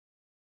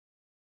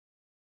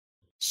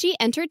 She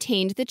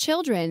entertained the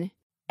children.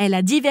 Elle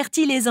a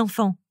diverti les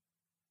enfants.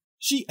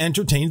 She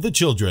entertained the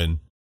children.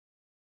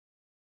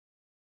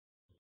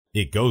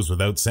 It goes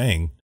without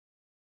saying.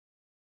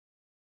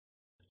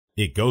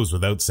 It goes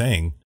without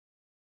saying.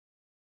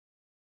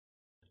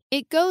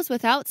 It goes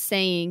without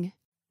saying.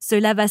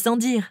 Cela va sans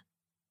dire.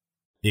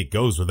 It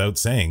goes without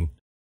saying.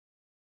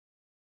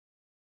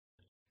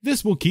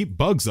 This will keep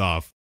bugs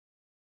off.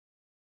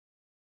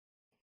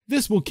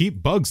 This will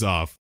keep bugs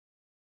off.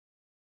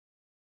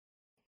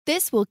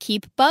 This will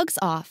keep bugs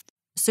off.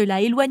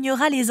 Cela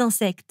éloignera les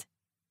insectes.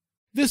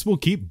 This will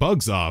keep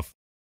bugs off.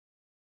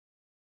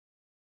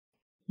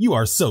 You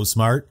are so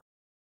smart.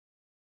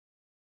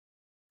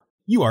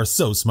 You are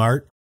so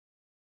smart.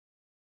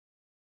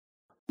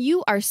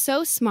 You are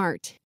so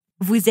smart.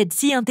 Vous êtes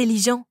si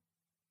intelligent.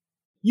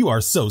 You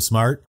are so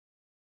smart.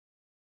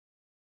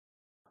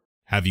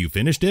 Have you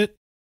finished it?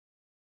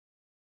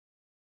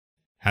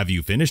 Have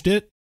you finished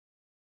it?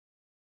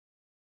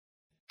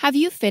 Have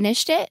you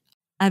finished it?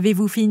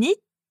 Avez-vous fini?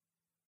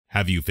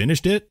 Have you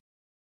finished it?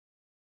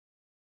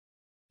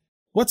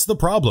 What's the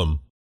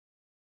problem?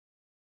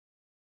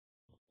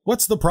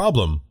 What's the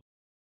problem?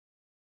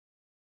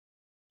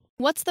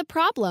 What's the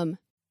problem?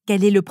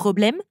 Quel est le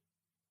problème?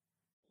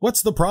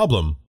 What's the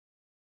problem?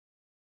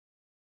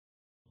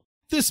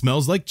 This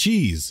smells like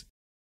cheese.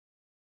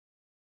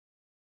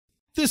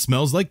 This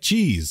smells like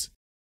cheese.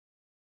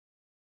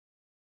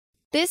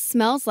 This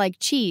smells like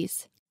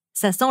cheese.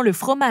 Ça sent le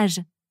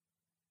fromage.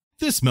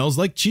 This smells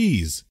like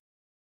cheese.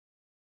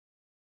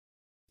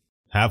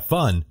 Have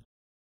fun.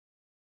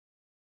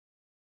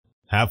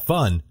 Have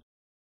fun.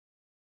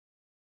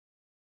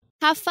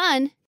 Have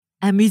fun.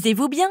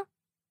 Amusez-vous bien.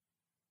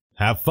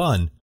 Have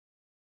fun.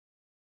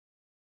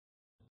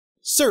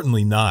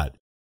 Certainly not.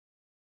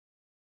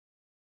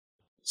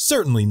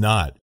 Certainly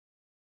not.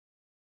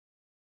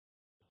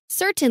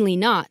 Certainly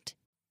not.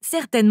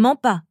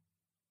 Certainement pas.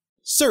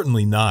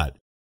 Certainly not.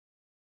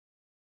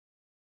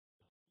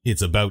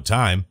 It's about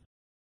time.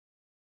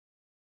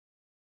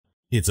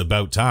 It's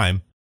about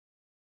time.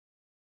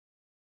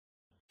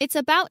 It's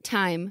about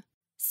time.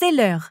 C'est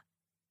l'heure.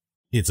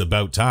 It's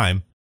about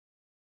time.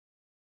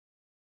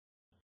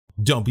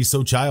 Don't be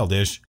so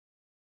childish.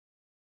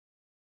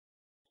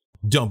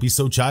 Don't be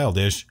so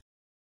childish.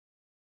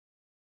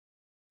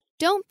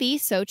 Don't be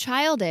so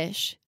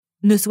childish.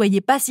 Ne soyez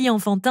pas si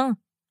enfantin.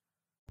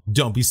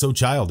 Don't be so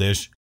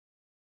childish.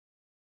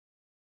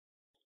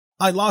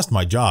 I lost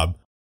my job.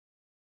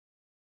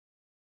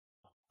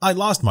 I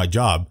lost my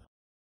job.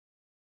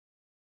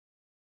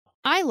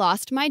 I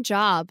lost my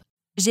job.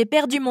 J'ai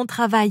perdu mon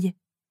travail.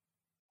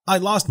 I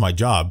lost my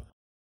job.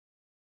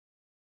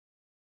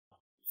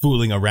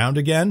 Fooling around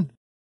again?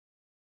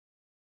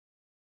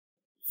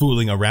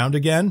 Fooling around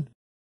again?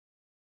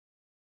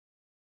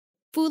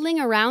 Fooling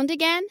around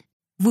again?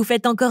 Vous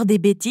faites encore des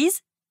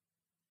bêtises?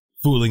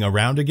 Fooling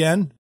around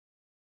again?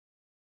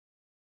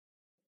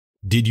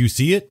 Did you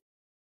see it?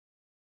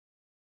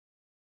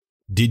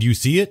 Did you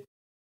see it?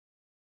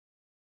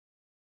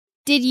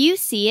 Did you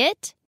see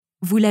it?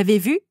 Vous l'avez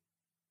vu?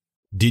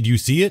 Did you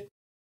see it?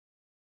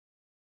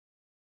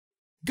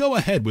 Go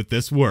ahead with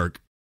this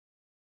work.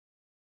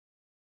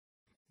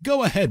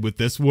 Go ahead with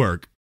this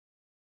work.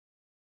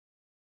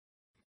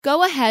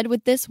 Go ahead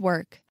with this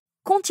work.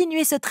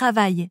 Continuez ce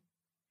travail.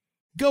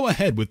 Go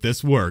ahead with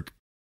this work.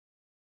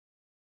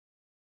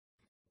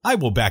 I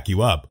will back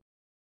you up.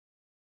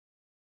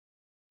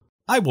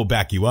 I will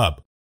back you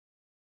up.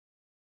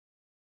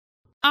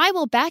 I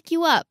will back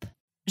you up.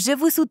 Je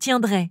vous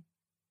soutiendrai.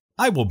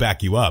 I will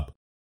back you up.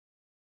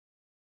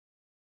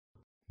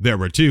 There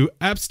were 2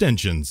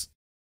 abstentions.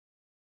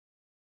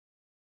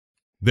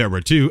 There were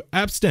 2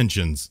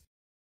 abstentions.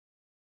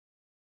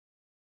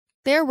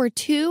 There were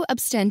 2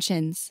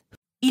 abstentions.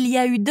 Il y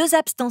a eu 2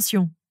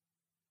 abstentions.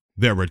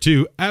 There were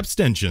 2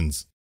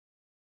 abstentions.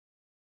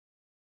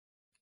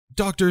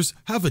 Doctors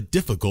have a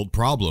difficult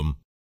problem.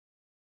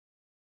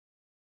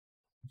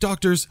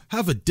 Doctors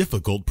have a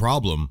difficult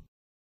problem.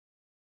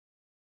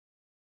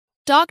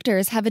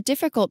 Doctors have a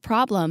difficult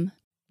problem.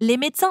 Les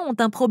médecins ont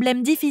un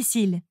problème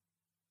difficile.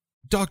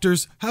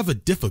 Doctors have a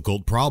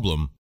difficult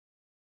problem.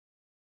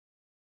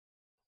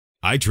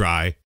 I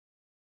try.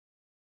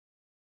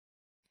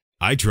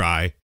 I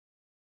try.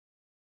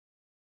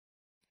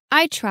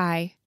 I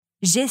try.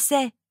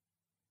 J'essaie.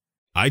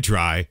 I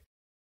try.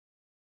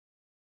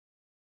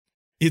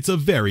 It's a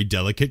very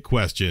delicate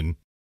question.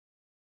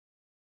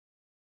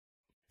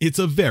 It's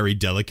a very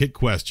delicate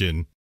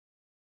question.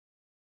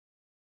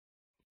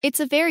 It's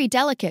a very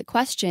delicate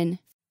question.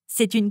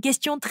 C'est une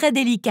question très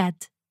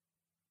délicate.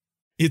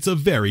 It's a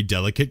very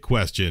delicate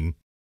question.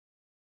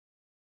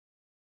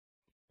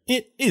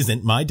 It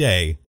isn't my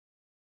day.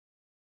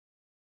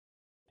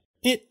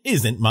 It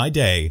isn't my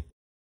day.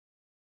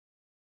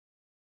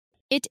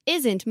 It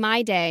isn't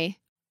my day.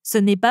 Ce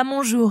n'est pas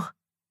mon jour.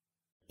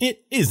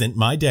 It isn't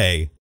my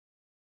day.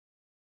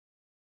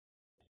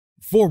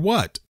 For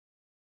what?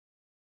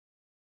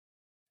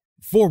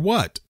 For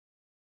what?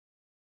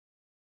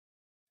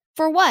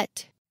 For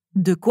what?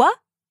 De quoi?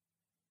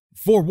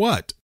 For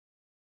what?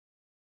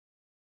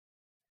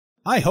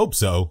 I hope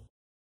so.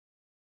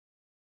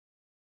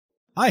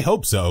 I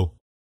hope so.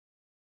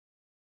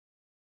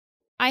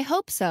 I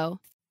hope so.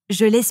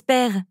 Je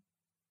l'espère.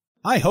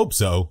 I hope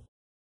so.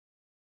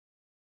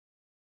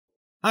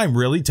 I'm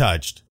really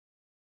touched.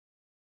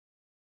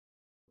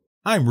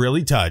 I'm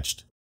really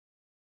touched.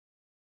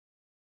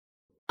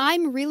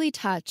 I'm really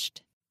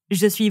touched.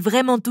 Je suis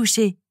vraiment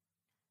touchée.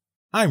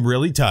 I'm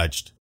really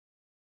touched.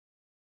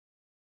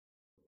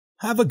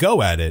 Have a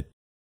go at it.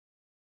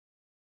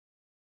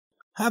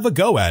 Have a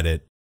go at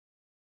it.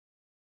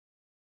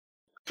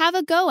 Have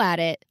a go at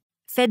it.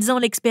 Faites-en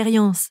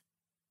l'expérience.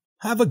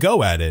 Have a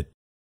go at it.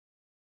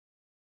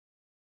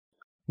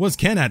 Was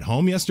Ken at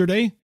home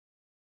yesterday?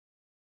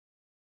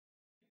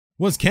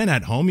 Was Ken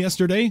at home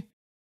yesterday?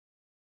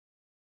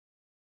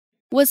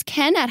 Was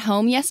Ken at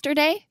home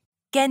yesterday?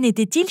 Ken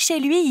était-il chez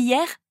lui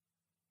hier?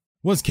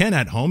 Was Ken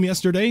at home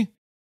yesterday?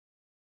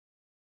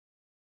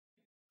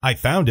 I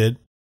found it.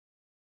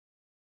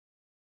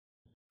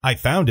 I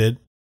found it.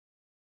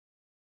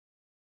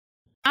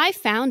 I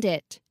found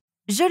it.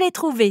 Je l'ai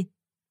trouvé.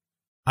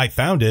 I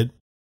found it.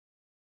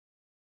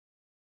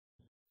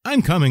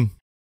 I'm coming.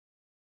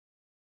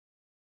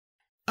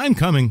 I'm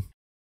coming.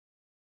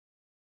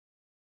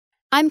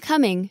 I'm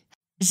coming.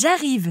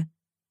 J'arrive.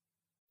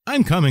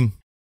 I'm coming.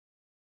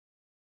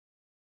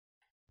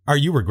 Are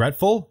you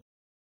regretful?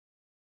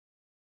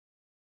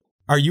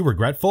 Are you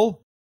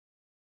regretful?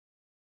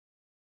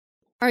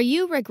 Are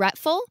you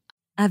regretful?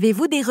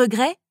 Avez-vous des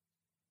regrets?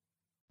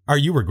 Are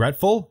you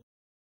regretful?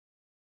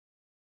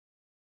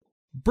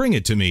 Bring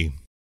it to me.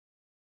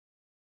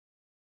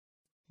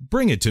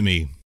 Bring it to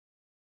me.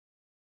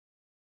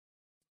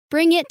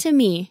 Bring it to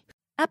me.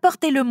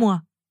 Apportez-le-moi.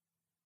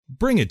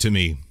 Bring it to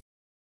me.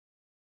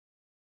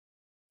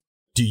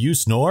 Do you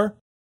snore?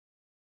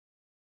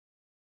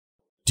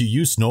 Do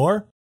you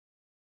snore?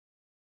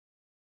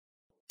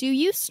 Do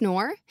you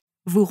snore?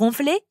 Vous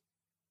ronflez?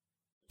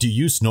 Do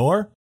you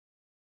snore?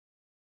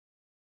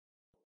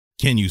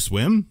 Can you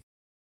swim?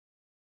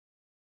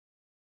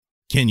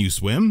 Can you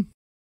swim?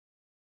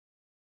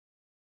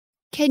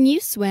 Can you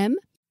swim?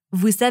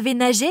 Vous savez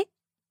nager?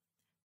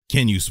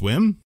 Can you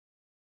swim?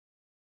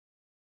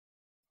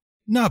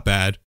 Not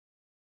bad.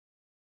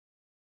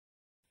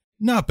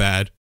 Not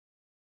bad.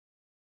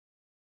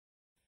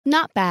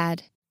 Not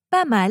bad.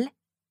 Pas mal.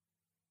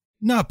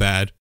 Not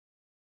bad.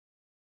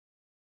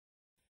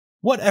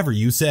 Whatever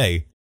you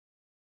say.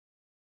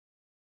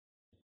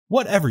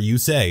 Whatever you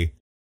say.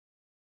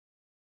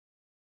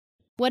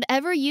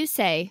 Whatever you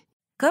say.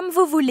 Comme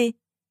vous voulez.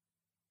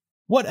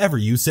 Whatever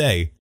you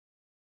say.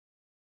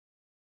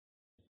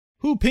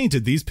 Who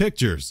painted these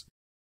pictures?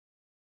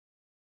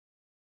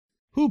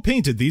 Who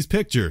painted these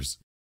pictures?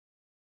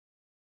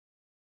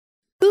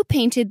 Who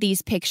painted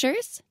these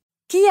pictures?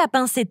 Qui a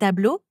peint ces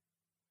tableaux?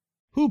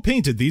 Who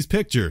painted these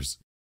pictures?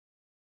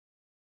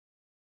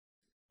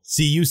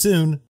 See you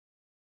soon.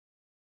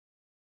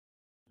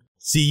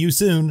 See you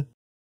soon.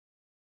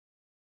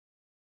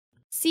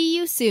 See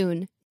you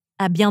soon.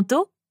 À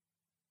bientôt.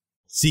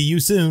 See you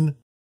soon.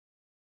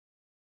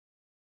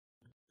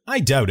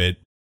 I doubt it.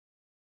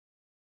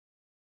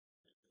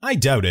 I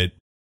doubt it.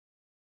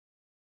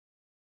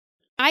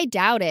 I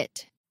doubt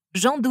it.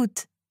 J'en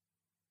doute.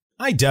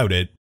 I doubt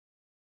it.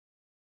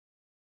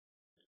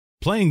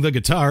 Playing the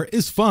guitar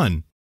is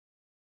fun.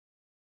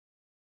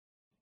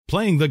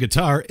 Playing the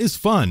guitar is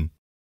fun.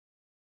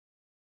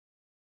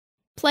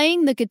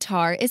 Playing the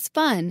guitar is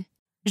fun.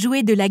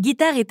 Jouer de la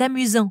guitare est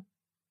amusant.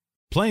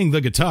 Playing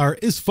the guitar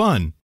is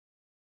fun.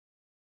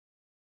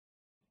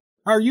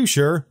 Are you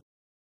sure?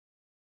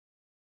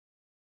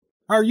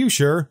 Are you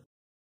sure?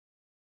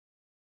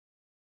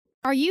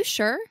 Are you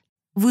sure?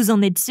 Vous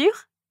en êtes sûr?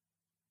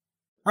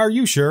 Are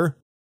you sure?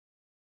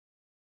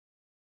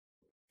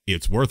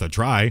 It's worth a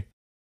try.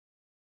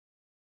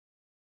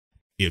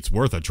 It's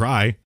worth a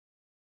try.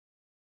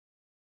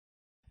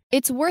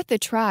 It's worth a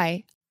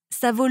try.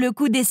 Ça vaut le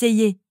coup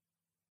d'essayer.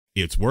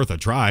 It's worth a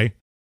try.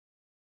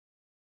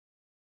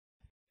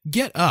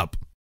 Get up.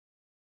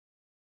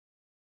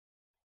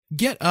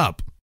 Get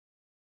up.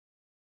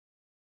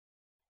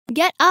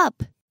 Get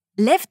up.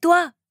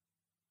 Lève-toi.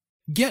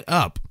 Get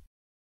up.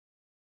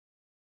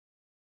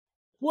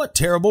 What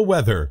terrible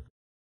weather!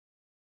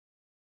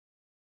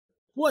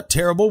 What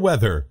terrible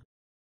weather!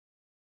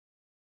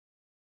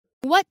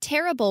 What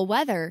terrible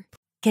weather.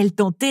 Quel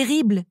temps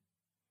terrible.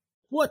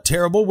 What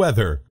terrible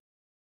weather!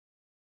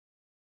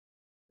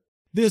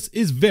 This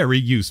is very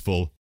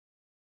useful.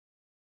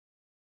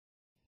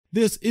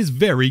 This is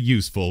very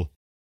useful.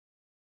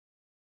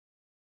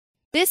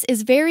 This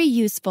is very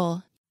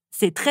useful.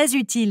 C'est très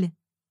utile.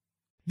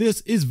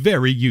 This is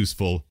very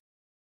useful.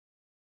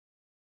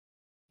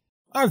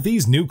 Are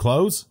these new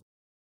clothes?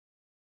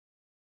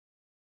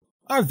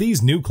 Are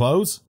these new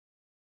clothes?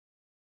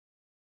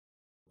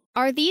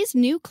 Are these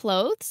new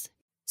clothes?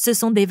 Ce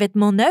sont des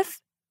vêtements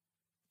neufs?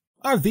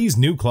 Are these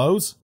new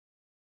clothes?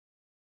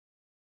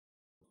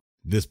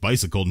 This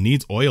bicycle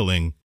needs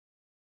oiling.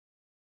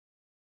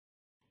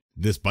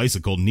 This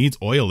bicycle needs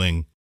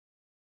oiling.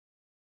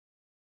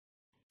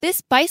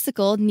 This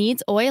bicycle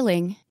needs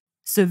oiling.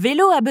 Ce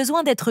vélo a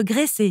besoin d'être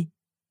graissé.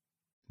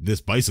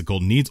 This bicycle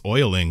needs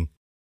oiling.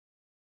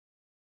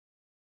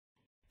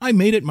 I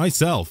made it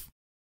myself.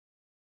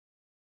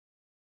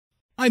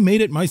 I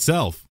made it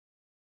myself.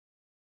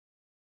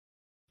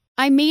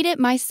 I made it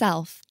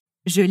myself.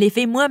 Je l'ai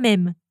fait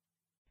moi-même.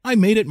 I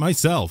made it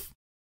myself.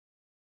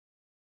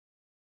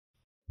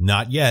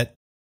 Not yet.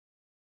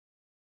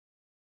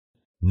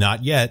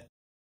 Not yet.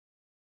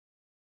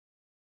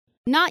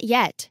 Not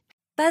yet.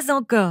 Pas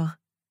encore.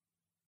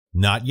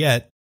 Not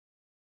yet.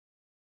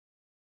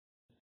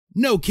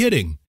 No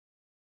kidding.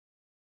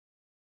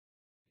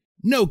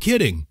 No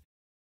kidding.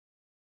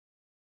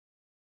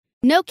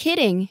 No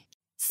kidding.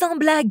 Sans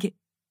blague.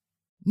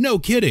 No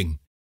kidding.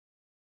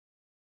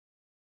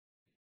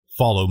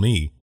 Follow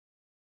me.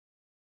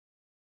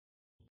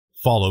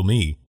 Follow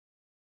me.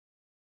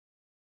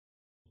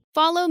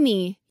 Follow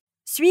me.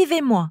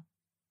 Suivez-moi.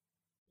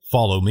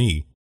 Follow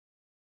me.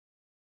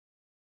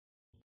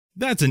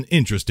 That's an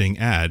interesting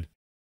ad.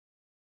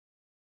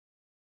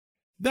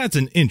 That's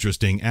an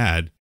interesting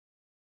ad.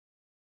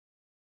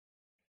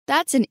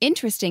 That's an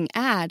interesting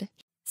ad.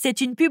 C'est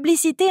une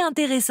publicité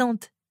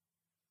intéressante.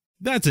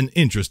 That's an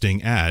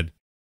interesting ad.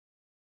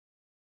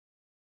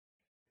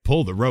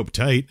 Pull the rope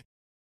tight.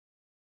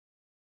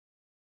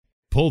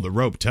 Pull the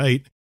rope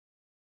tight.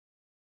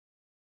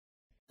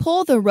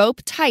 Pull the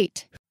rope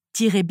tight.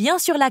 Tirez bien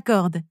sur la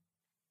corde.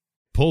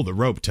 Pull the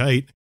rope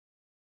tight.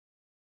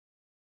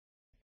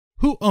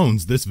 Who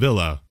owns this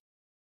villa?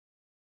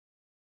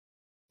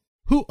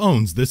 Who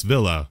owns this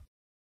villa?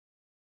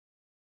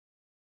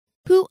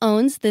 Who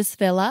owns this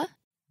villa?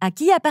 À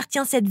qui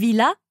appartient cette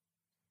villa?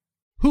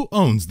 Who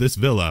owns this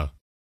villa?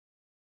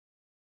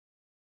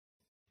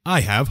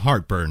 I have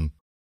heartburn.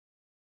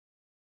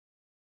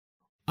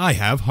 I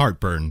have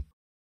heartburn.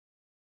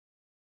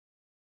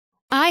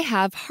 I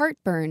have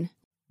heartburn.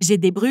 J'ai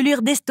des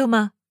brûlures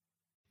d'estomac.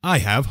 I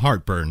have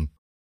heartburn.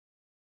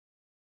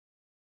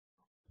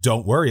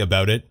 Don't worry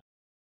about it.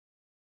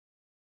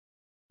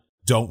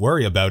 Don't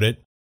worry about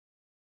it.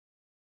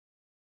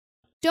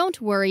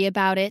 Don't worry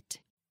about it.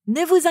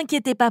 Ne vous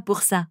inquiétez pas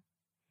pour ça.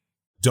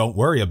 Don't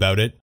worry about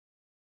it.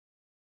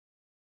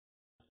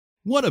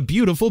 What a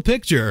beautiful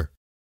picture!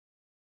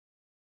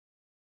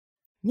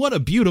 What a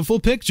beautiful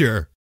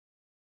picture!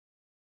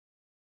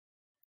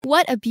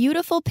 What a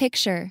beautiful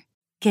picture.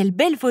 Quelle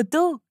belle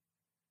photo!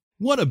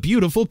 What a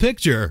beautiful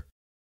picture!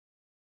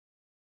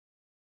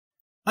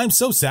 I'm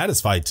so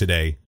satisfied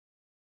today.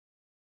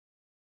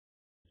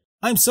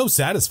 I'm so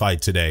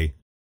satisfied today.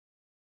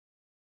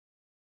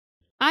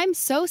 I'm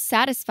so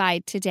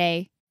satisfied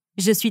today.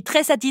 Je suis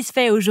très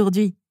satisfait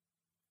aujourd'hui.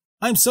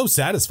 I'm so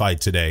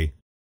satisfied today.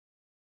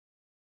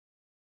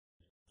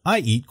 I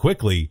eat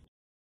quickly.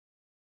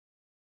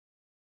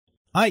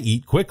 I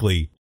eat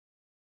quickly.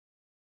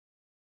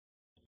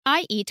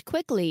 I eat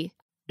quickly.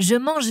 Je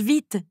mange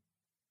vite.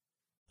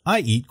 I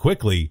eat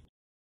quickly.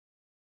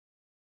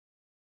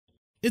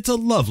 It's a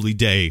lovely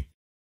day.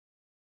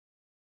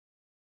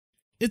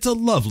 It's a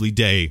lovely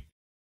day.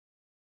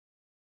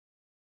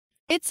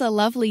 It's a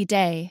lovely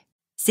day.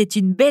 C'est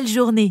une belle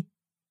journée.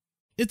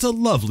 It's a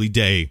lovely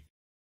day.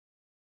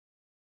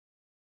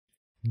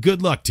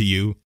 Good luck to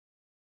you.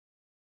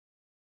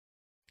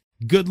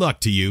 Good luck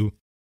to you.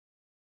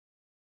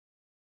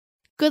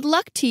 Good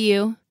luck to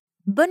you.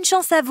 Bonne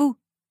chance à vous.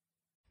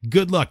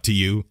 Good luck to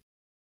you.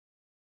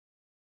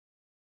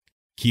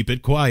 Keep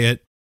it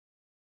quiet.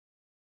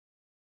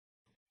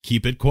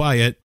 Keep it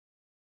quiet.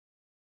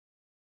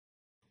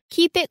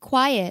 Keep it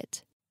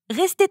quiet.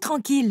 Restez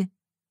tranquille.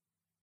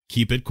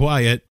 Keep it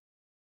quiet.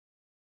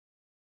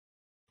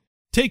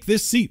 Take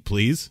this seat,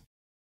 please.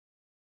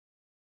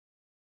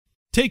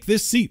 Take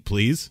this seat,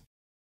 please.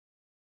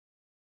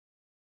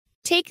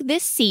 Take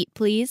this seat,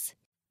 please.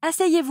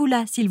 Asseyez-vous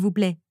là, s'il vous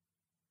plaît.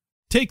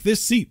 Take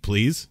this seat,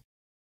 please.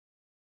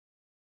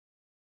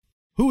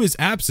 Who is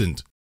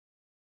absent?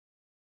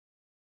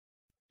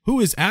 Who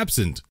is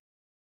absent?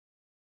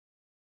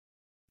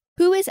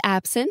 Who is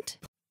absent?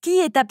 Qui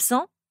est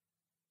absent?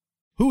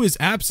 Who is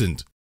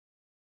absent?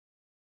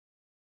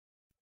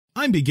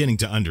 I'm beginning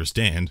to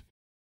understand.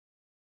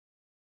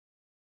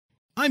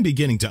 I'm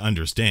beginning to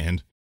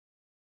understand.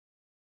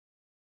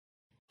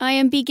 I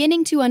am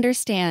beginning to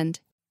understand.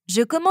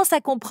 Je commence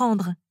à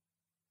comprendre.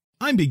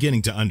 I'm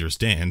beginning to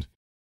understand.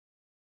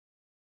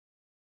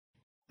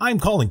 I'm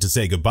calling to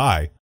say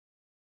goodbye.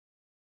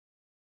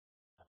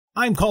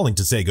 I'm calling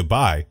to say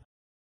goodbye.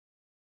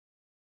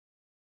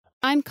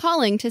 I'm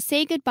calling to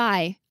say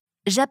goodbye.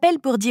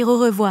 J'appelle pour dire au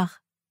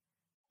revoir.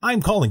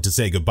 I'm calling to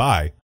say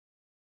goodbye.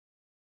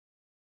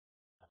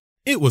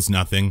 It was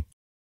nothing.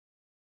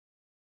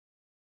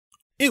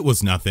 It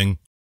was nothing.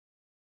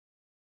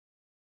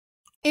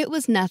 It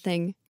was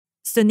nothing.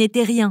 Ce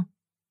n'était rien.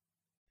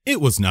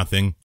 It was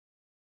nothing.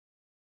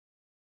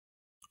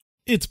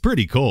 It's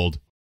pretty cold.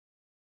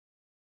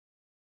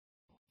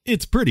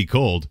 It's pretty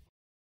cold.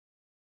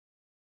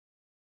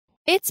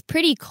 It's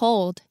pretty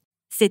cold.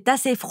 C'est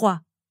assez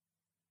froid.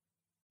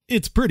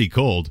 It's pretty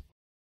cold.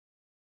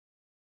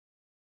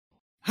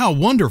 How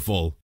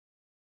wonderful!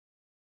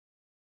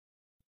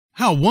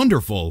 How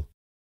wonderful!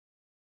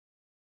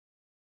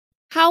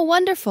 How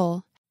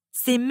wonderful.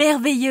 C'est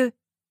merveilleux.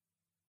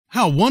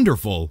 How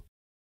wonderful!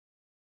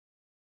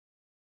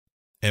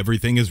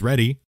 Everything is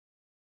ready.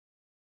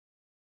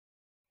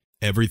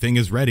 Everything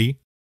is ready.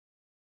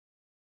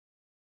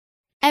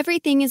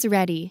 Everything is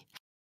ready.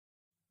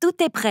 Tout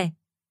est prêt.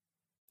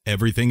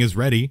 Everything is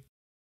ready.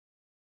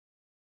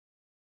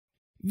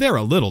 They're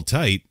a little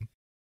tight.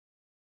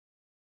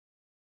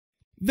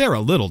 They're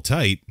a little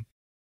tight.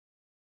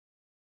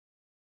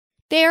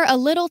 They're a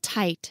little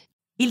tight.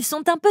 Ils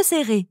sont un peu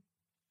serrés.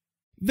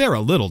 They're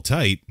a little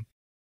tight.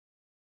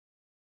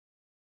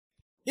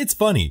 It's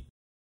funny.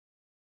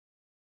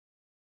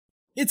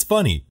 It's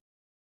funny.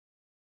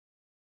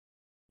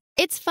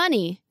 It's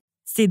funny.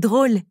 C'est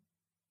drôle.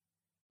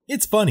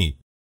 It's funny.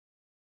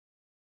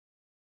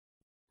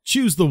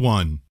 Choose the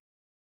one.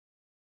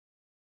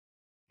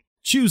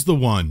 Choose the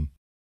one.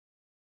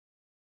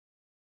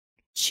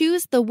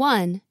 Choose the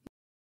one.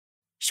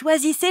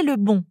 Choisissez le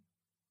bon.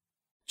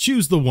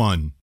 Choose the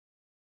one.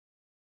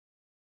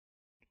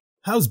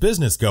 How's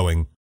business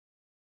going?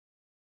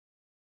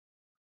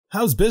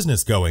 How's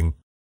business going?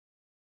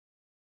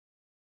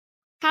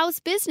 How's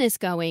business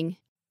going?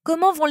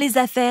 Comment vont les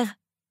affaires?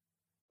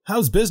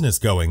 How's business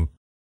going?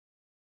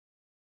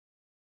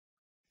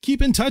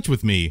 Keep in touch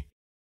with me.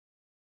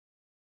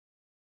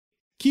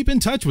 Keep in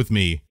touch with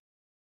me.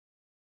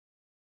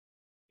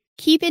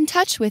 Keep in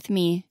touch with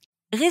me.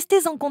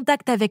 Restez en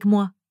contact avec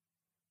moi.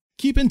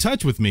 Keep in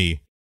touch with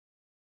me.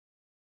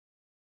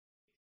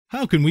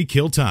 How can we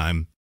kill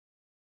time?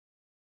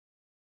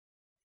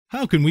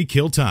 How can we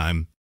kill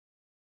time?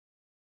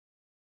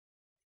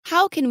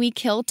 How can we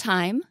kill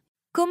time?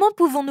 Comment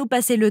pouvons-nous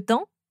passer le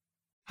temps?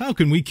 How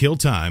can we kill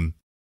time?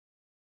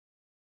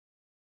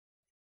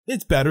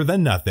 It's better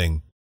than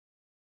nothing.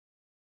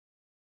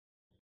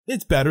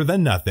 It's better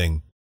than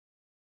nothing.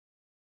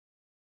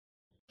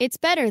 It's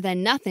better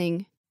than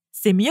nothing.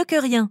 C'est mieux que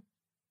rien.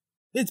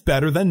 It's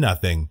better than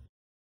nothing.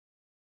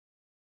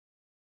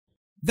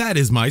 That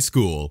is my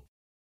school.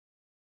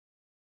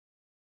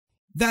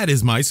 That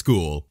is my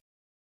school.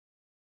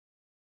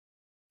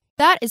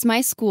 That is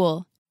my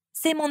school.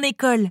 C'est mon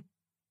école.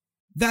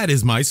 That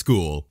is my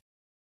school.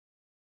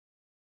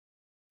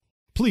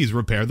 Please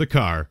repair the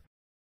car.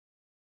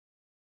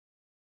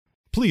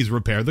 Please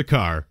repair the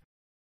car.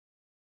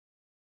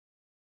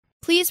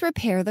 Please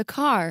repair the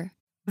car.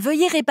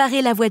 Veuillez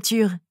réparer la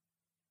voiture.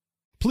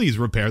 Please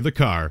repair the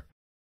car.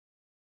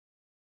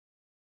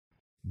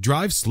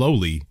 Drive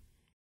slowly.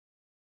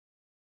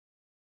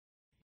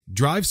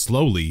 Drive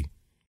slowly.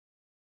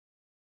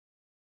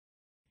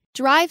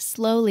 Drive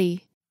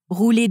slowly.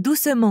 Roulez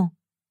doucement.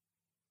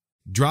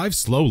 Drive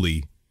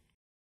slowly.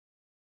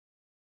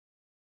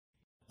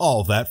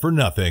 All that for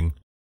nothing.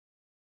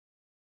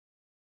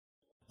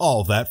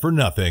 All that for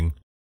nothing.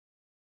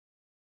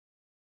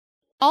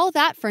 All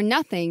that for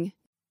nothing.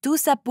 Tout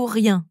ça pour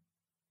rien.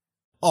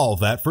 All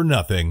that for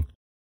nothing.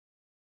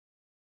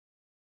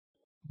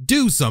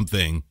 Do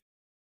something.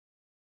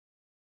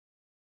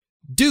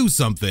 Do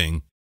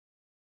something.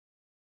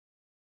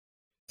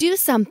 Do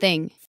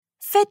something.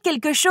 Faites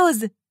quelque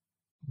chose.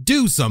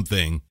 Do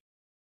something.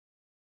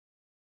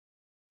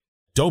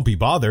 Don't be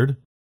bothered.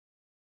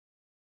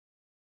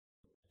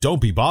 Don't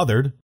be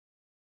bothered.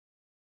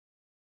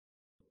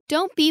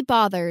 Don't be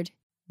bothered.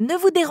 Ne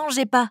vous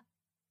dérangez pas.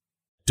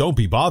 Don't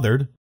be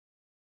bothered.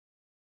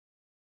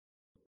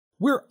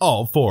 We're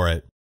all for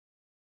it.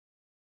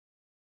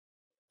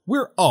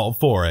 We're all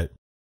for it.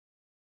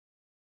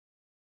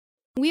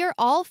 We're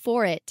all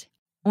for it.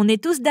 On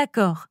est tous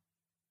d'accord.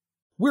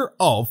 We're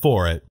all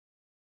for it.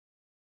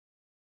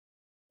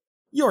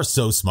 You're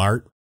so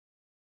smart.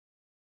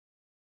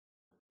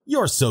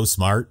 You're so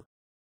smart.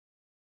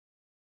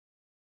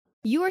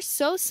 You're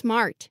so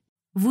smart.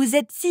 Vous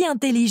êtes si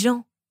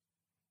intelligent.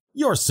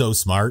 You're so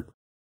smart.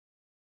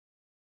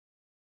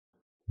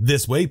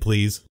 This way,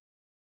 please.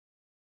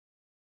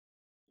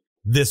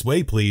 This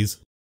way,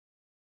 please.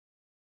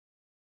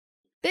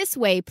 This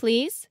way,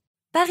 please.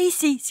 Par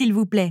ici, s'il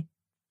vous plaît.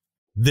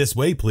 This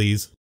way,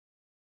 please.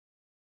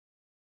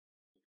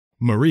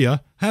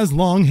 Maria has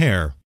long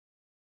hair.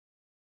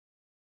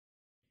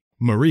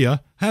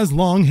 Maria has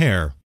long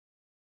hair.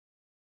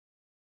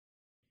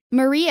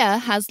 Maria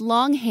has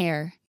long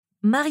hair.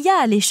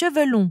 Maria a les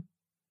cheveux longs.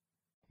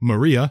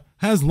 Maria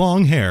has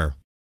long hair.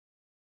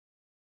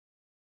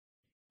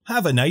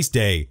 Have a nice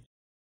day.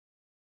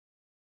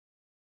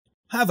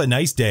 Have a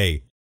nice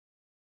day.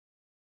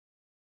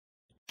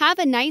 Have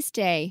a nice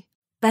day.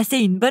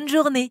 Passez une bonne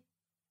journée.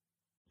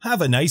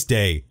 Have a nice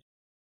day.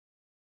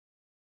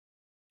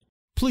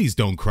 Please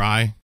don't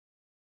cry.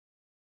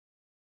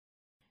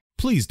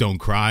 Please don't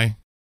cry.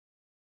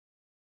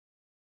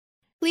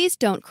 Please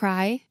don't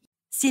cry.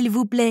 S'il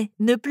vous plaît,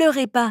 ne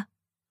pleurez pas.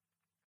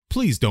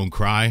 Please don't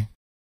cry.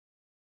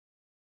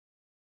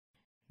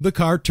 The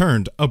car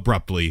turned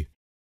abruptly.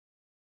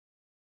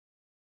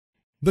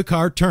 The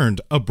car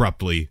turned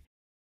abruptly.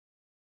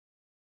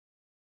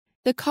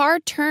 The car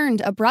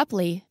turned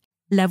abruptly.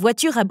 La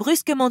voiture a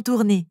brusquement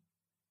tourné.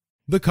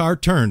 The car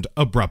turned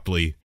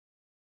abruptly.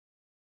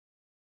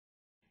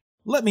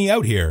 Let me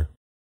out here.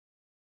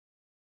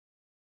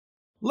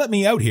 Let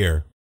me out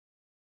here.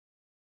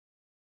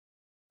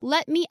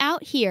 Let me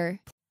out here.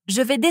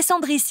 Je vais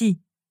descendre ici.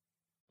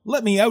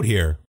 Let me out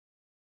here.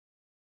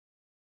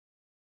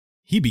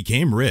 He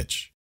became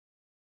rich.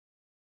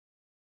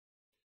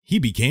 He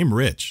became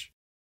rich.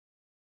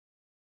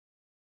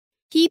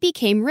 He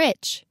became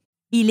rich.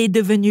 Il est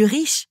devenu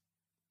riche.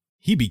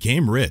 He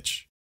became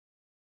rich.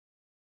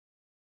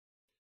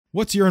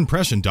 What's your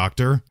impression,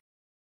 doctor?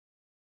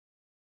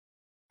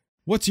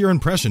 What's your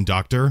impression,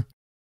 doctor?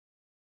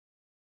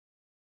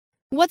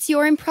 What's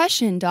your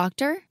impression,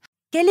 doctor?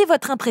 Quelle est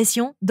votre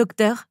impression,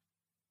 docteur?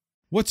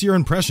 What's your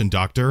impression,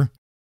 doctor?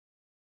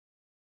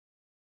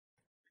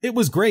 It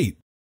was great.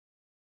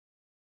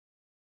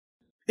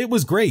 It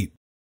was great.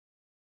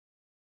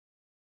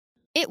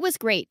 It was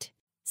great.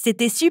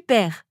 C'était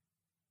super.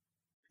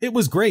 It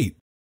was great.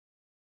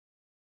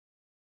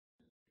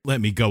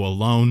 Let me go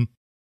alone.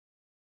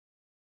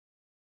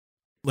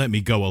 Let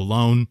me go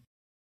alone.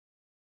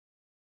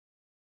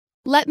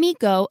 Let me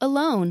go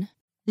alone.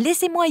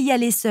 Laissez-moi y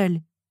aller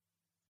seul.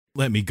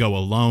 Let me go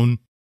alone.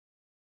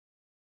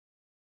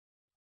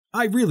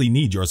 I really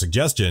need your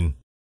suggestion.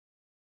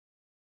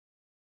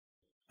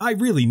 I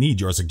really need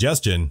your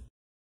suggestion.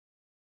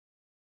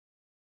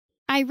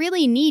 I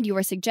really need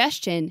your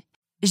suggestion.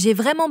 J'ai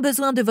vraiment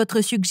besoin de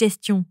votre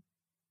suggestion.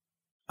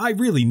 I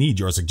really need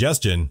your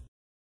suggestion.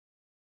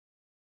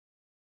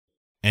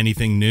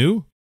 Anything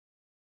new?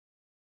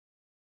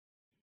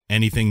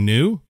 Anything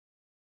new?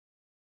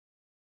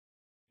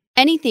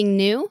 Anything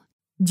new?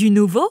 Du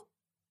nouveau?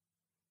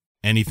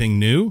 Anything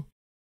new?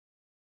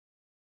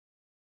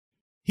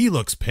 He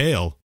looks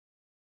pale.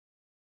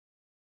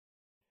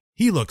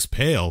 He looks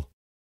pale.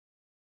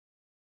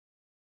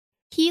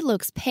 He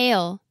looks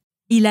pale.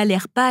 Il a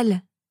l'air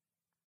pâle.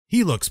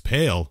 He looks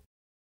pale.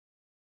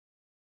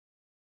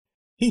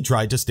 He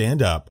tried to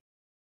stand up.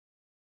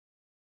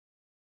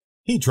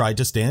 He tried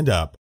to stand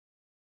up.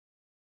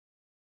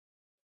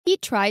 He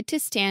tried to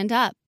stand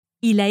up.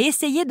 Il a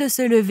essayé de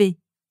se lever.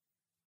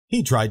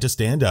 He tried to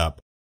stand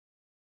up.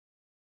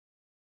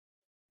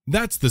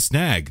 That's the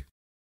snag.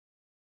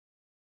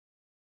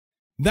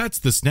 That's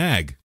the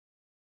snag.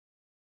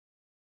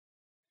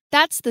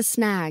 That's the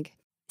snag.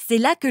 C'est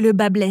là que le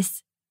bas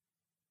blesse.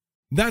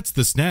 That's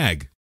the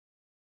snag.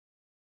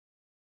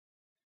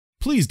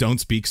 Please don't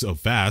speak so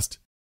fast.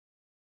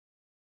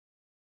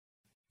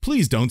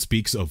 Please don't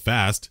speak so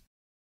fast.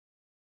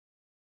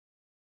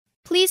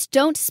 Please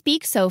don't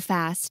speak so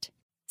fast.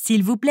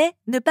 S'il vous plaît,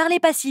 ne parlez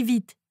pas si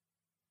vite.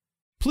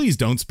 Please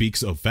don't speak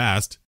so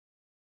fast.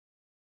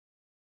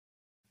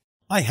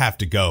 I have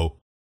to go.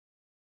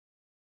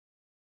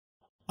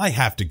 I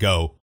have to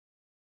go.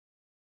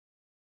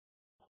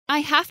 I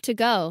have to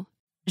go.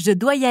 Je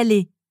dois y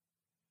aller.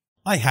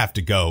 I have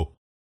to go.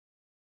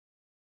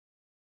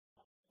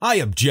 I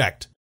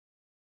object.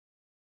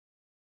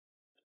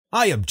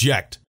 I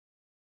object.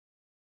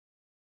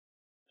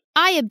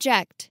 I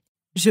object.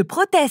 Je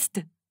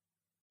proteste.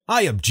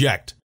 I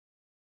object.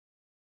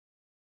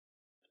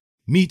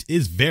 Meat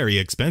is very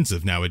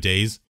expensive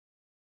nowadays.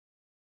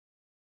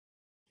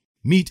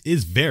 Meat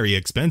is very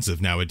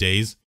expensive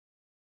nowadays.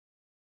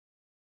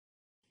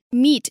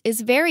 Meat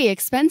is very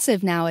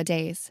expensive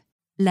nowadays.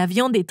 La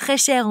viande est très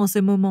chère en ce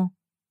moment.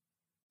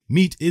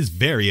 Meat is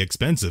very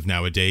expensive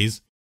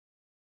nowadays.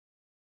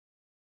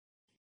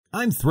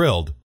 I'm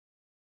thrilled.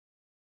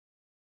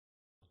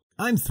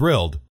 I'm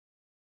thrilled.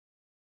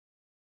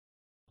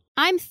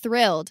 I'm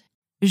thrilled.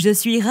 Je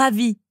suis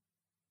ravi.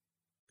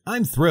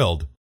 I'm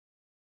thrilled.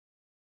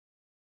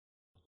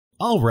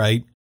 All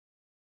right.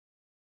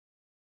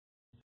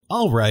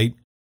 All right.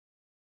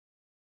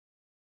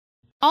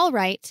 All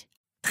right.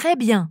 Très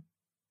bien.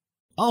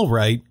 All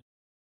right.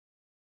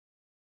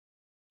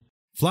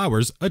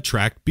 Flowers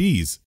attract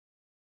bees.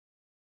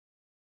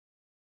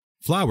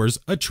 Flowers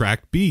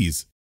attract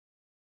bees.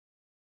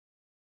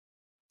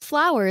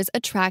 Flowers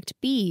attract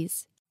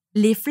bees.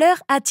 Les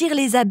fleurs attirent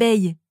les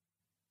abeilles.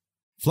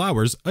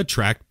 Flowers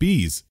attract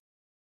bees.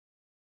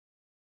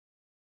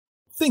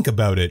 Think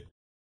about it.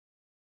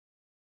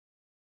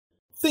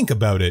 Think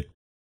about it.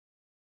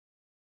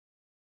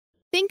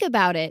 Think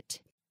about it.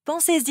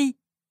 Pensez-y.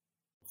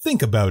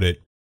 Think about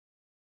it.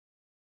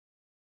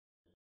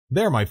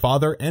 They're my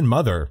father and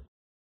mother.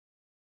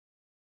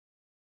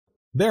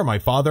 They're my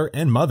father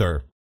and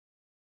mother.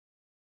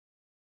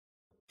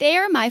 They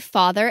are my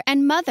father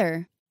and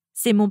mother.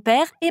 C'est mon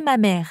père et ma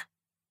mère.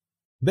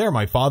 They're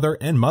my father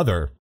and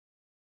mother.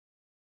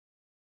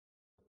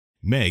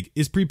 Meg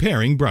is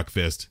preparing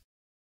breakfast.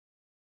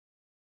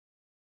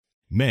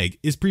 Meg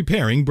is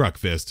preparing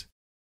breakfast.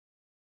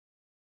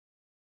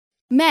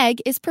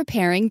 Meg is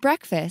preparing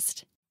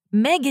breakfast.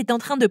 Meg est en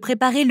train de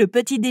préparer le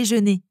petit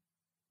déjeuner.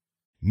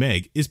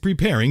 Meg is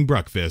preparing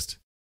breakfast.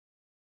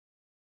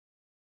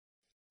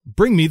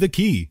 Bring me the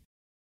key.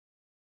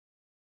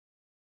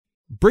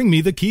 Bring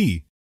me the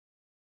key.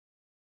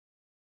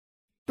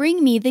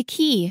 Bring me the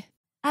key.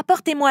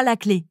 Apportez-moi la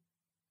clé.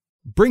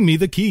 Bring me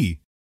the key.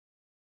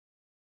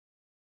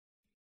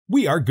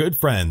 We are good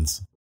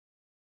friends.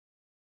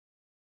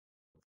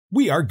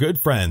 We are good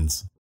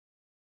friends.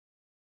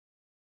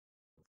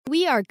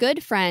 We are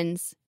good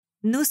friends.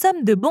 Nous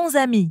sommes de bons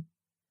amis.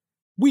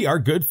 We are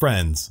good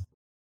friends.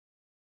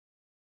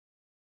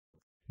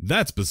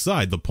 That's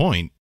beside the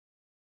point.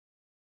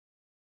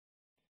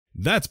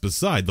 That's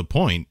beside the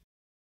point.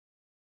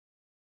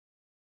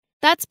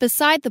 That's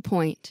beside the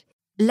point.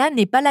 Là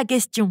n'est pas la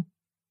question.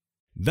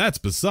 That's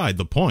beside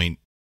the point.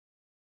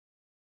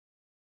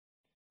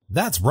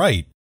 That's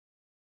right.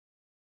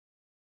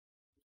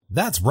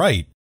 That's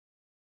right.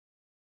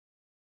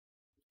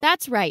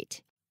 That's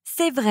right.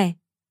 C'est vrai.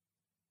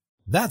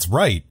 That's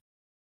right.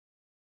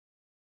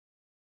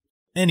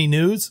 Any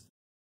news?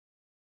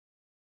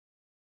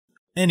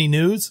 Any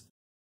news?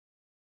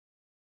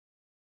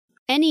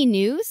 Any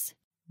news?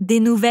 Des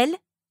nouvelles?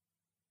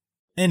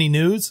 Any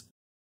news?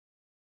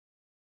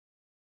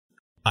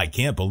 I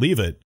can't believe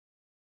it.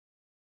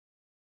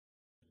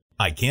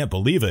 I can't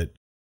believe it.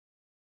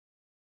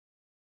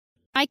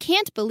 I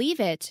can't believe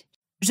it.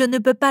 Je ne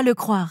peux pas le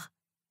croire.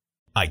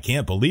 I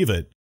can't believe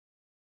it.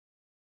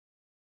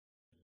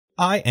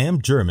 I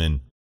am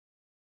German.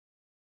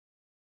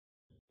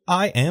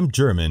 I am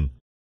German.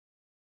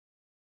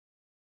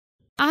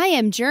 I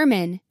am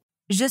German.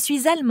 Je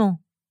suis allemand.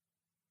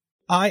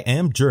 I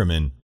am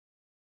German.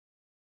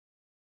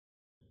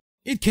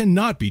 It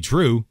cannot be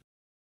true.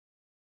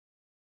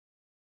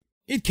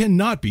 It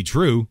cannot be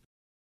true.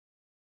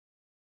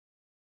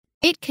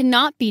 It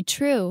cannot be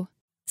true.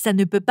 Ça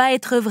ne peut pas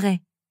être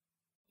vrai.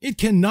 It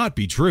cannot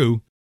be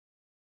true.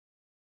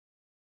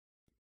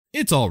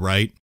 It's all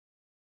right.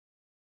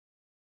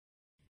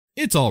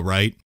 It's all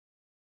right.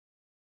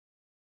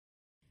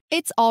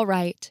 It's all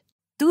right.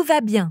 Tout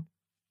va bien.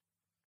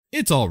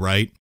 It's all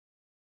right.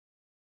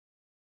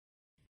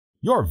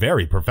 You're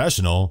very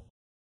professional.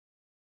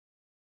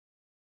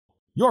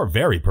 You're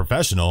very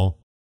professional.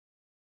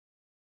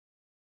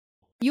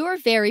 You're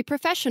very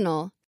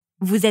professional.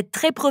 Vous êtes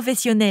très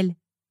professionnel.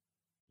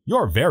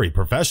 You're very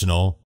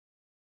professional.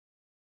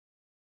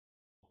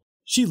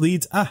 She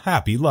leads a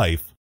happy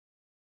life.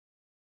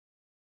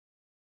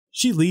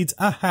 She leads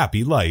a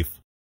happy life.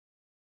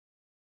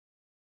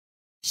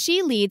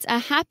 She leads a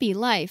happy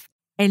life.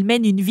 Elle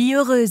mène une vie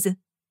heureuse.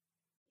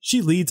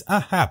 She leads a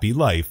happy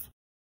life.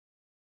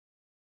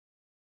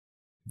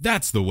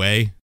 That's the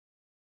way.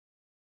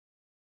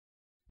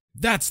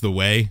 That's the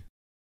way.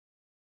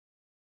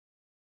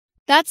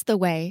 That's the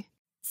way.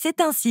 C'est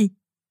ainsi.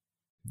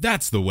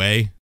 That's the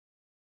way.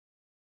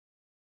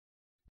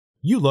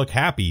 You look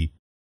happy.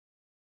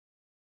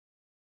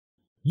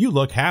 You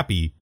look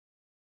happy.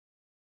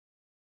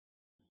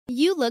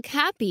 You look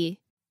happy.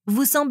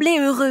 Vous semblez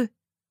heureux.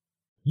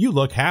 You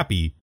look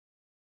happy.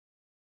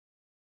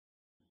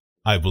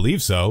 I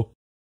believe so.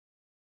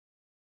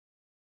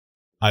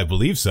 I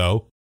believe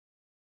so.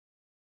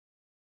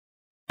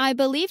 I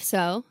believe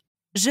so.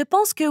 Je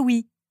pense que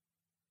oui.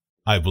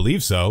 I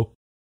believe so.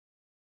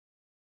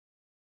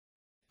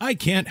 I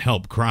can't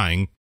help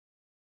crying.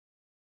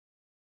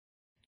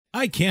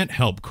 I can't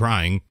help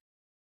crying.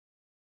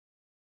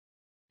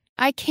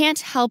 I can't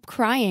help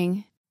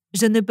crying.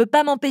 Je ne peux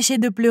pas m'empêcher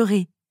de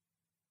pleurer.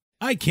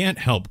 I can't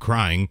help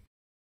crying.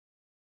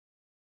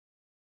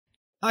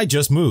 I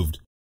just moved.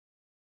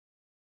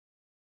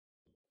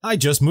 I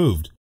just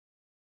moved.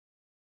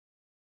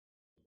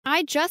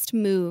 I just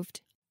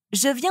moved.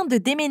 Je viens de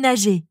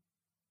déménager.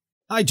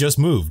 I just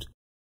moved.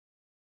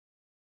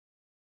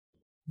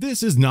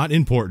 This is not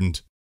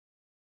important.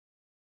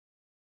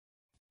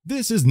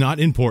 This is not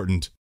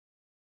important.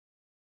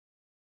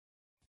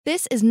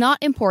 This is not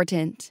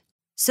important.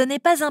 Ce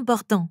n'est pas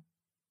important.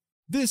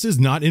 This is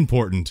not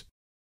important.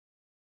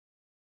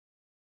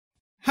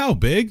 How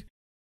big?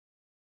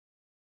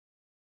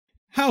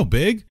 How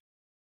big?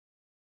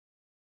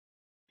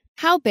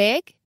 How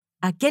big?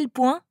 À quel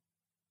point?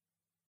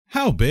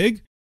 How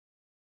big?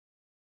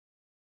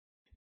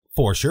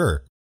 For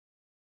sure.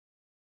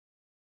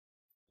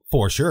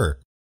 For sure.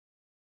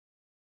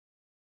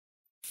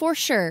 For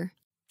sure.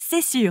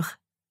 C'est sûr.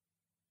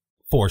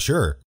 For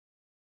sure.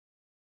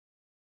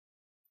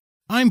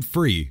 I'm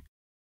free.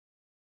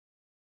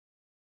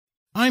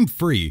 I'm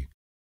free.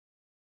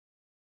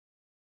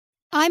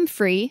 I'm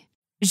free.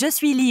 Je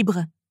suis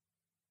libre.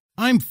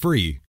 I'm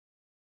free.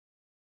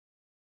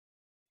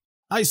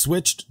 I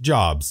switched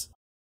jobs.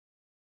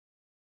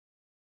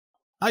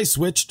 I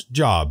switched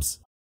jobs.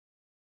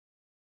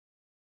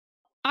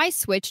 I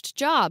switched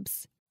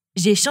jobs.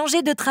 J'ai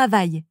changé de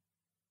travail.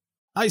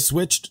 I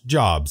switched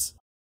jobs.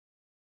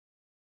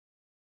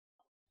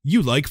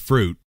 You like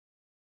fruit.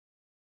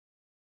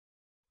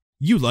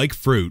 You like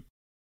fruit.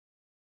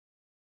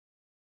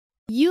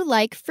 You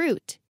like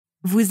fruit.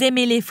 Vous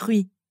aimez les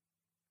fruits.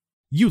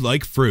 You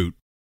like fruit.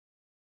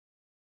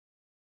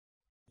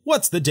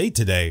 What's the date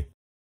today?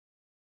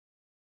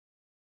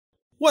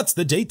 What's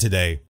the date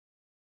today?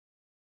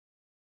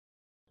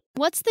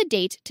 What's the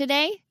date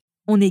today?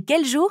 On est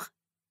quel jour?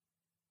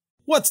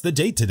 What's the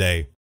date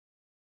today?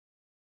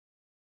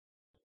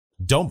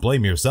 Don't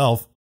blame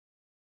yourself.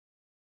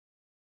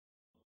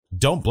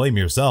 Don't blame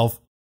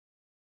yourself.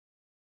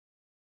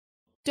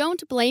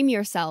 Don't blame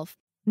yourself.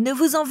 Ne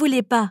vous en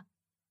voulez pas.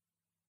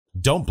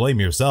 Don't blame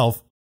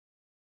yourself.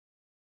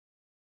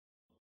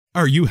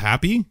 Are you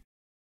happy?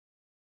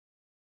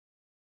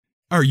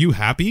 Are you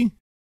happy?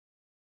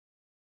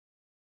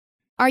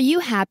 Are you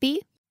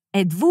happy?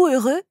 Êtes-vous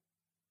heureux?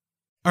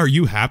 Are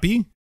you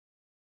happy?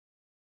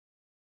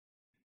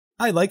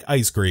 I like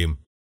ice cream.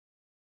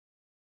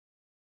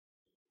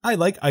 I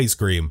like ice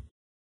cream.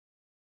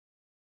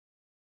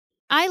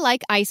 I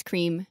like ice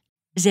cream.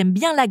 J'aime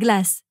bien la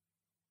glace.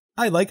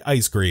 I like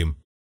ice cream.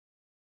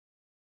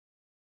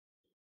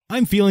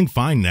 I'm feeling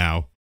fine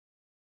now.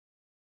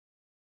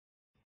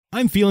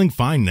 I'm feeling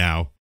fine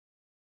now.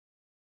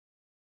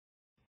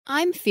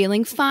 I'm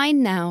feeling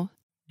fine now.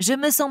 Je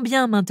me sens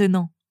bien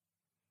maintenant.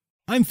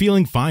 I'm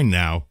feeling fine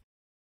now.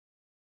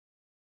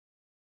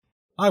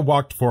 I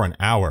walked for an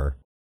hour.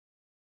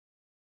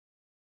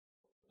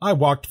 I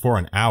walked for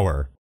an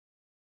hour.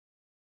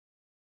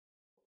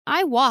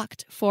 I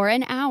walked for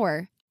an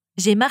hour.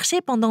 J'ai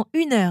marché pendant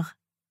 1 heure.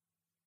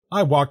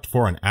 I walked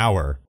for an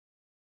hour.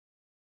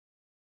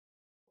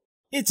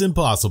 It's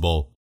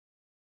impossible.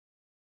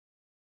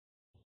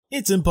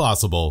 It's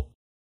impossible.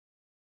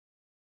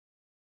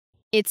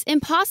 It's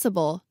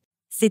impossible.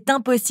 C'est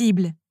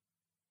impossible.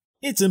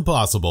 It's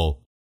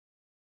impossible.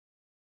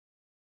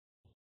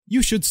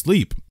 You should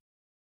sleep.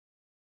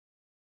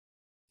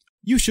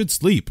 You should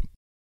sleep.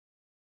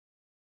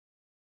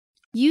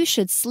 You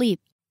should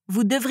sleep.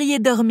 Vous devriez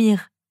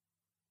dormir.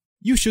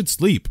 You should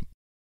sleep.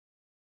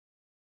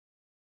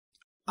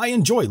 I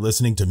enjoy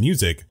listening to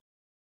music.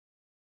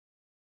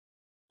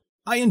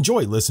 I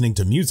enjoy listening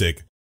to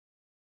music.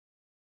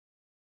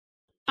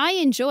 I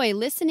enjoy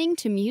listening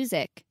to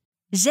music.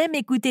 J'aime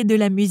écouter de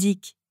la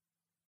musique.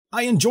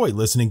 I enjoy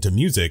listening to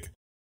music.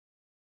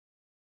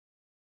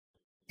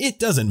 It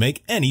doesn't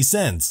make any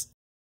sense.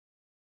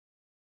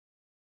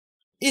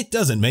 It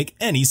doesn't make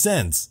any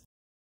sense.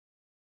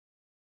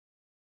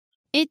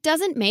 It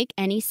doesn't make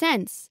any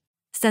sense.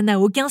 Ça n'a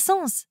aucun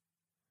sens.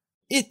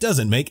 It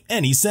doesn't make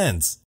any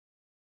sense.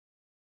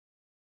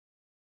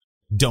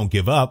 Don't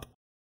give up.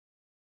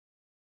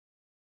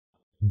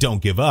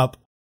 Don't give up.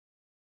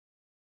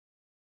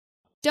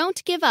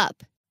 Don't give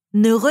up.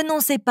 Ne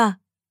renoncez pas.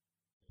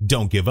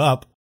 Don't give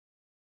up.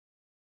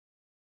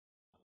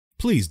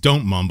 Please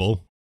don't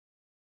mumble.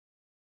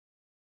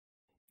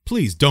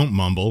 Please don't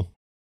mumble.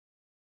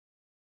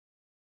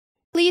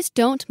 Please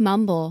don't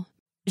mumble.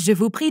 Je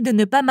vous prie de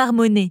ne pas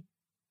marmonner.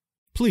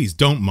 Please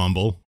don't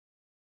mumble.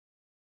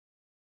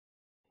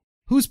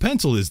 Whose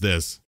pencil is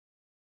this?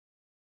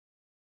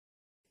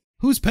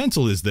 Whose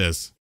pencil is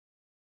this?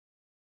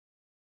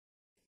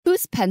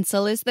 Whose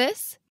pencil is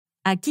this?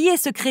 À qui est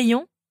ce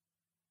crayon?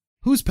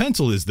 Whose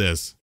pencil is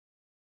this?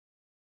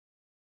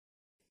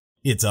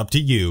 It's up to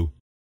you.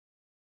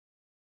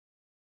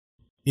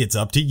 It's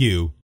up to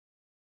you.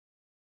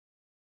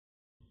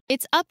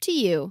 It's up to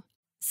you.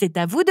 C'est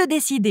à vous de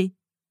décider.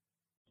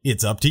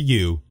 It's up to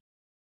you.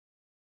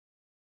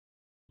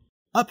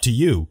 Up to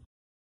you.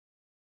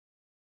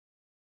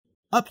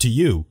 Up to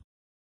you.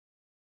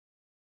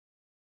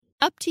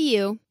 Up to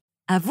you.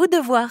 À vous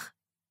de voir.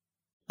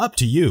 Up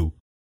to you.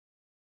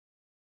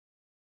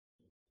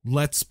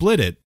 Let's split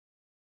it.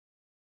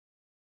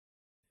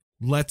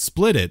 Let's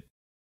split it.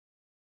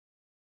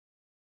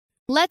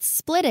 Let's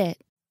split it.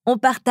 On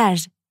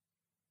partage.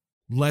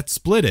 Let's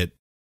split it.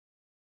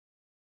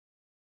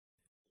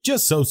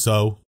 Just so.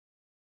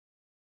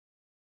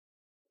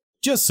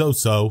 Just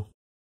so.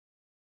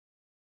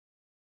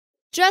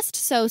 Just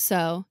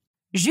so.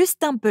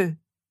 Juste un peu.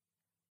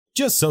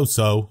 Just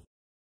so.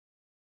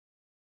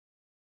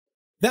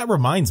 That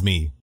reminds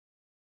me.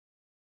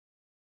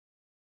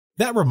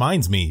 That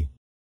reminds me.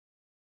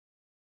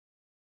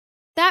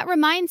 That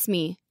reminds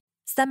me.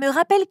 Ça me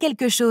rappelle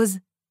quelque chose.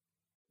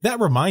 That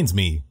reminds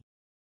me.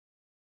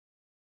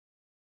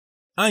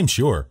 I'm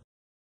sure.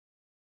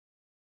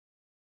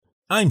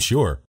 I'm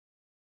sure.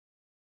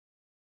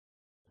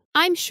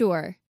 I'm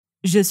sure.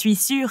 Je suis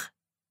sûre.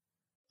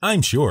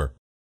 I'm sure.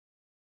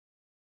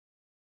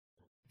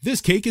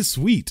 This cake is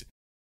sweet.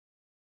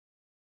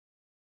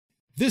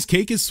 This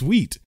cake is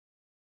sweet.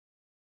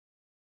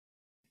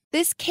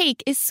 This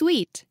cake is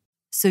sweet.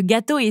 Ce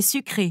gâteau est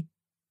sucré.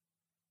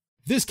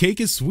 This cake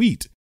is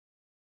sweet.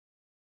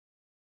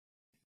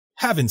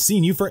 Haven't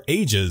seen you for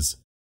ages.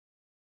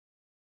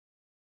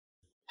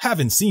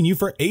 Haven't seen you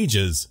for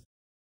ages.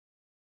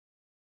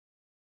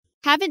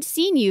 Haven't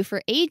seen you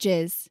for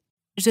ages.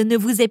 Je ne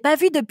vous ai pas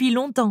vu depuis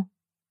longtemps.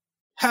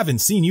 Haven't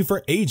seen you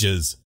for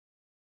ages.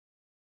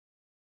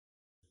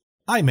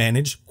 I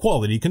manage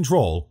quality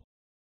control.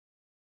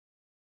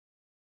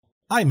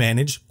 I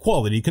manage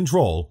quality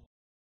control.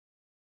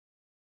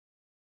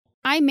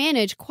 I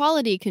manage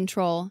quality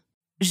control.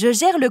 Je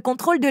gère le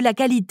contrôle de la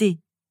qualité.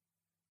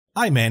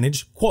 I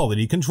manage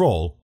quality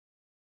control.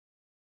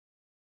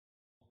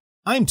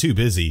 I'm too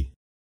busy.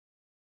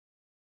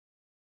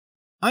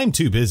 I'm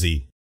too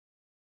busy.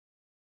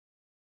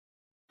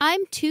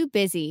 I'm too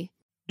busy.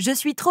 Je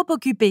suis trop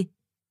occupée.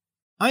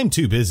 I'm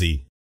too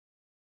busy.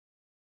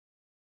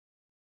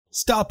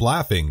 Stop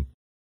laughing.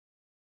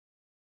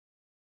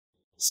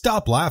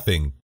 Stop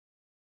laughing.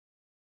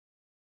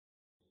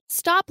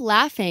 Stop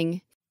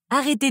laughing.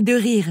 Arrêtez de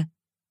rire.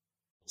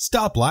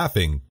 Stop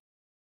laughing.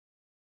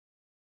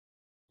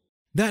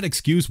 That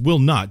excuse will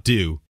not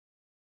do.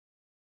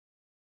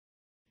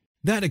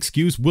 That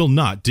excuse will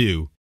not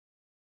do.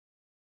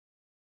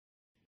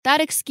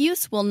 That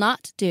excuse will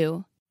not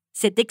do.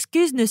 Cette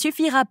excuse ne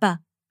suffira pas.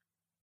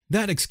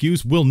 That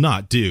excuse will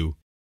not do.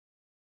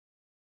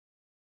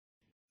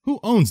 Who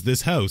owns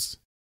this house?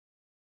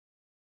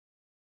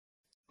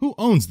 Who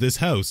owns this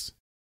house?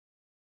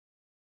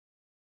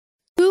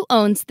 Who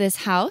owns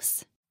this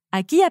house?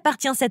 À qui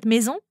appartient cette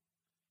maison?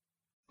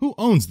 Who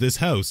owns this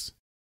house?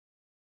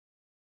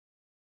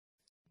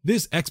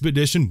 This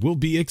expedition will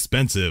be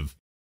expensive.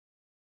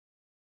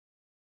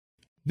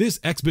 This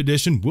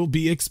expedition will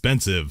be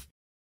expensive.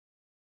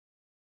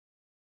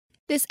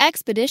 This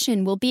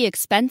expedition will be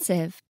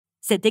expensive.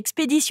 Cette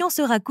expédition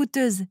sera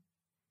coûteuse.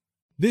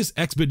 This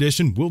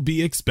expedition will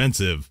be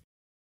expensive.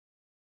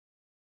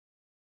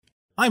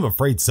 I'm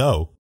afraid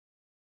so.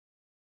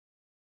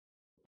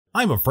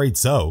 I'm afraid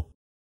so.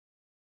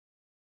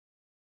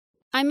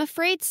 I'm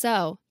afraid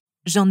so.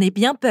 J'en ai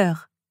bien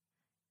peur.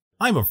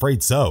 I'm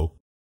afraid so.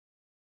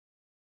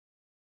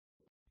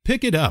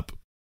 Pick it up.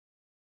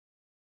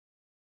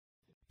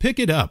 Pick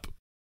it up.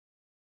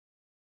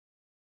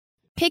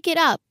 Pick it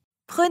up.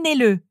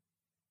 Prenez-le.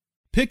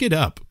 Pick it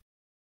up.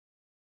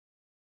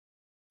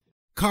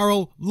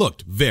 Carl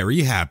looked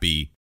very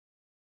happy.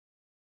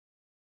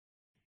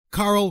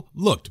 Carl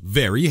looked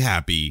very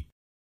happy.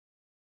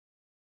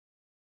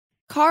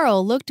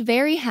 Carl looked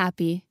very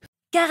happy.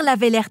 Karl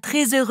avait l'air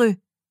très heureux.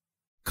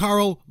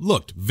 Carl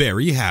looked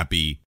very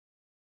happy.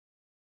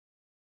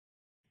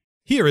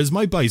 Here is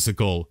my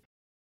bicycle.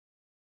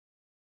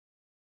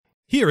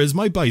 Here is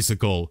my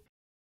bicycle.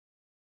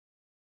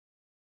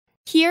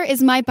 Here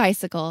is my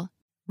bicycle.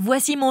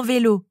 Voici mon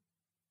vélo.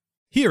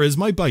 Here is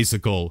my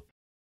bicycle.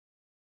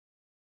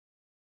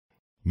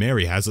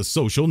 Mary has a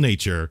social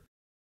nature.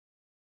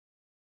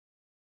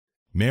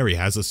 Mary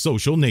has a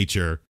social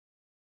nature.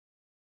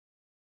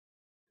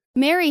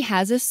 Mary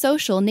has a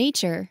social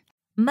nature.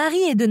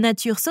 Marie est de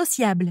nature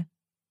sociable.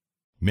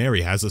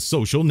 Mary has a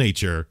social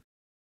nature.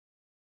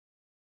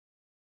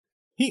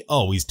 He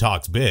always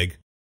talks big.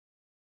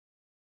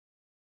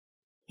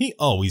 He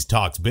always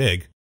talks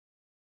big.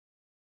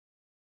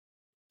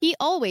 He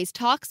always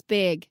talks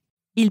big.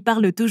 Il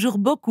parle toujours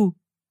beaucoup.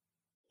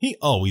 He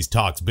always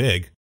talks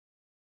big.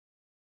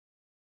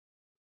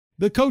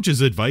 The coach's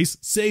advice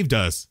saved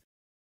us.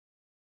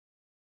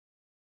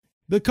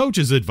 The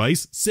coach's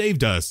advice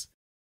saved us.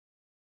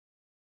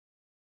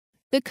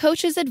 The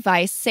coach's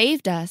advice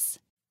saved us.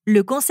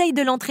 Le conseil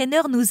de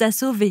l'entraîneur nous a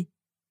sauvés.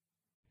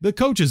 The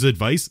coach's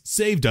advice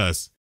saved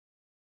us.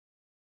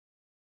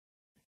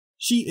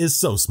 She is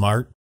so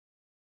smart.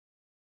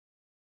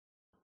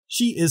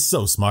 She is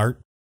so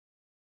smart.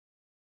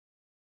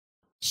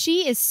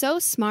 She is so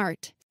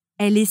smart.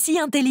 Elle est si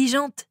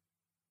intelligente.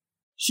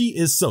 She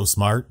is so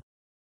smart.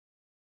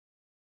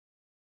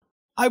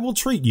 I will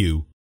treat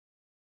you.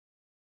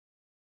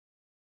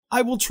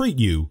 I will treat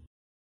you.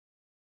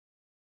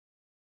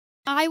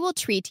 I will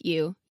treat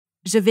you.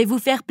 Je vais vous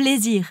faire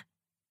plaisir.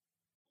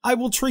 I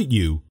will treat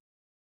you.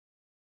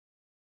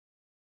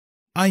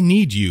 I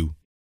need you.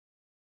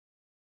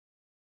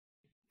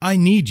 I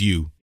need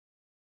you.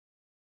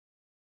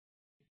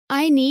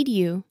 I need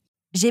you.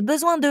 J'ai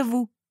besoin de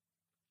vous.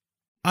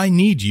 I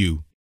need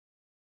you.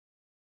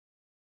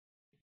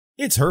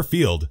 It's her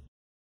field.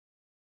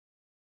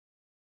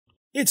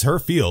 It's her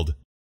field.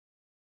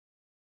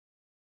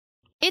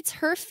 It's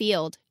her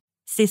field.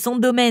 C'est son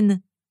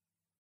domaine.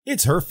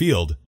 It's her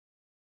field.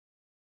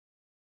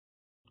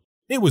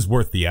 It was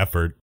worth the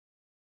effort.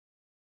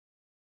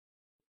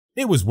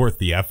 It was worth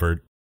the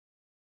effort.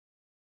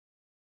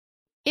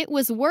 It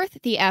was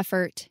worth the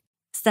effort.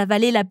 Ça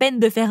valait la peine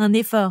de faire un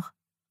effort.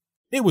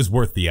 It was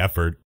worth the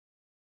effort.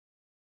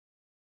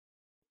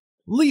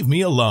 Leave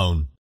me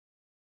alone.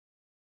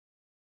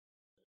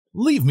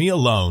 Leave me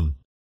alone.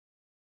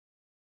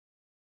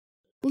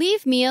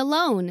 Leave me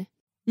alone.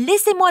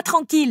 Laissez-moi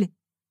tranquille.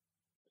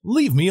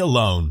 Leave me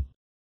alone.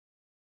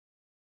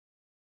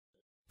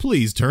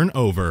 Please turn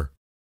over.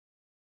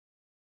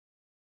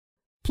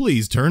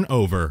 Please turn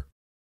over.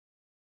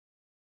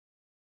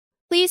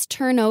 Please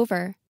turn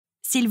over.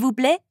 S'il vous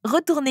plaît,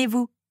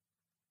 retournez-vous.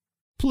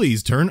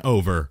 Please turn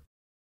over.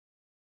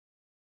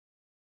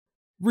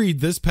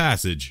 Read this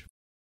passage.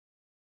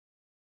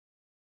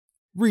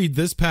 Read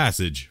this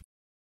passage.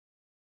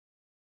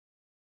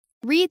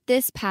 Read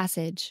this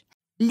passage.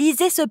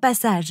 Lisez ce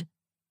passage.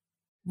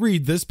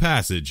 Read this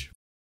passage.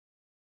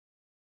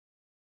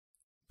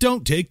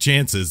 Don't take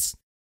chances.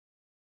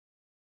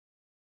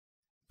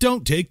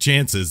 Don't take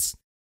chances.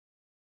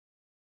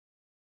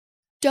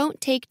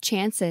 Don't take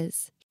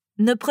chances.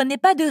 Ne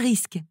prenez pas de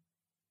risques.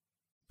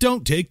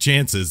 Don't take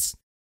chances.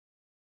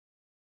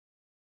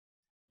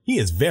 He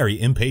is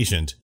very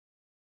impatient.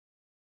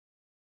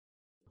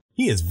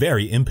 He is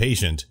very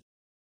impatient.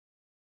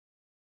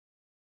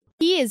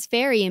 He is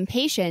very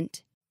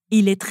impatient.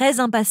 Il est très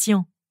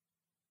impatient.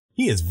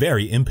 He is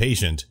very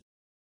impatient.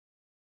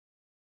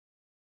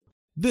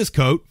 This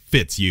coat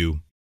fits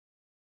you.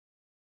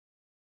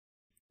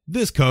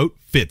 This coat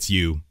fits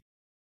you.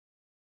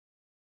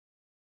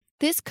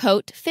 This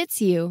coat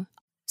fits you.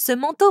 Ce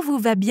manteau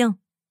vous va bien.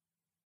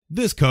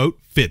 This coat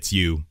fits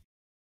you.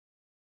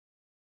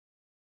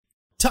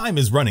 Time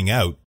is running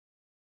out.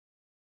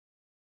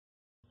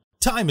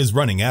 Time is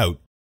running out.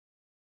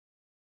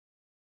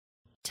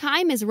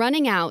 Time is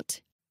running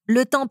out.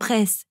 Le temps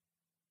presse.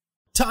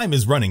 Time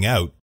is running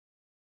out.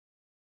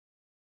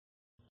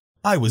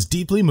 I was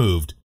deeply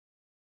moved.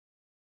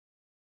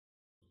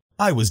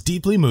 I was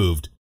deeply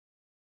moved.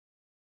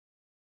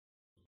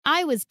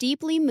 I was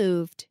deeply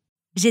moved.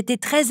 J'étais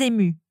très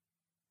ému.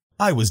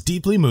 I was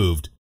deeply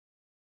moved.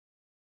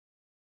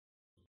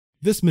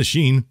 This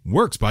machine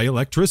works by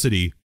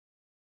electricity.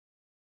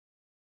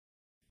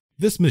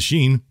 This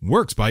machine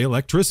works by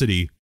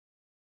electricity.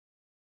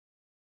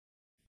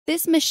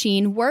 This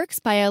machine works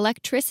by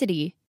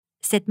electricity.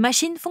 Cette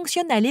machine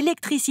fonctionne à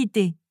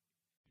l'électricité.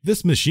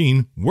 This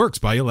machine works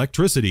by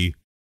electricity.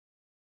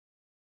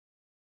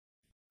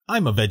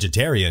 I'm a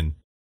vegetarian.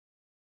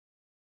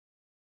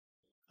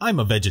 I'm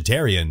a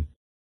vegetarian.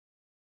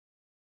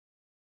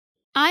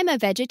 I'm a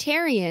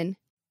vegetarian.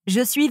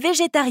 Je suis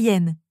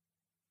végétarienne.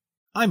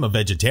 I'm a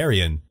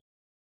vegetarian.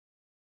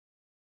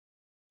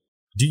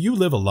 Do you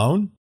live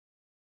alone?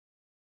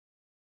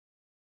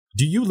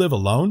 Do you live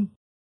alone?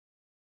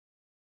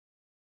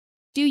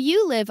 Do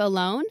you live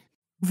alone?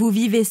 Vous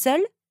vivez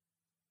seul?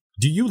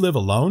 Do you live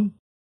alone?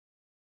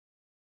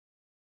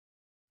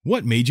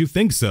 What made you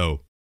think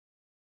so?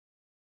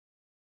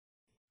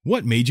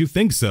 What made you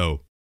think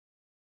so?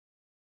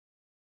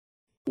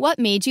 What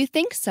made you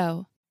think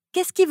so?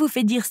 Qu'est-ce qui vous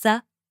fait dire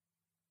ça?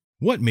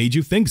 What made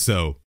you think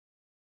so?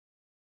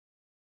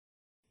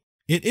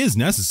 It is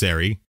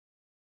necessary.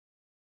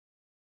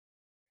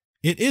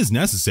 It is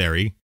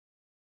necessary.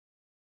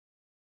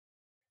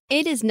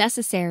 It is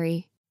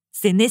necessary.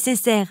 C'est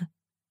nécessaire.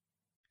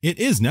 It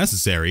is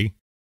necessary.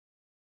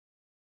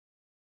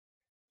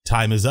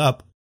 Time is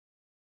up.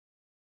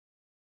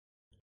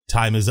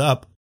 Time is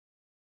up.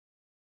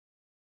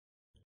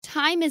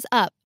 Time is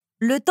up.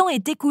 Le temps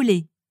est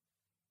écoulé.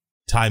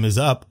 Time is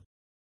up.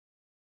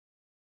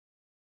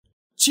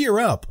 Cheer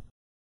up.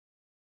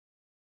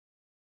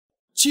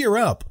 Cheer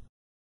up.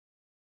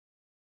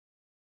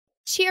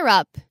 Cheer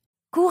up.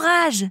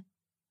 Courage!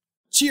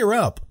 Cheer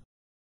up.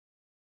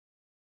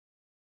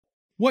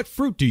 What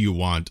fruit do you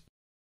want?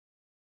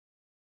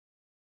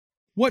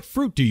 What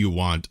fruit do you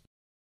want?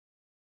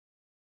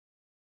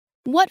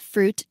 What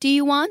fruit do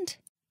you want?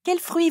 Quel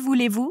fruit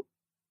voulez-vous?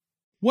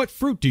 What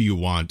fruit do you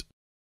want?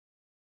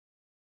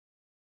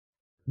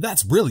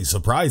 That's really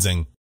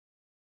surprising.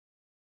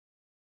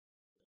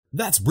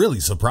 That's really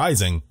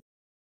surprising.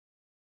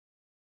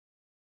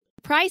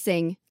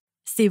 Surprising.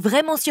 C'est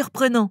vraiment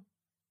surprenant.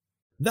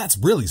 That's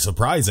really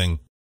surprising.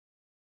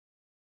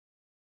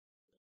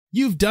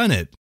 You've done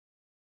it.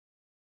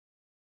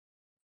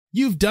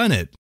 You've done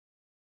it.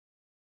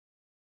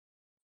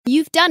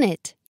 You've done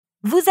it.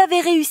 Vous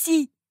avez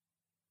réussi.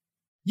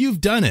 You've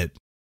done it.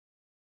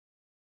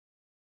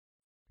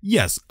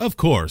 Yes, of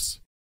course.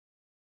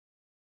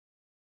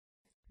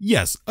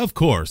 Yes, of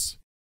course.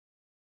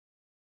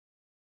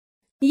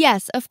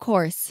 Yes, of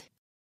course.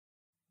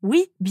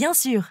 Oui, bien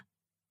sûr.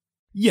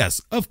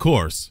 Yes, of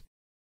course.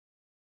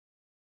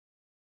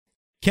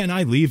 Can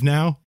I leave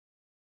now?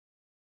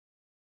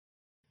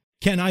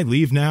 Can I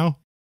leave now?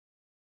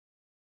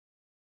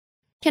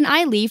 Can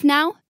I leave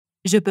now?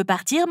 Je peux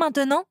partir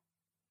maintenant?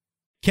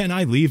 Can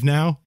I leave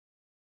now?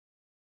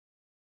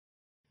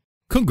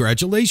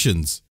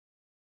 Congratulations.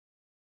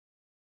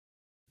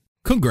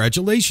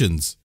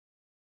 Congratulations.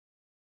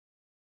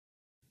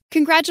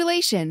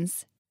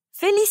 Congratulations.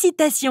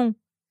 Félicitations!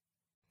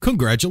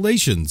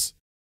 Congratulations.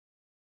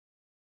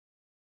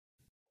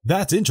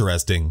 That's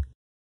interesting.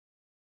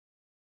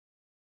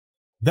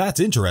 That's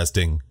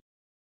interesting.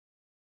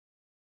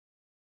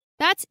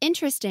 That's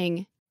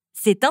interesting.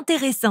 C'est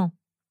intéressant.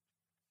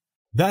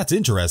 That's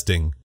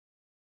interesting.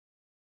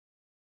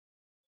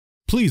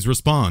 Please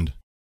respond.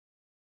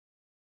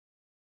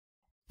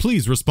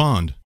 Please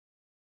respond.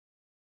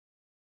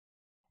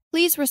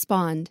 Please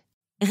respond.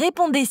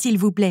 Répondez s'il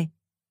vous plaît.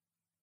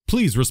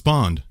 Please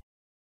respond.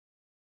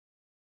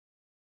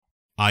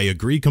 I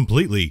agree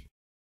completely.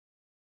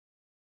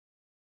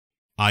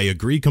 I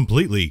agree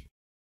completely.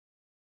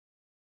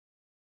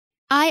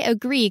 I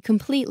agree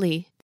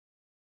completely.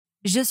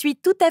 Je suis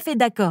tout à fait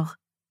d'accord.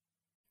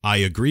 I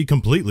agree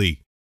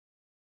completely.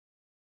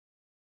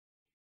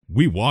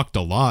 We walked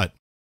a lot.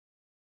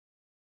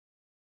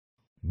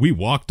 We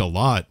walked a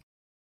lot.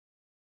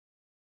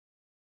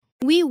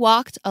 We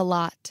walked a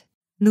lot.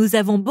 Nous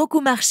avons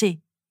beaucoup marché.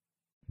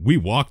 We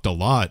walked a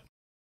lot.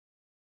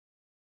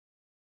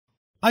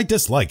 I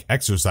dislike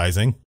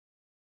exercising.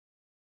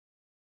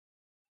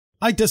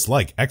 I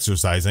dislike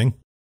exercising.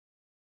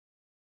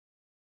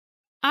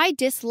 I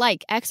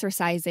dislike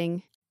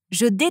exercising.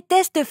 Je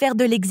déteste faire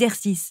de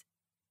l'exercice.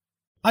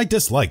 I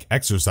dislike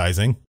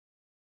exercising.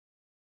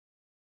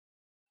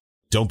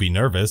 Don't be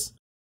nervous.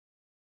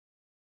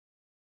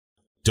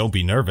 Don't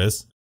be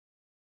nervous.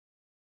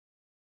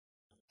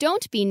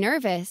 Don't be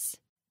nervous.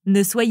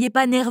 Ne soyez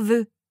pas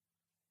nerveux.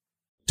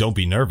 Don't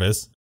be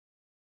nervous.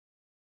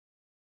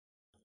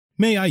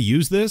 May I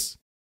use this?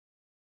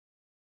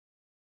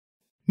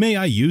 May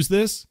I use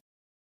this?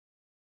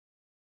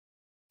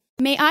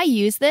 May I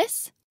use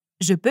this?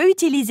 Je peux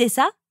utiliser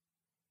ça?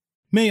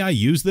 May I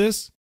use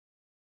this?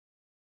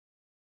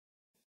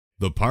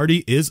 The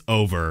party is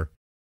over.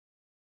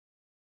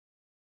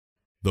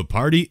 The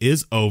party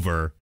is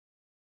over.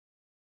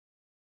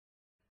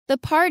 The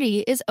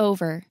party is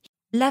over.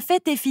 La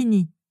fête est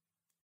finie.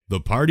 The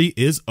party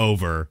is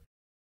over.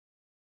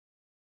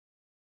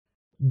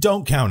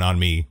 Don't count on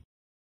me.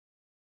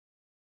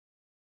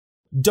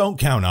 Don't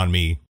count on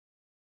me.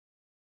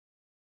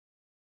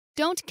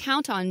 Don't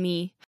count on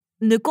me.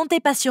 Ne comptez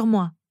pas sur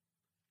moi.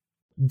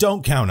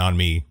 Don't count on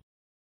me.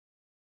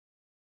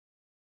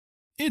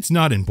 It's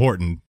not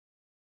important.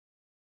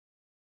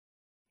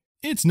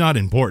 It's not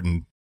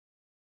important.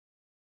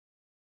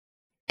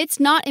 It's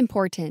not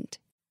important.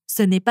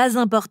 Ce n'est pas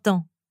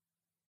important.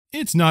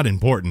 It's not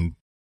important.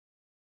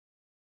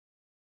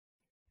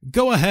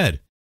 Go ahead.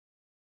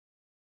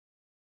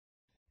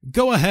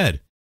 Go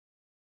ahead.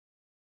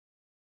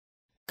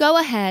 Go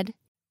ahead.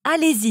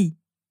 Allez-y.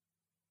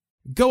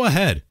 Go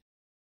ahead.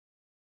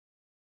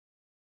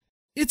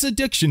 It's a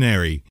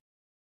dictionary.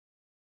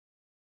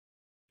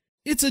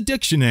 It's a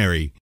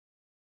dictionary.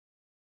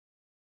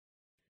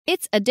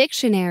 It's a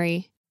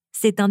dictionary.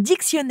 C'est un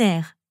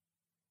dictionnaire.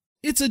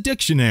 It's a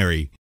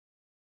dictionary.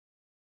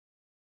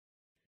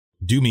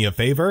 Do me a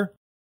favor.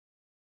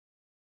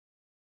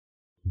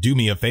 Do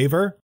me a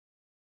favor.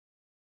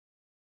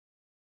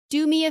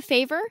 Do me a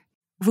favor?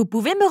 Vous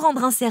pouvez me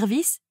rendre un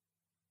service?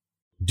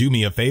 Do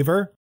me a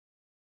favor.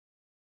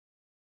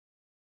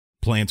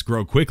 Plants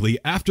grow quickly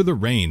after the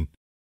rain.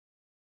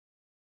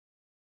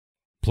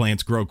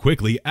 Plants grow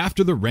quickly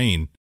after the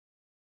rain.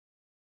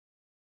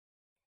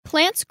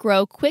 Plants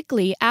grow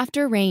quickly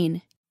after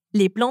rain.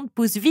 Les plantes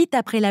poussent vite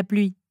après la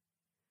pluie.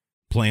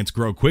 Plants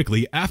grow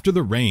quickly after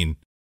the rain.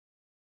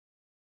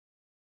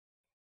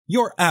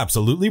 You're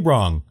absolutely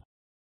wrong.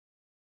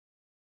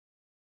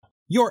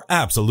 You're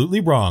absolutely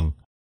wrong.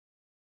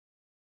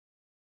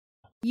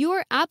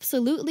 You're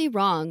absolutely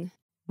wrong.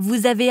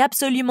 Vous avez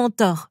absolument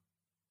tort.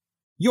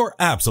 You're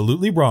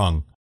absolutely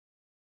wrong.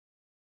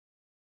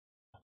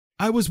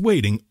 I was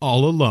waiting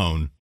all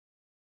alone.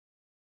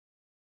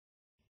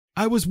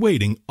 I was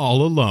waiting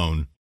all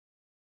alone.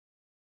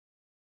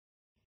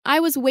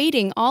 I was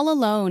waiting all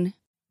alone.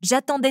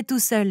 J'attendais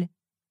tout seul.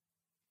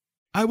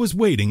 I was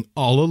waiting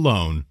all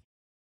alone.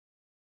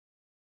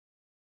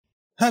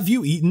 Have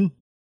you eaten?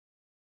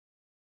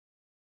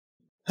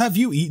 Have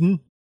you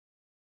eaten?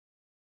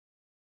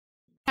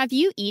 Have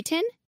you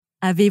eaten?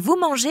 Avez-vous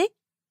mangé?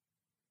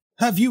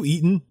 Have you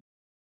eaten?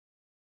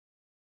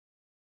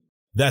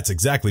 That's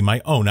exactly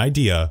my own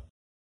idea.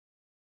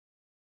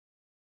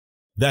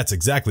 That's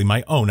exactly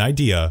my own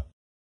idea.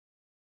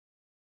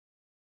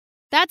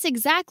 That's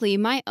exactly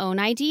my own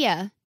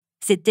idea.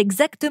 C'est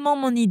exactement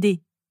mon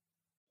idée.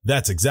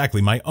 That's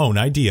exactly my own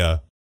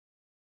idea.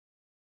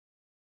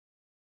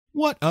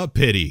 What a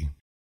pity.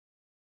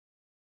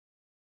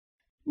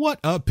 What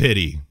a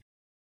pity.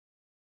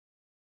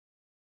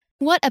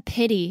 What a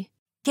pity.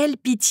 Quelle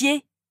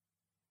pitié!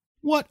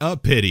 What a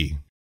pity.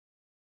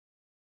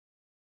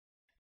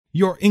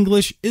 Your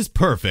English is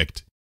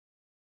perfect.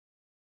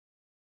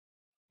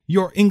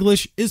 Your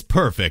English is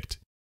perfect.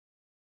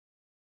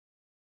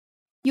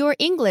 Your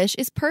English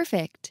is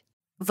perfect.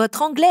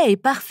 Votre anglais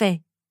est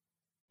parfait.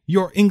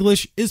 Your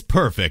English is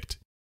perfect.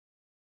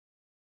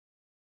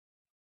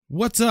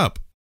 What's up?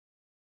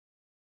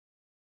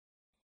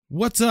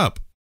 What's up?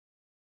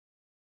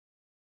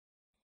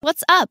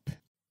 What's up?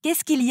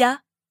 Qu'est-ce qu'il y a?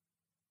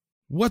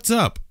 What's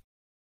up?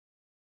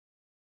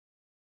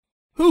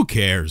 Who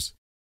cares?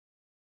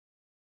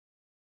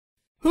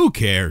 Who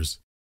cares?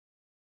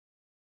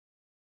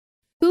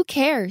 Who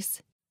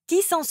cares?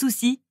 Qui s'en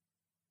soucie?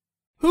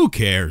 Who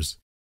cares?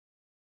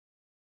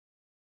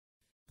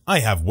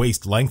 I have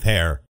waist-length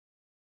hair.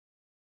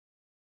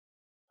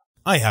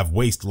 I have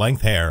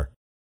waist-length hair.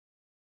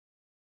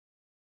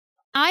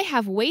 I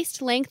have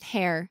waist-length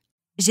hair.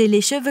 J'ai les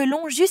cheveux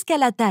longs jusqu'à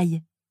la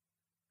taille.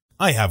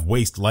 I have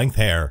waist-length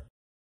hair.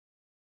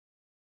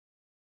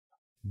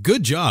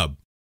 Good job.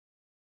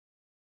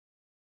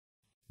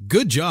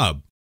 Good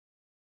job.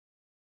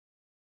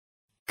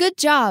 Good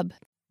job.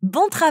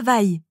 Bon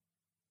travail.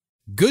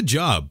 Good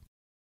job.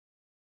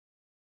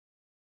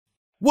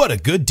 What a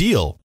good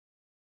deal.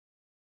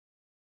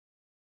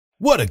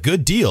 What a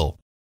good deal.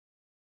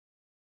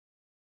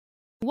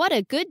 What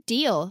a good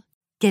deal.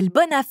 Quelle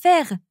bonne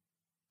affaire.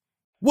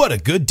 What a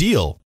good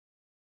deal.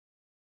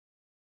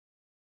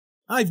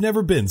 I've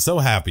never been so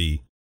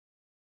happy.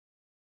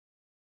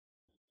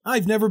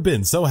 I've never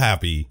been so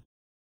happy.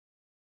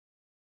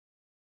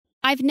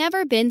 I've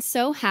never been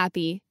so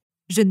happy.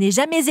 Je n'ai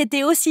jamais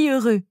été aussi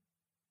heureux.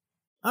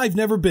 I've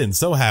never been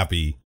so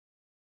happy.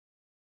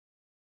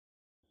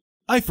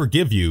 I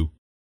forgive you.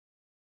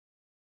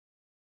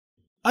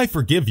 I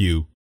forgive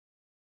you.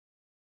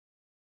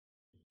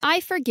 I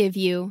forgive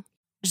you.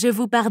 Je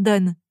vous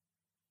pardonne.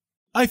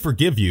 I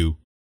forgive you.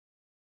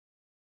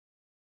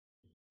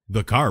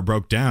 The car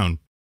broke down.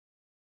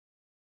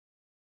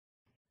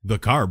 The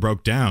car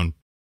broke down.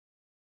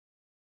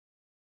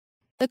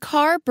 The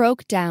car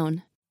broke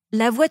down.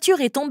 La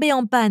voiture est tombée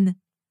en panne.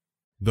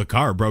 The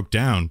car broke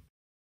down.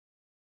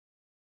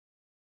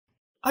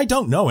 I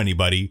don't know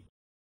anybody.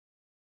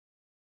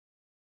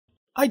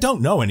 I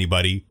don't know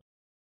anybody.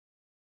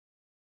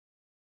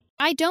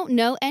 I don't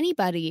know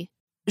anybody.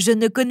 Je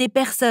ne connais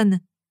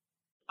personne.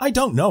 I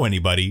don't know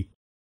anybody.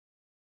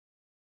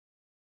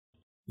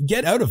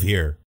 Get out of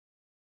here.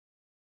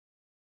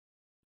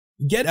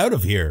 Get out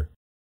of here.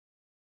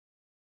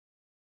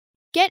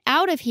 Get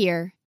out of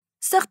here.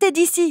 Sortez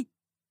d'ici.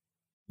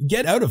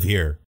 Get out of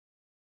here.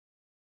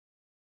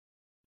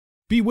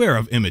 Beware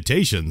of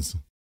imitations.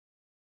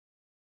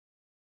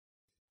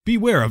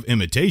 Beware of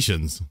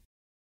imitations.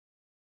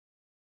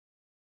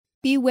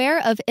 Beware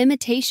of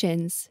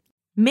imitations.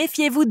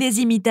 Méfiez-vous des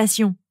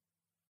imitations.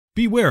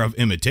 Beware of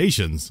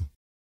imitations.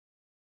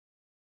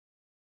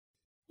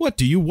 What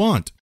do you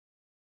want?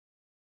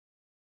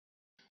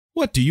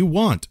 What do you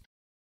want?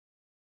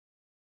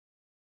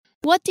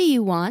 What do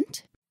you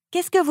want?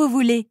 Qu'est-ce que vous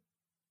voulez?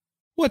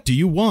 What do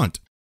you want?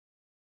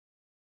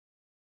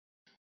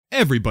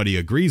 Everybody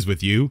agrees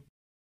with you.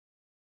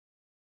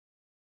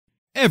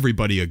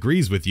 Everybody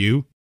agrees with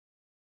you.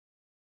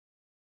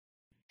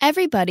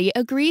 Everybody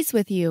agrees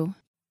with you.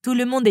 Tout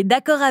le monde est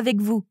d'accord avec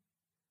vous.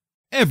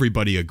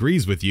 Everybody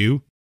agrees with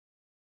you.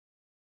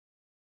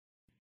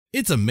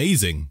 It's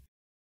amazing.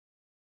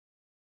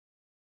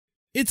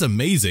 It's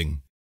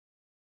amazing.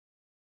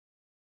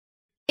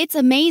 It's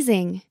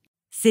amazing.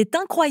 C'est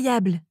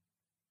incroyable.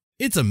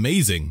 It's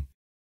amazing.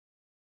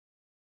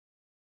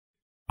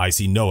 I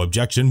see no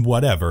objection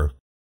whatever.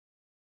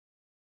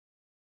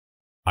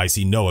 I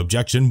see no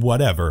objection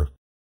whatever.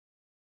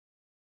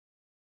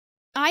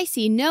 I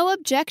see no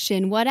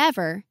objection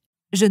whatever.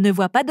 Je ne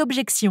vois pas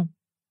d'objection.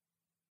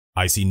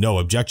 I see no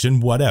objection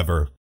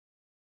whatever.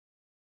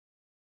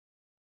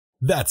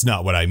 That's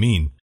not what I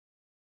mean.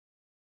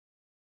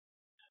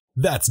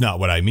 That's not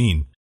what I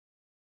mean.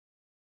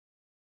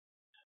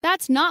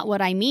 That's not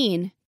what I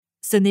mean.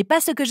 Ce n'est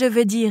pas ce que je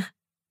veux dire.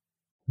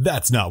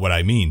 That's not what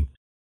I mean.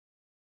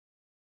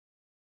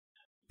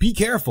 Be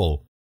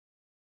careful.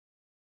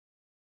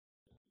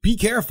 Be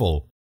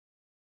careful.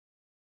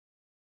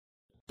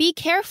 Be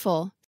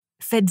careful.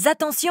 Faites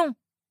attention.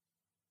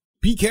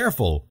 Be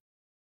careful.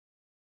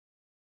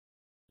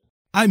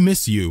 I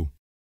miss you.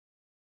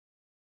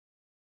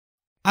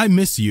 I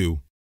miss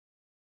you.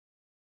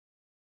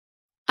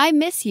 I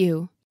miss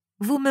you.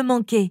 Vous me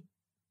manquez.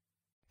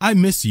 I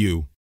miss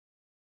you.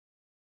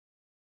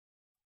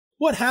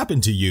 What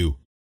happened to you?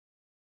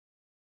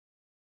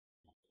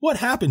 What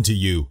happened to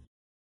you?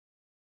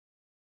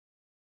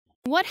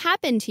 What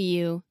happened to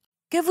you?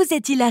 Que vous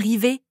est-il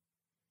arrivé?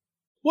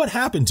 What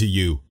happened to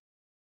you?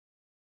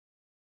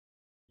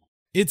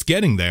 It's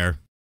getting there.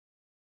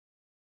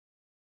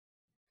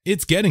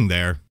 It's getting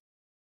there.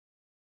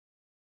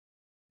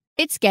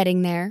 It's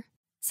getting there.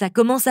 Ça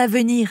commence à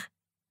venir.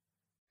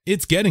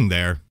 It's getting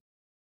there.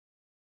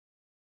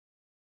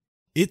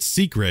 It's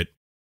secret.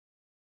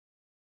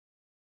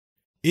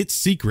 It's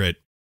secret.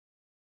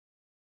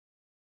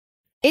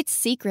 It's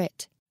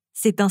secret.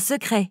 C'est un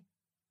secret.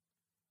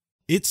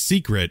 It's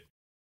secret.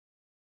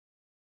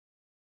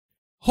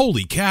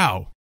 Holy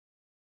cow!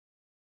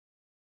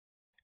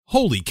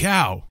 Holy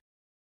cow!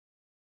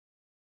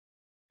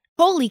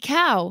 Holy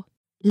cow!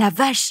 La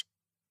vache.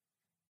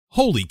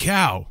 Holy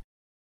cow!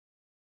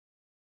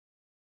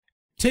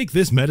 Take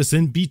this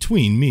medicine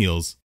between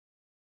meals.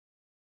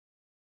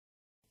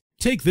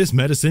 Take this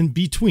medicine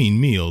between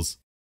meals.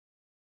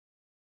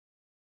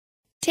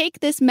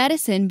 Take this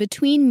medicine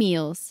between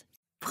meals.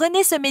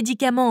 Prenez ce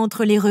médicament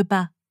entre les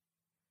repas.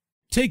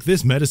 Take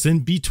this medicine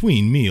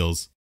between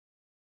meals.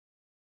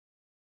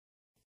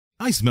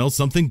 I smell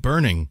something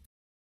burning.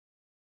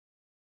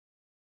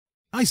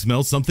 I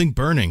smell something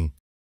burning.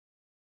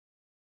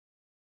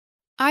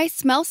 I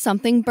smell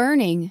something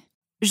burning.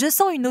 Je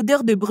sens une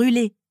odeur de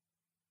brûlé.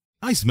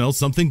 I smell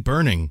something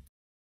burning.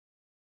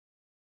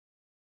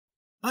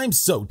 I'm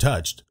so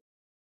touched.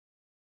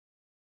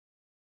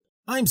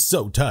 I'm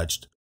so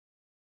touched.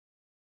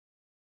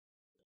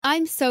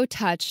 I'm so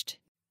touched.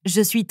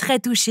 Je suis très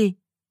touché.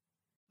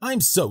 I'm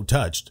so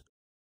touched.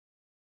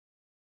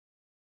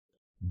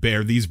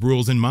 Bear these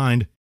rules in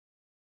mind.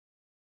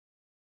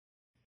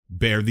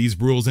 Bear these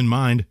rules in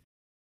mind.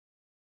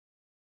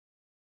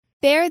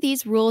 Bear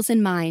these rules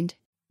in mind.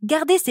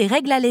 Gardez ces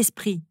règles à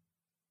l'esprit.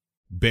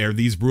 Bear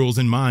these rules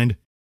in mind.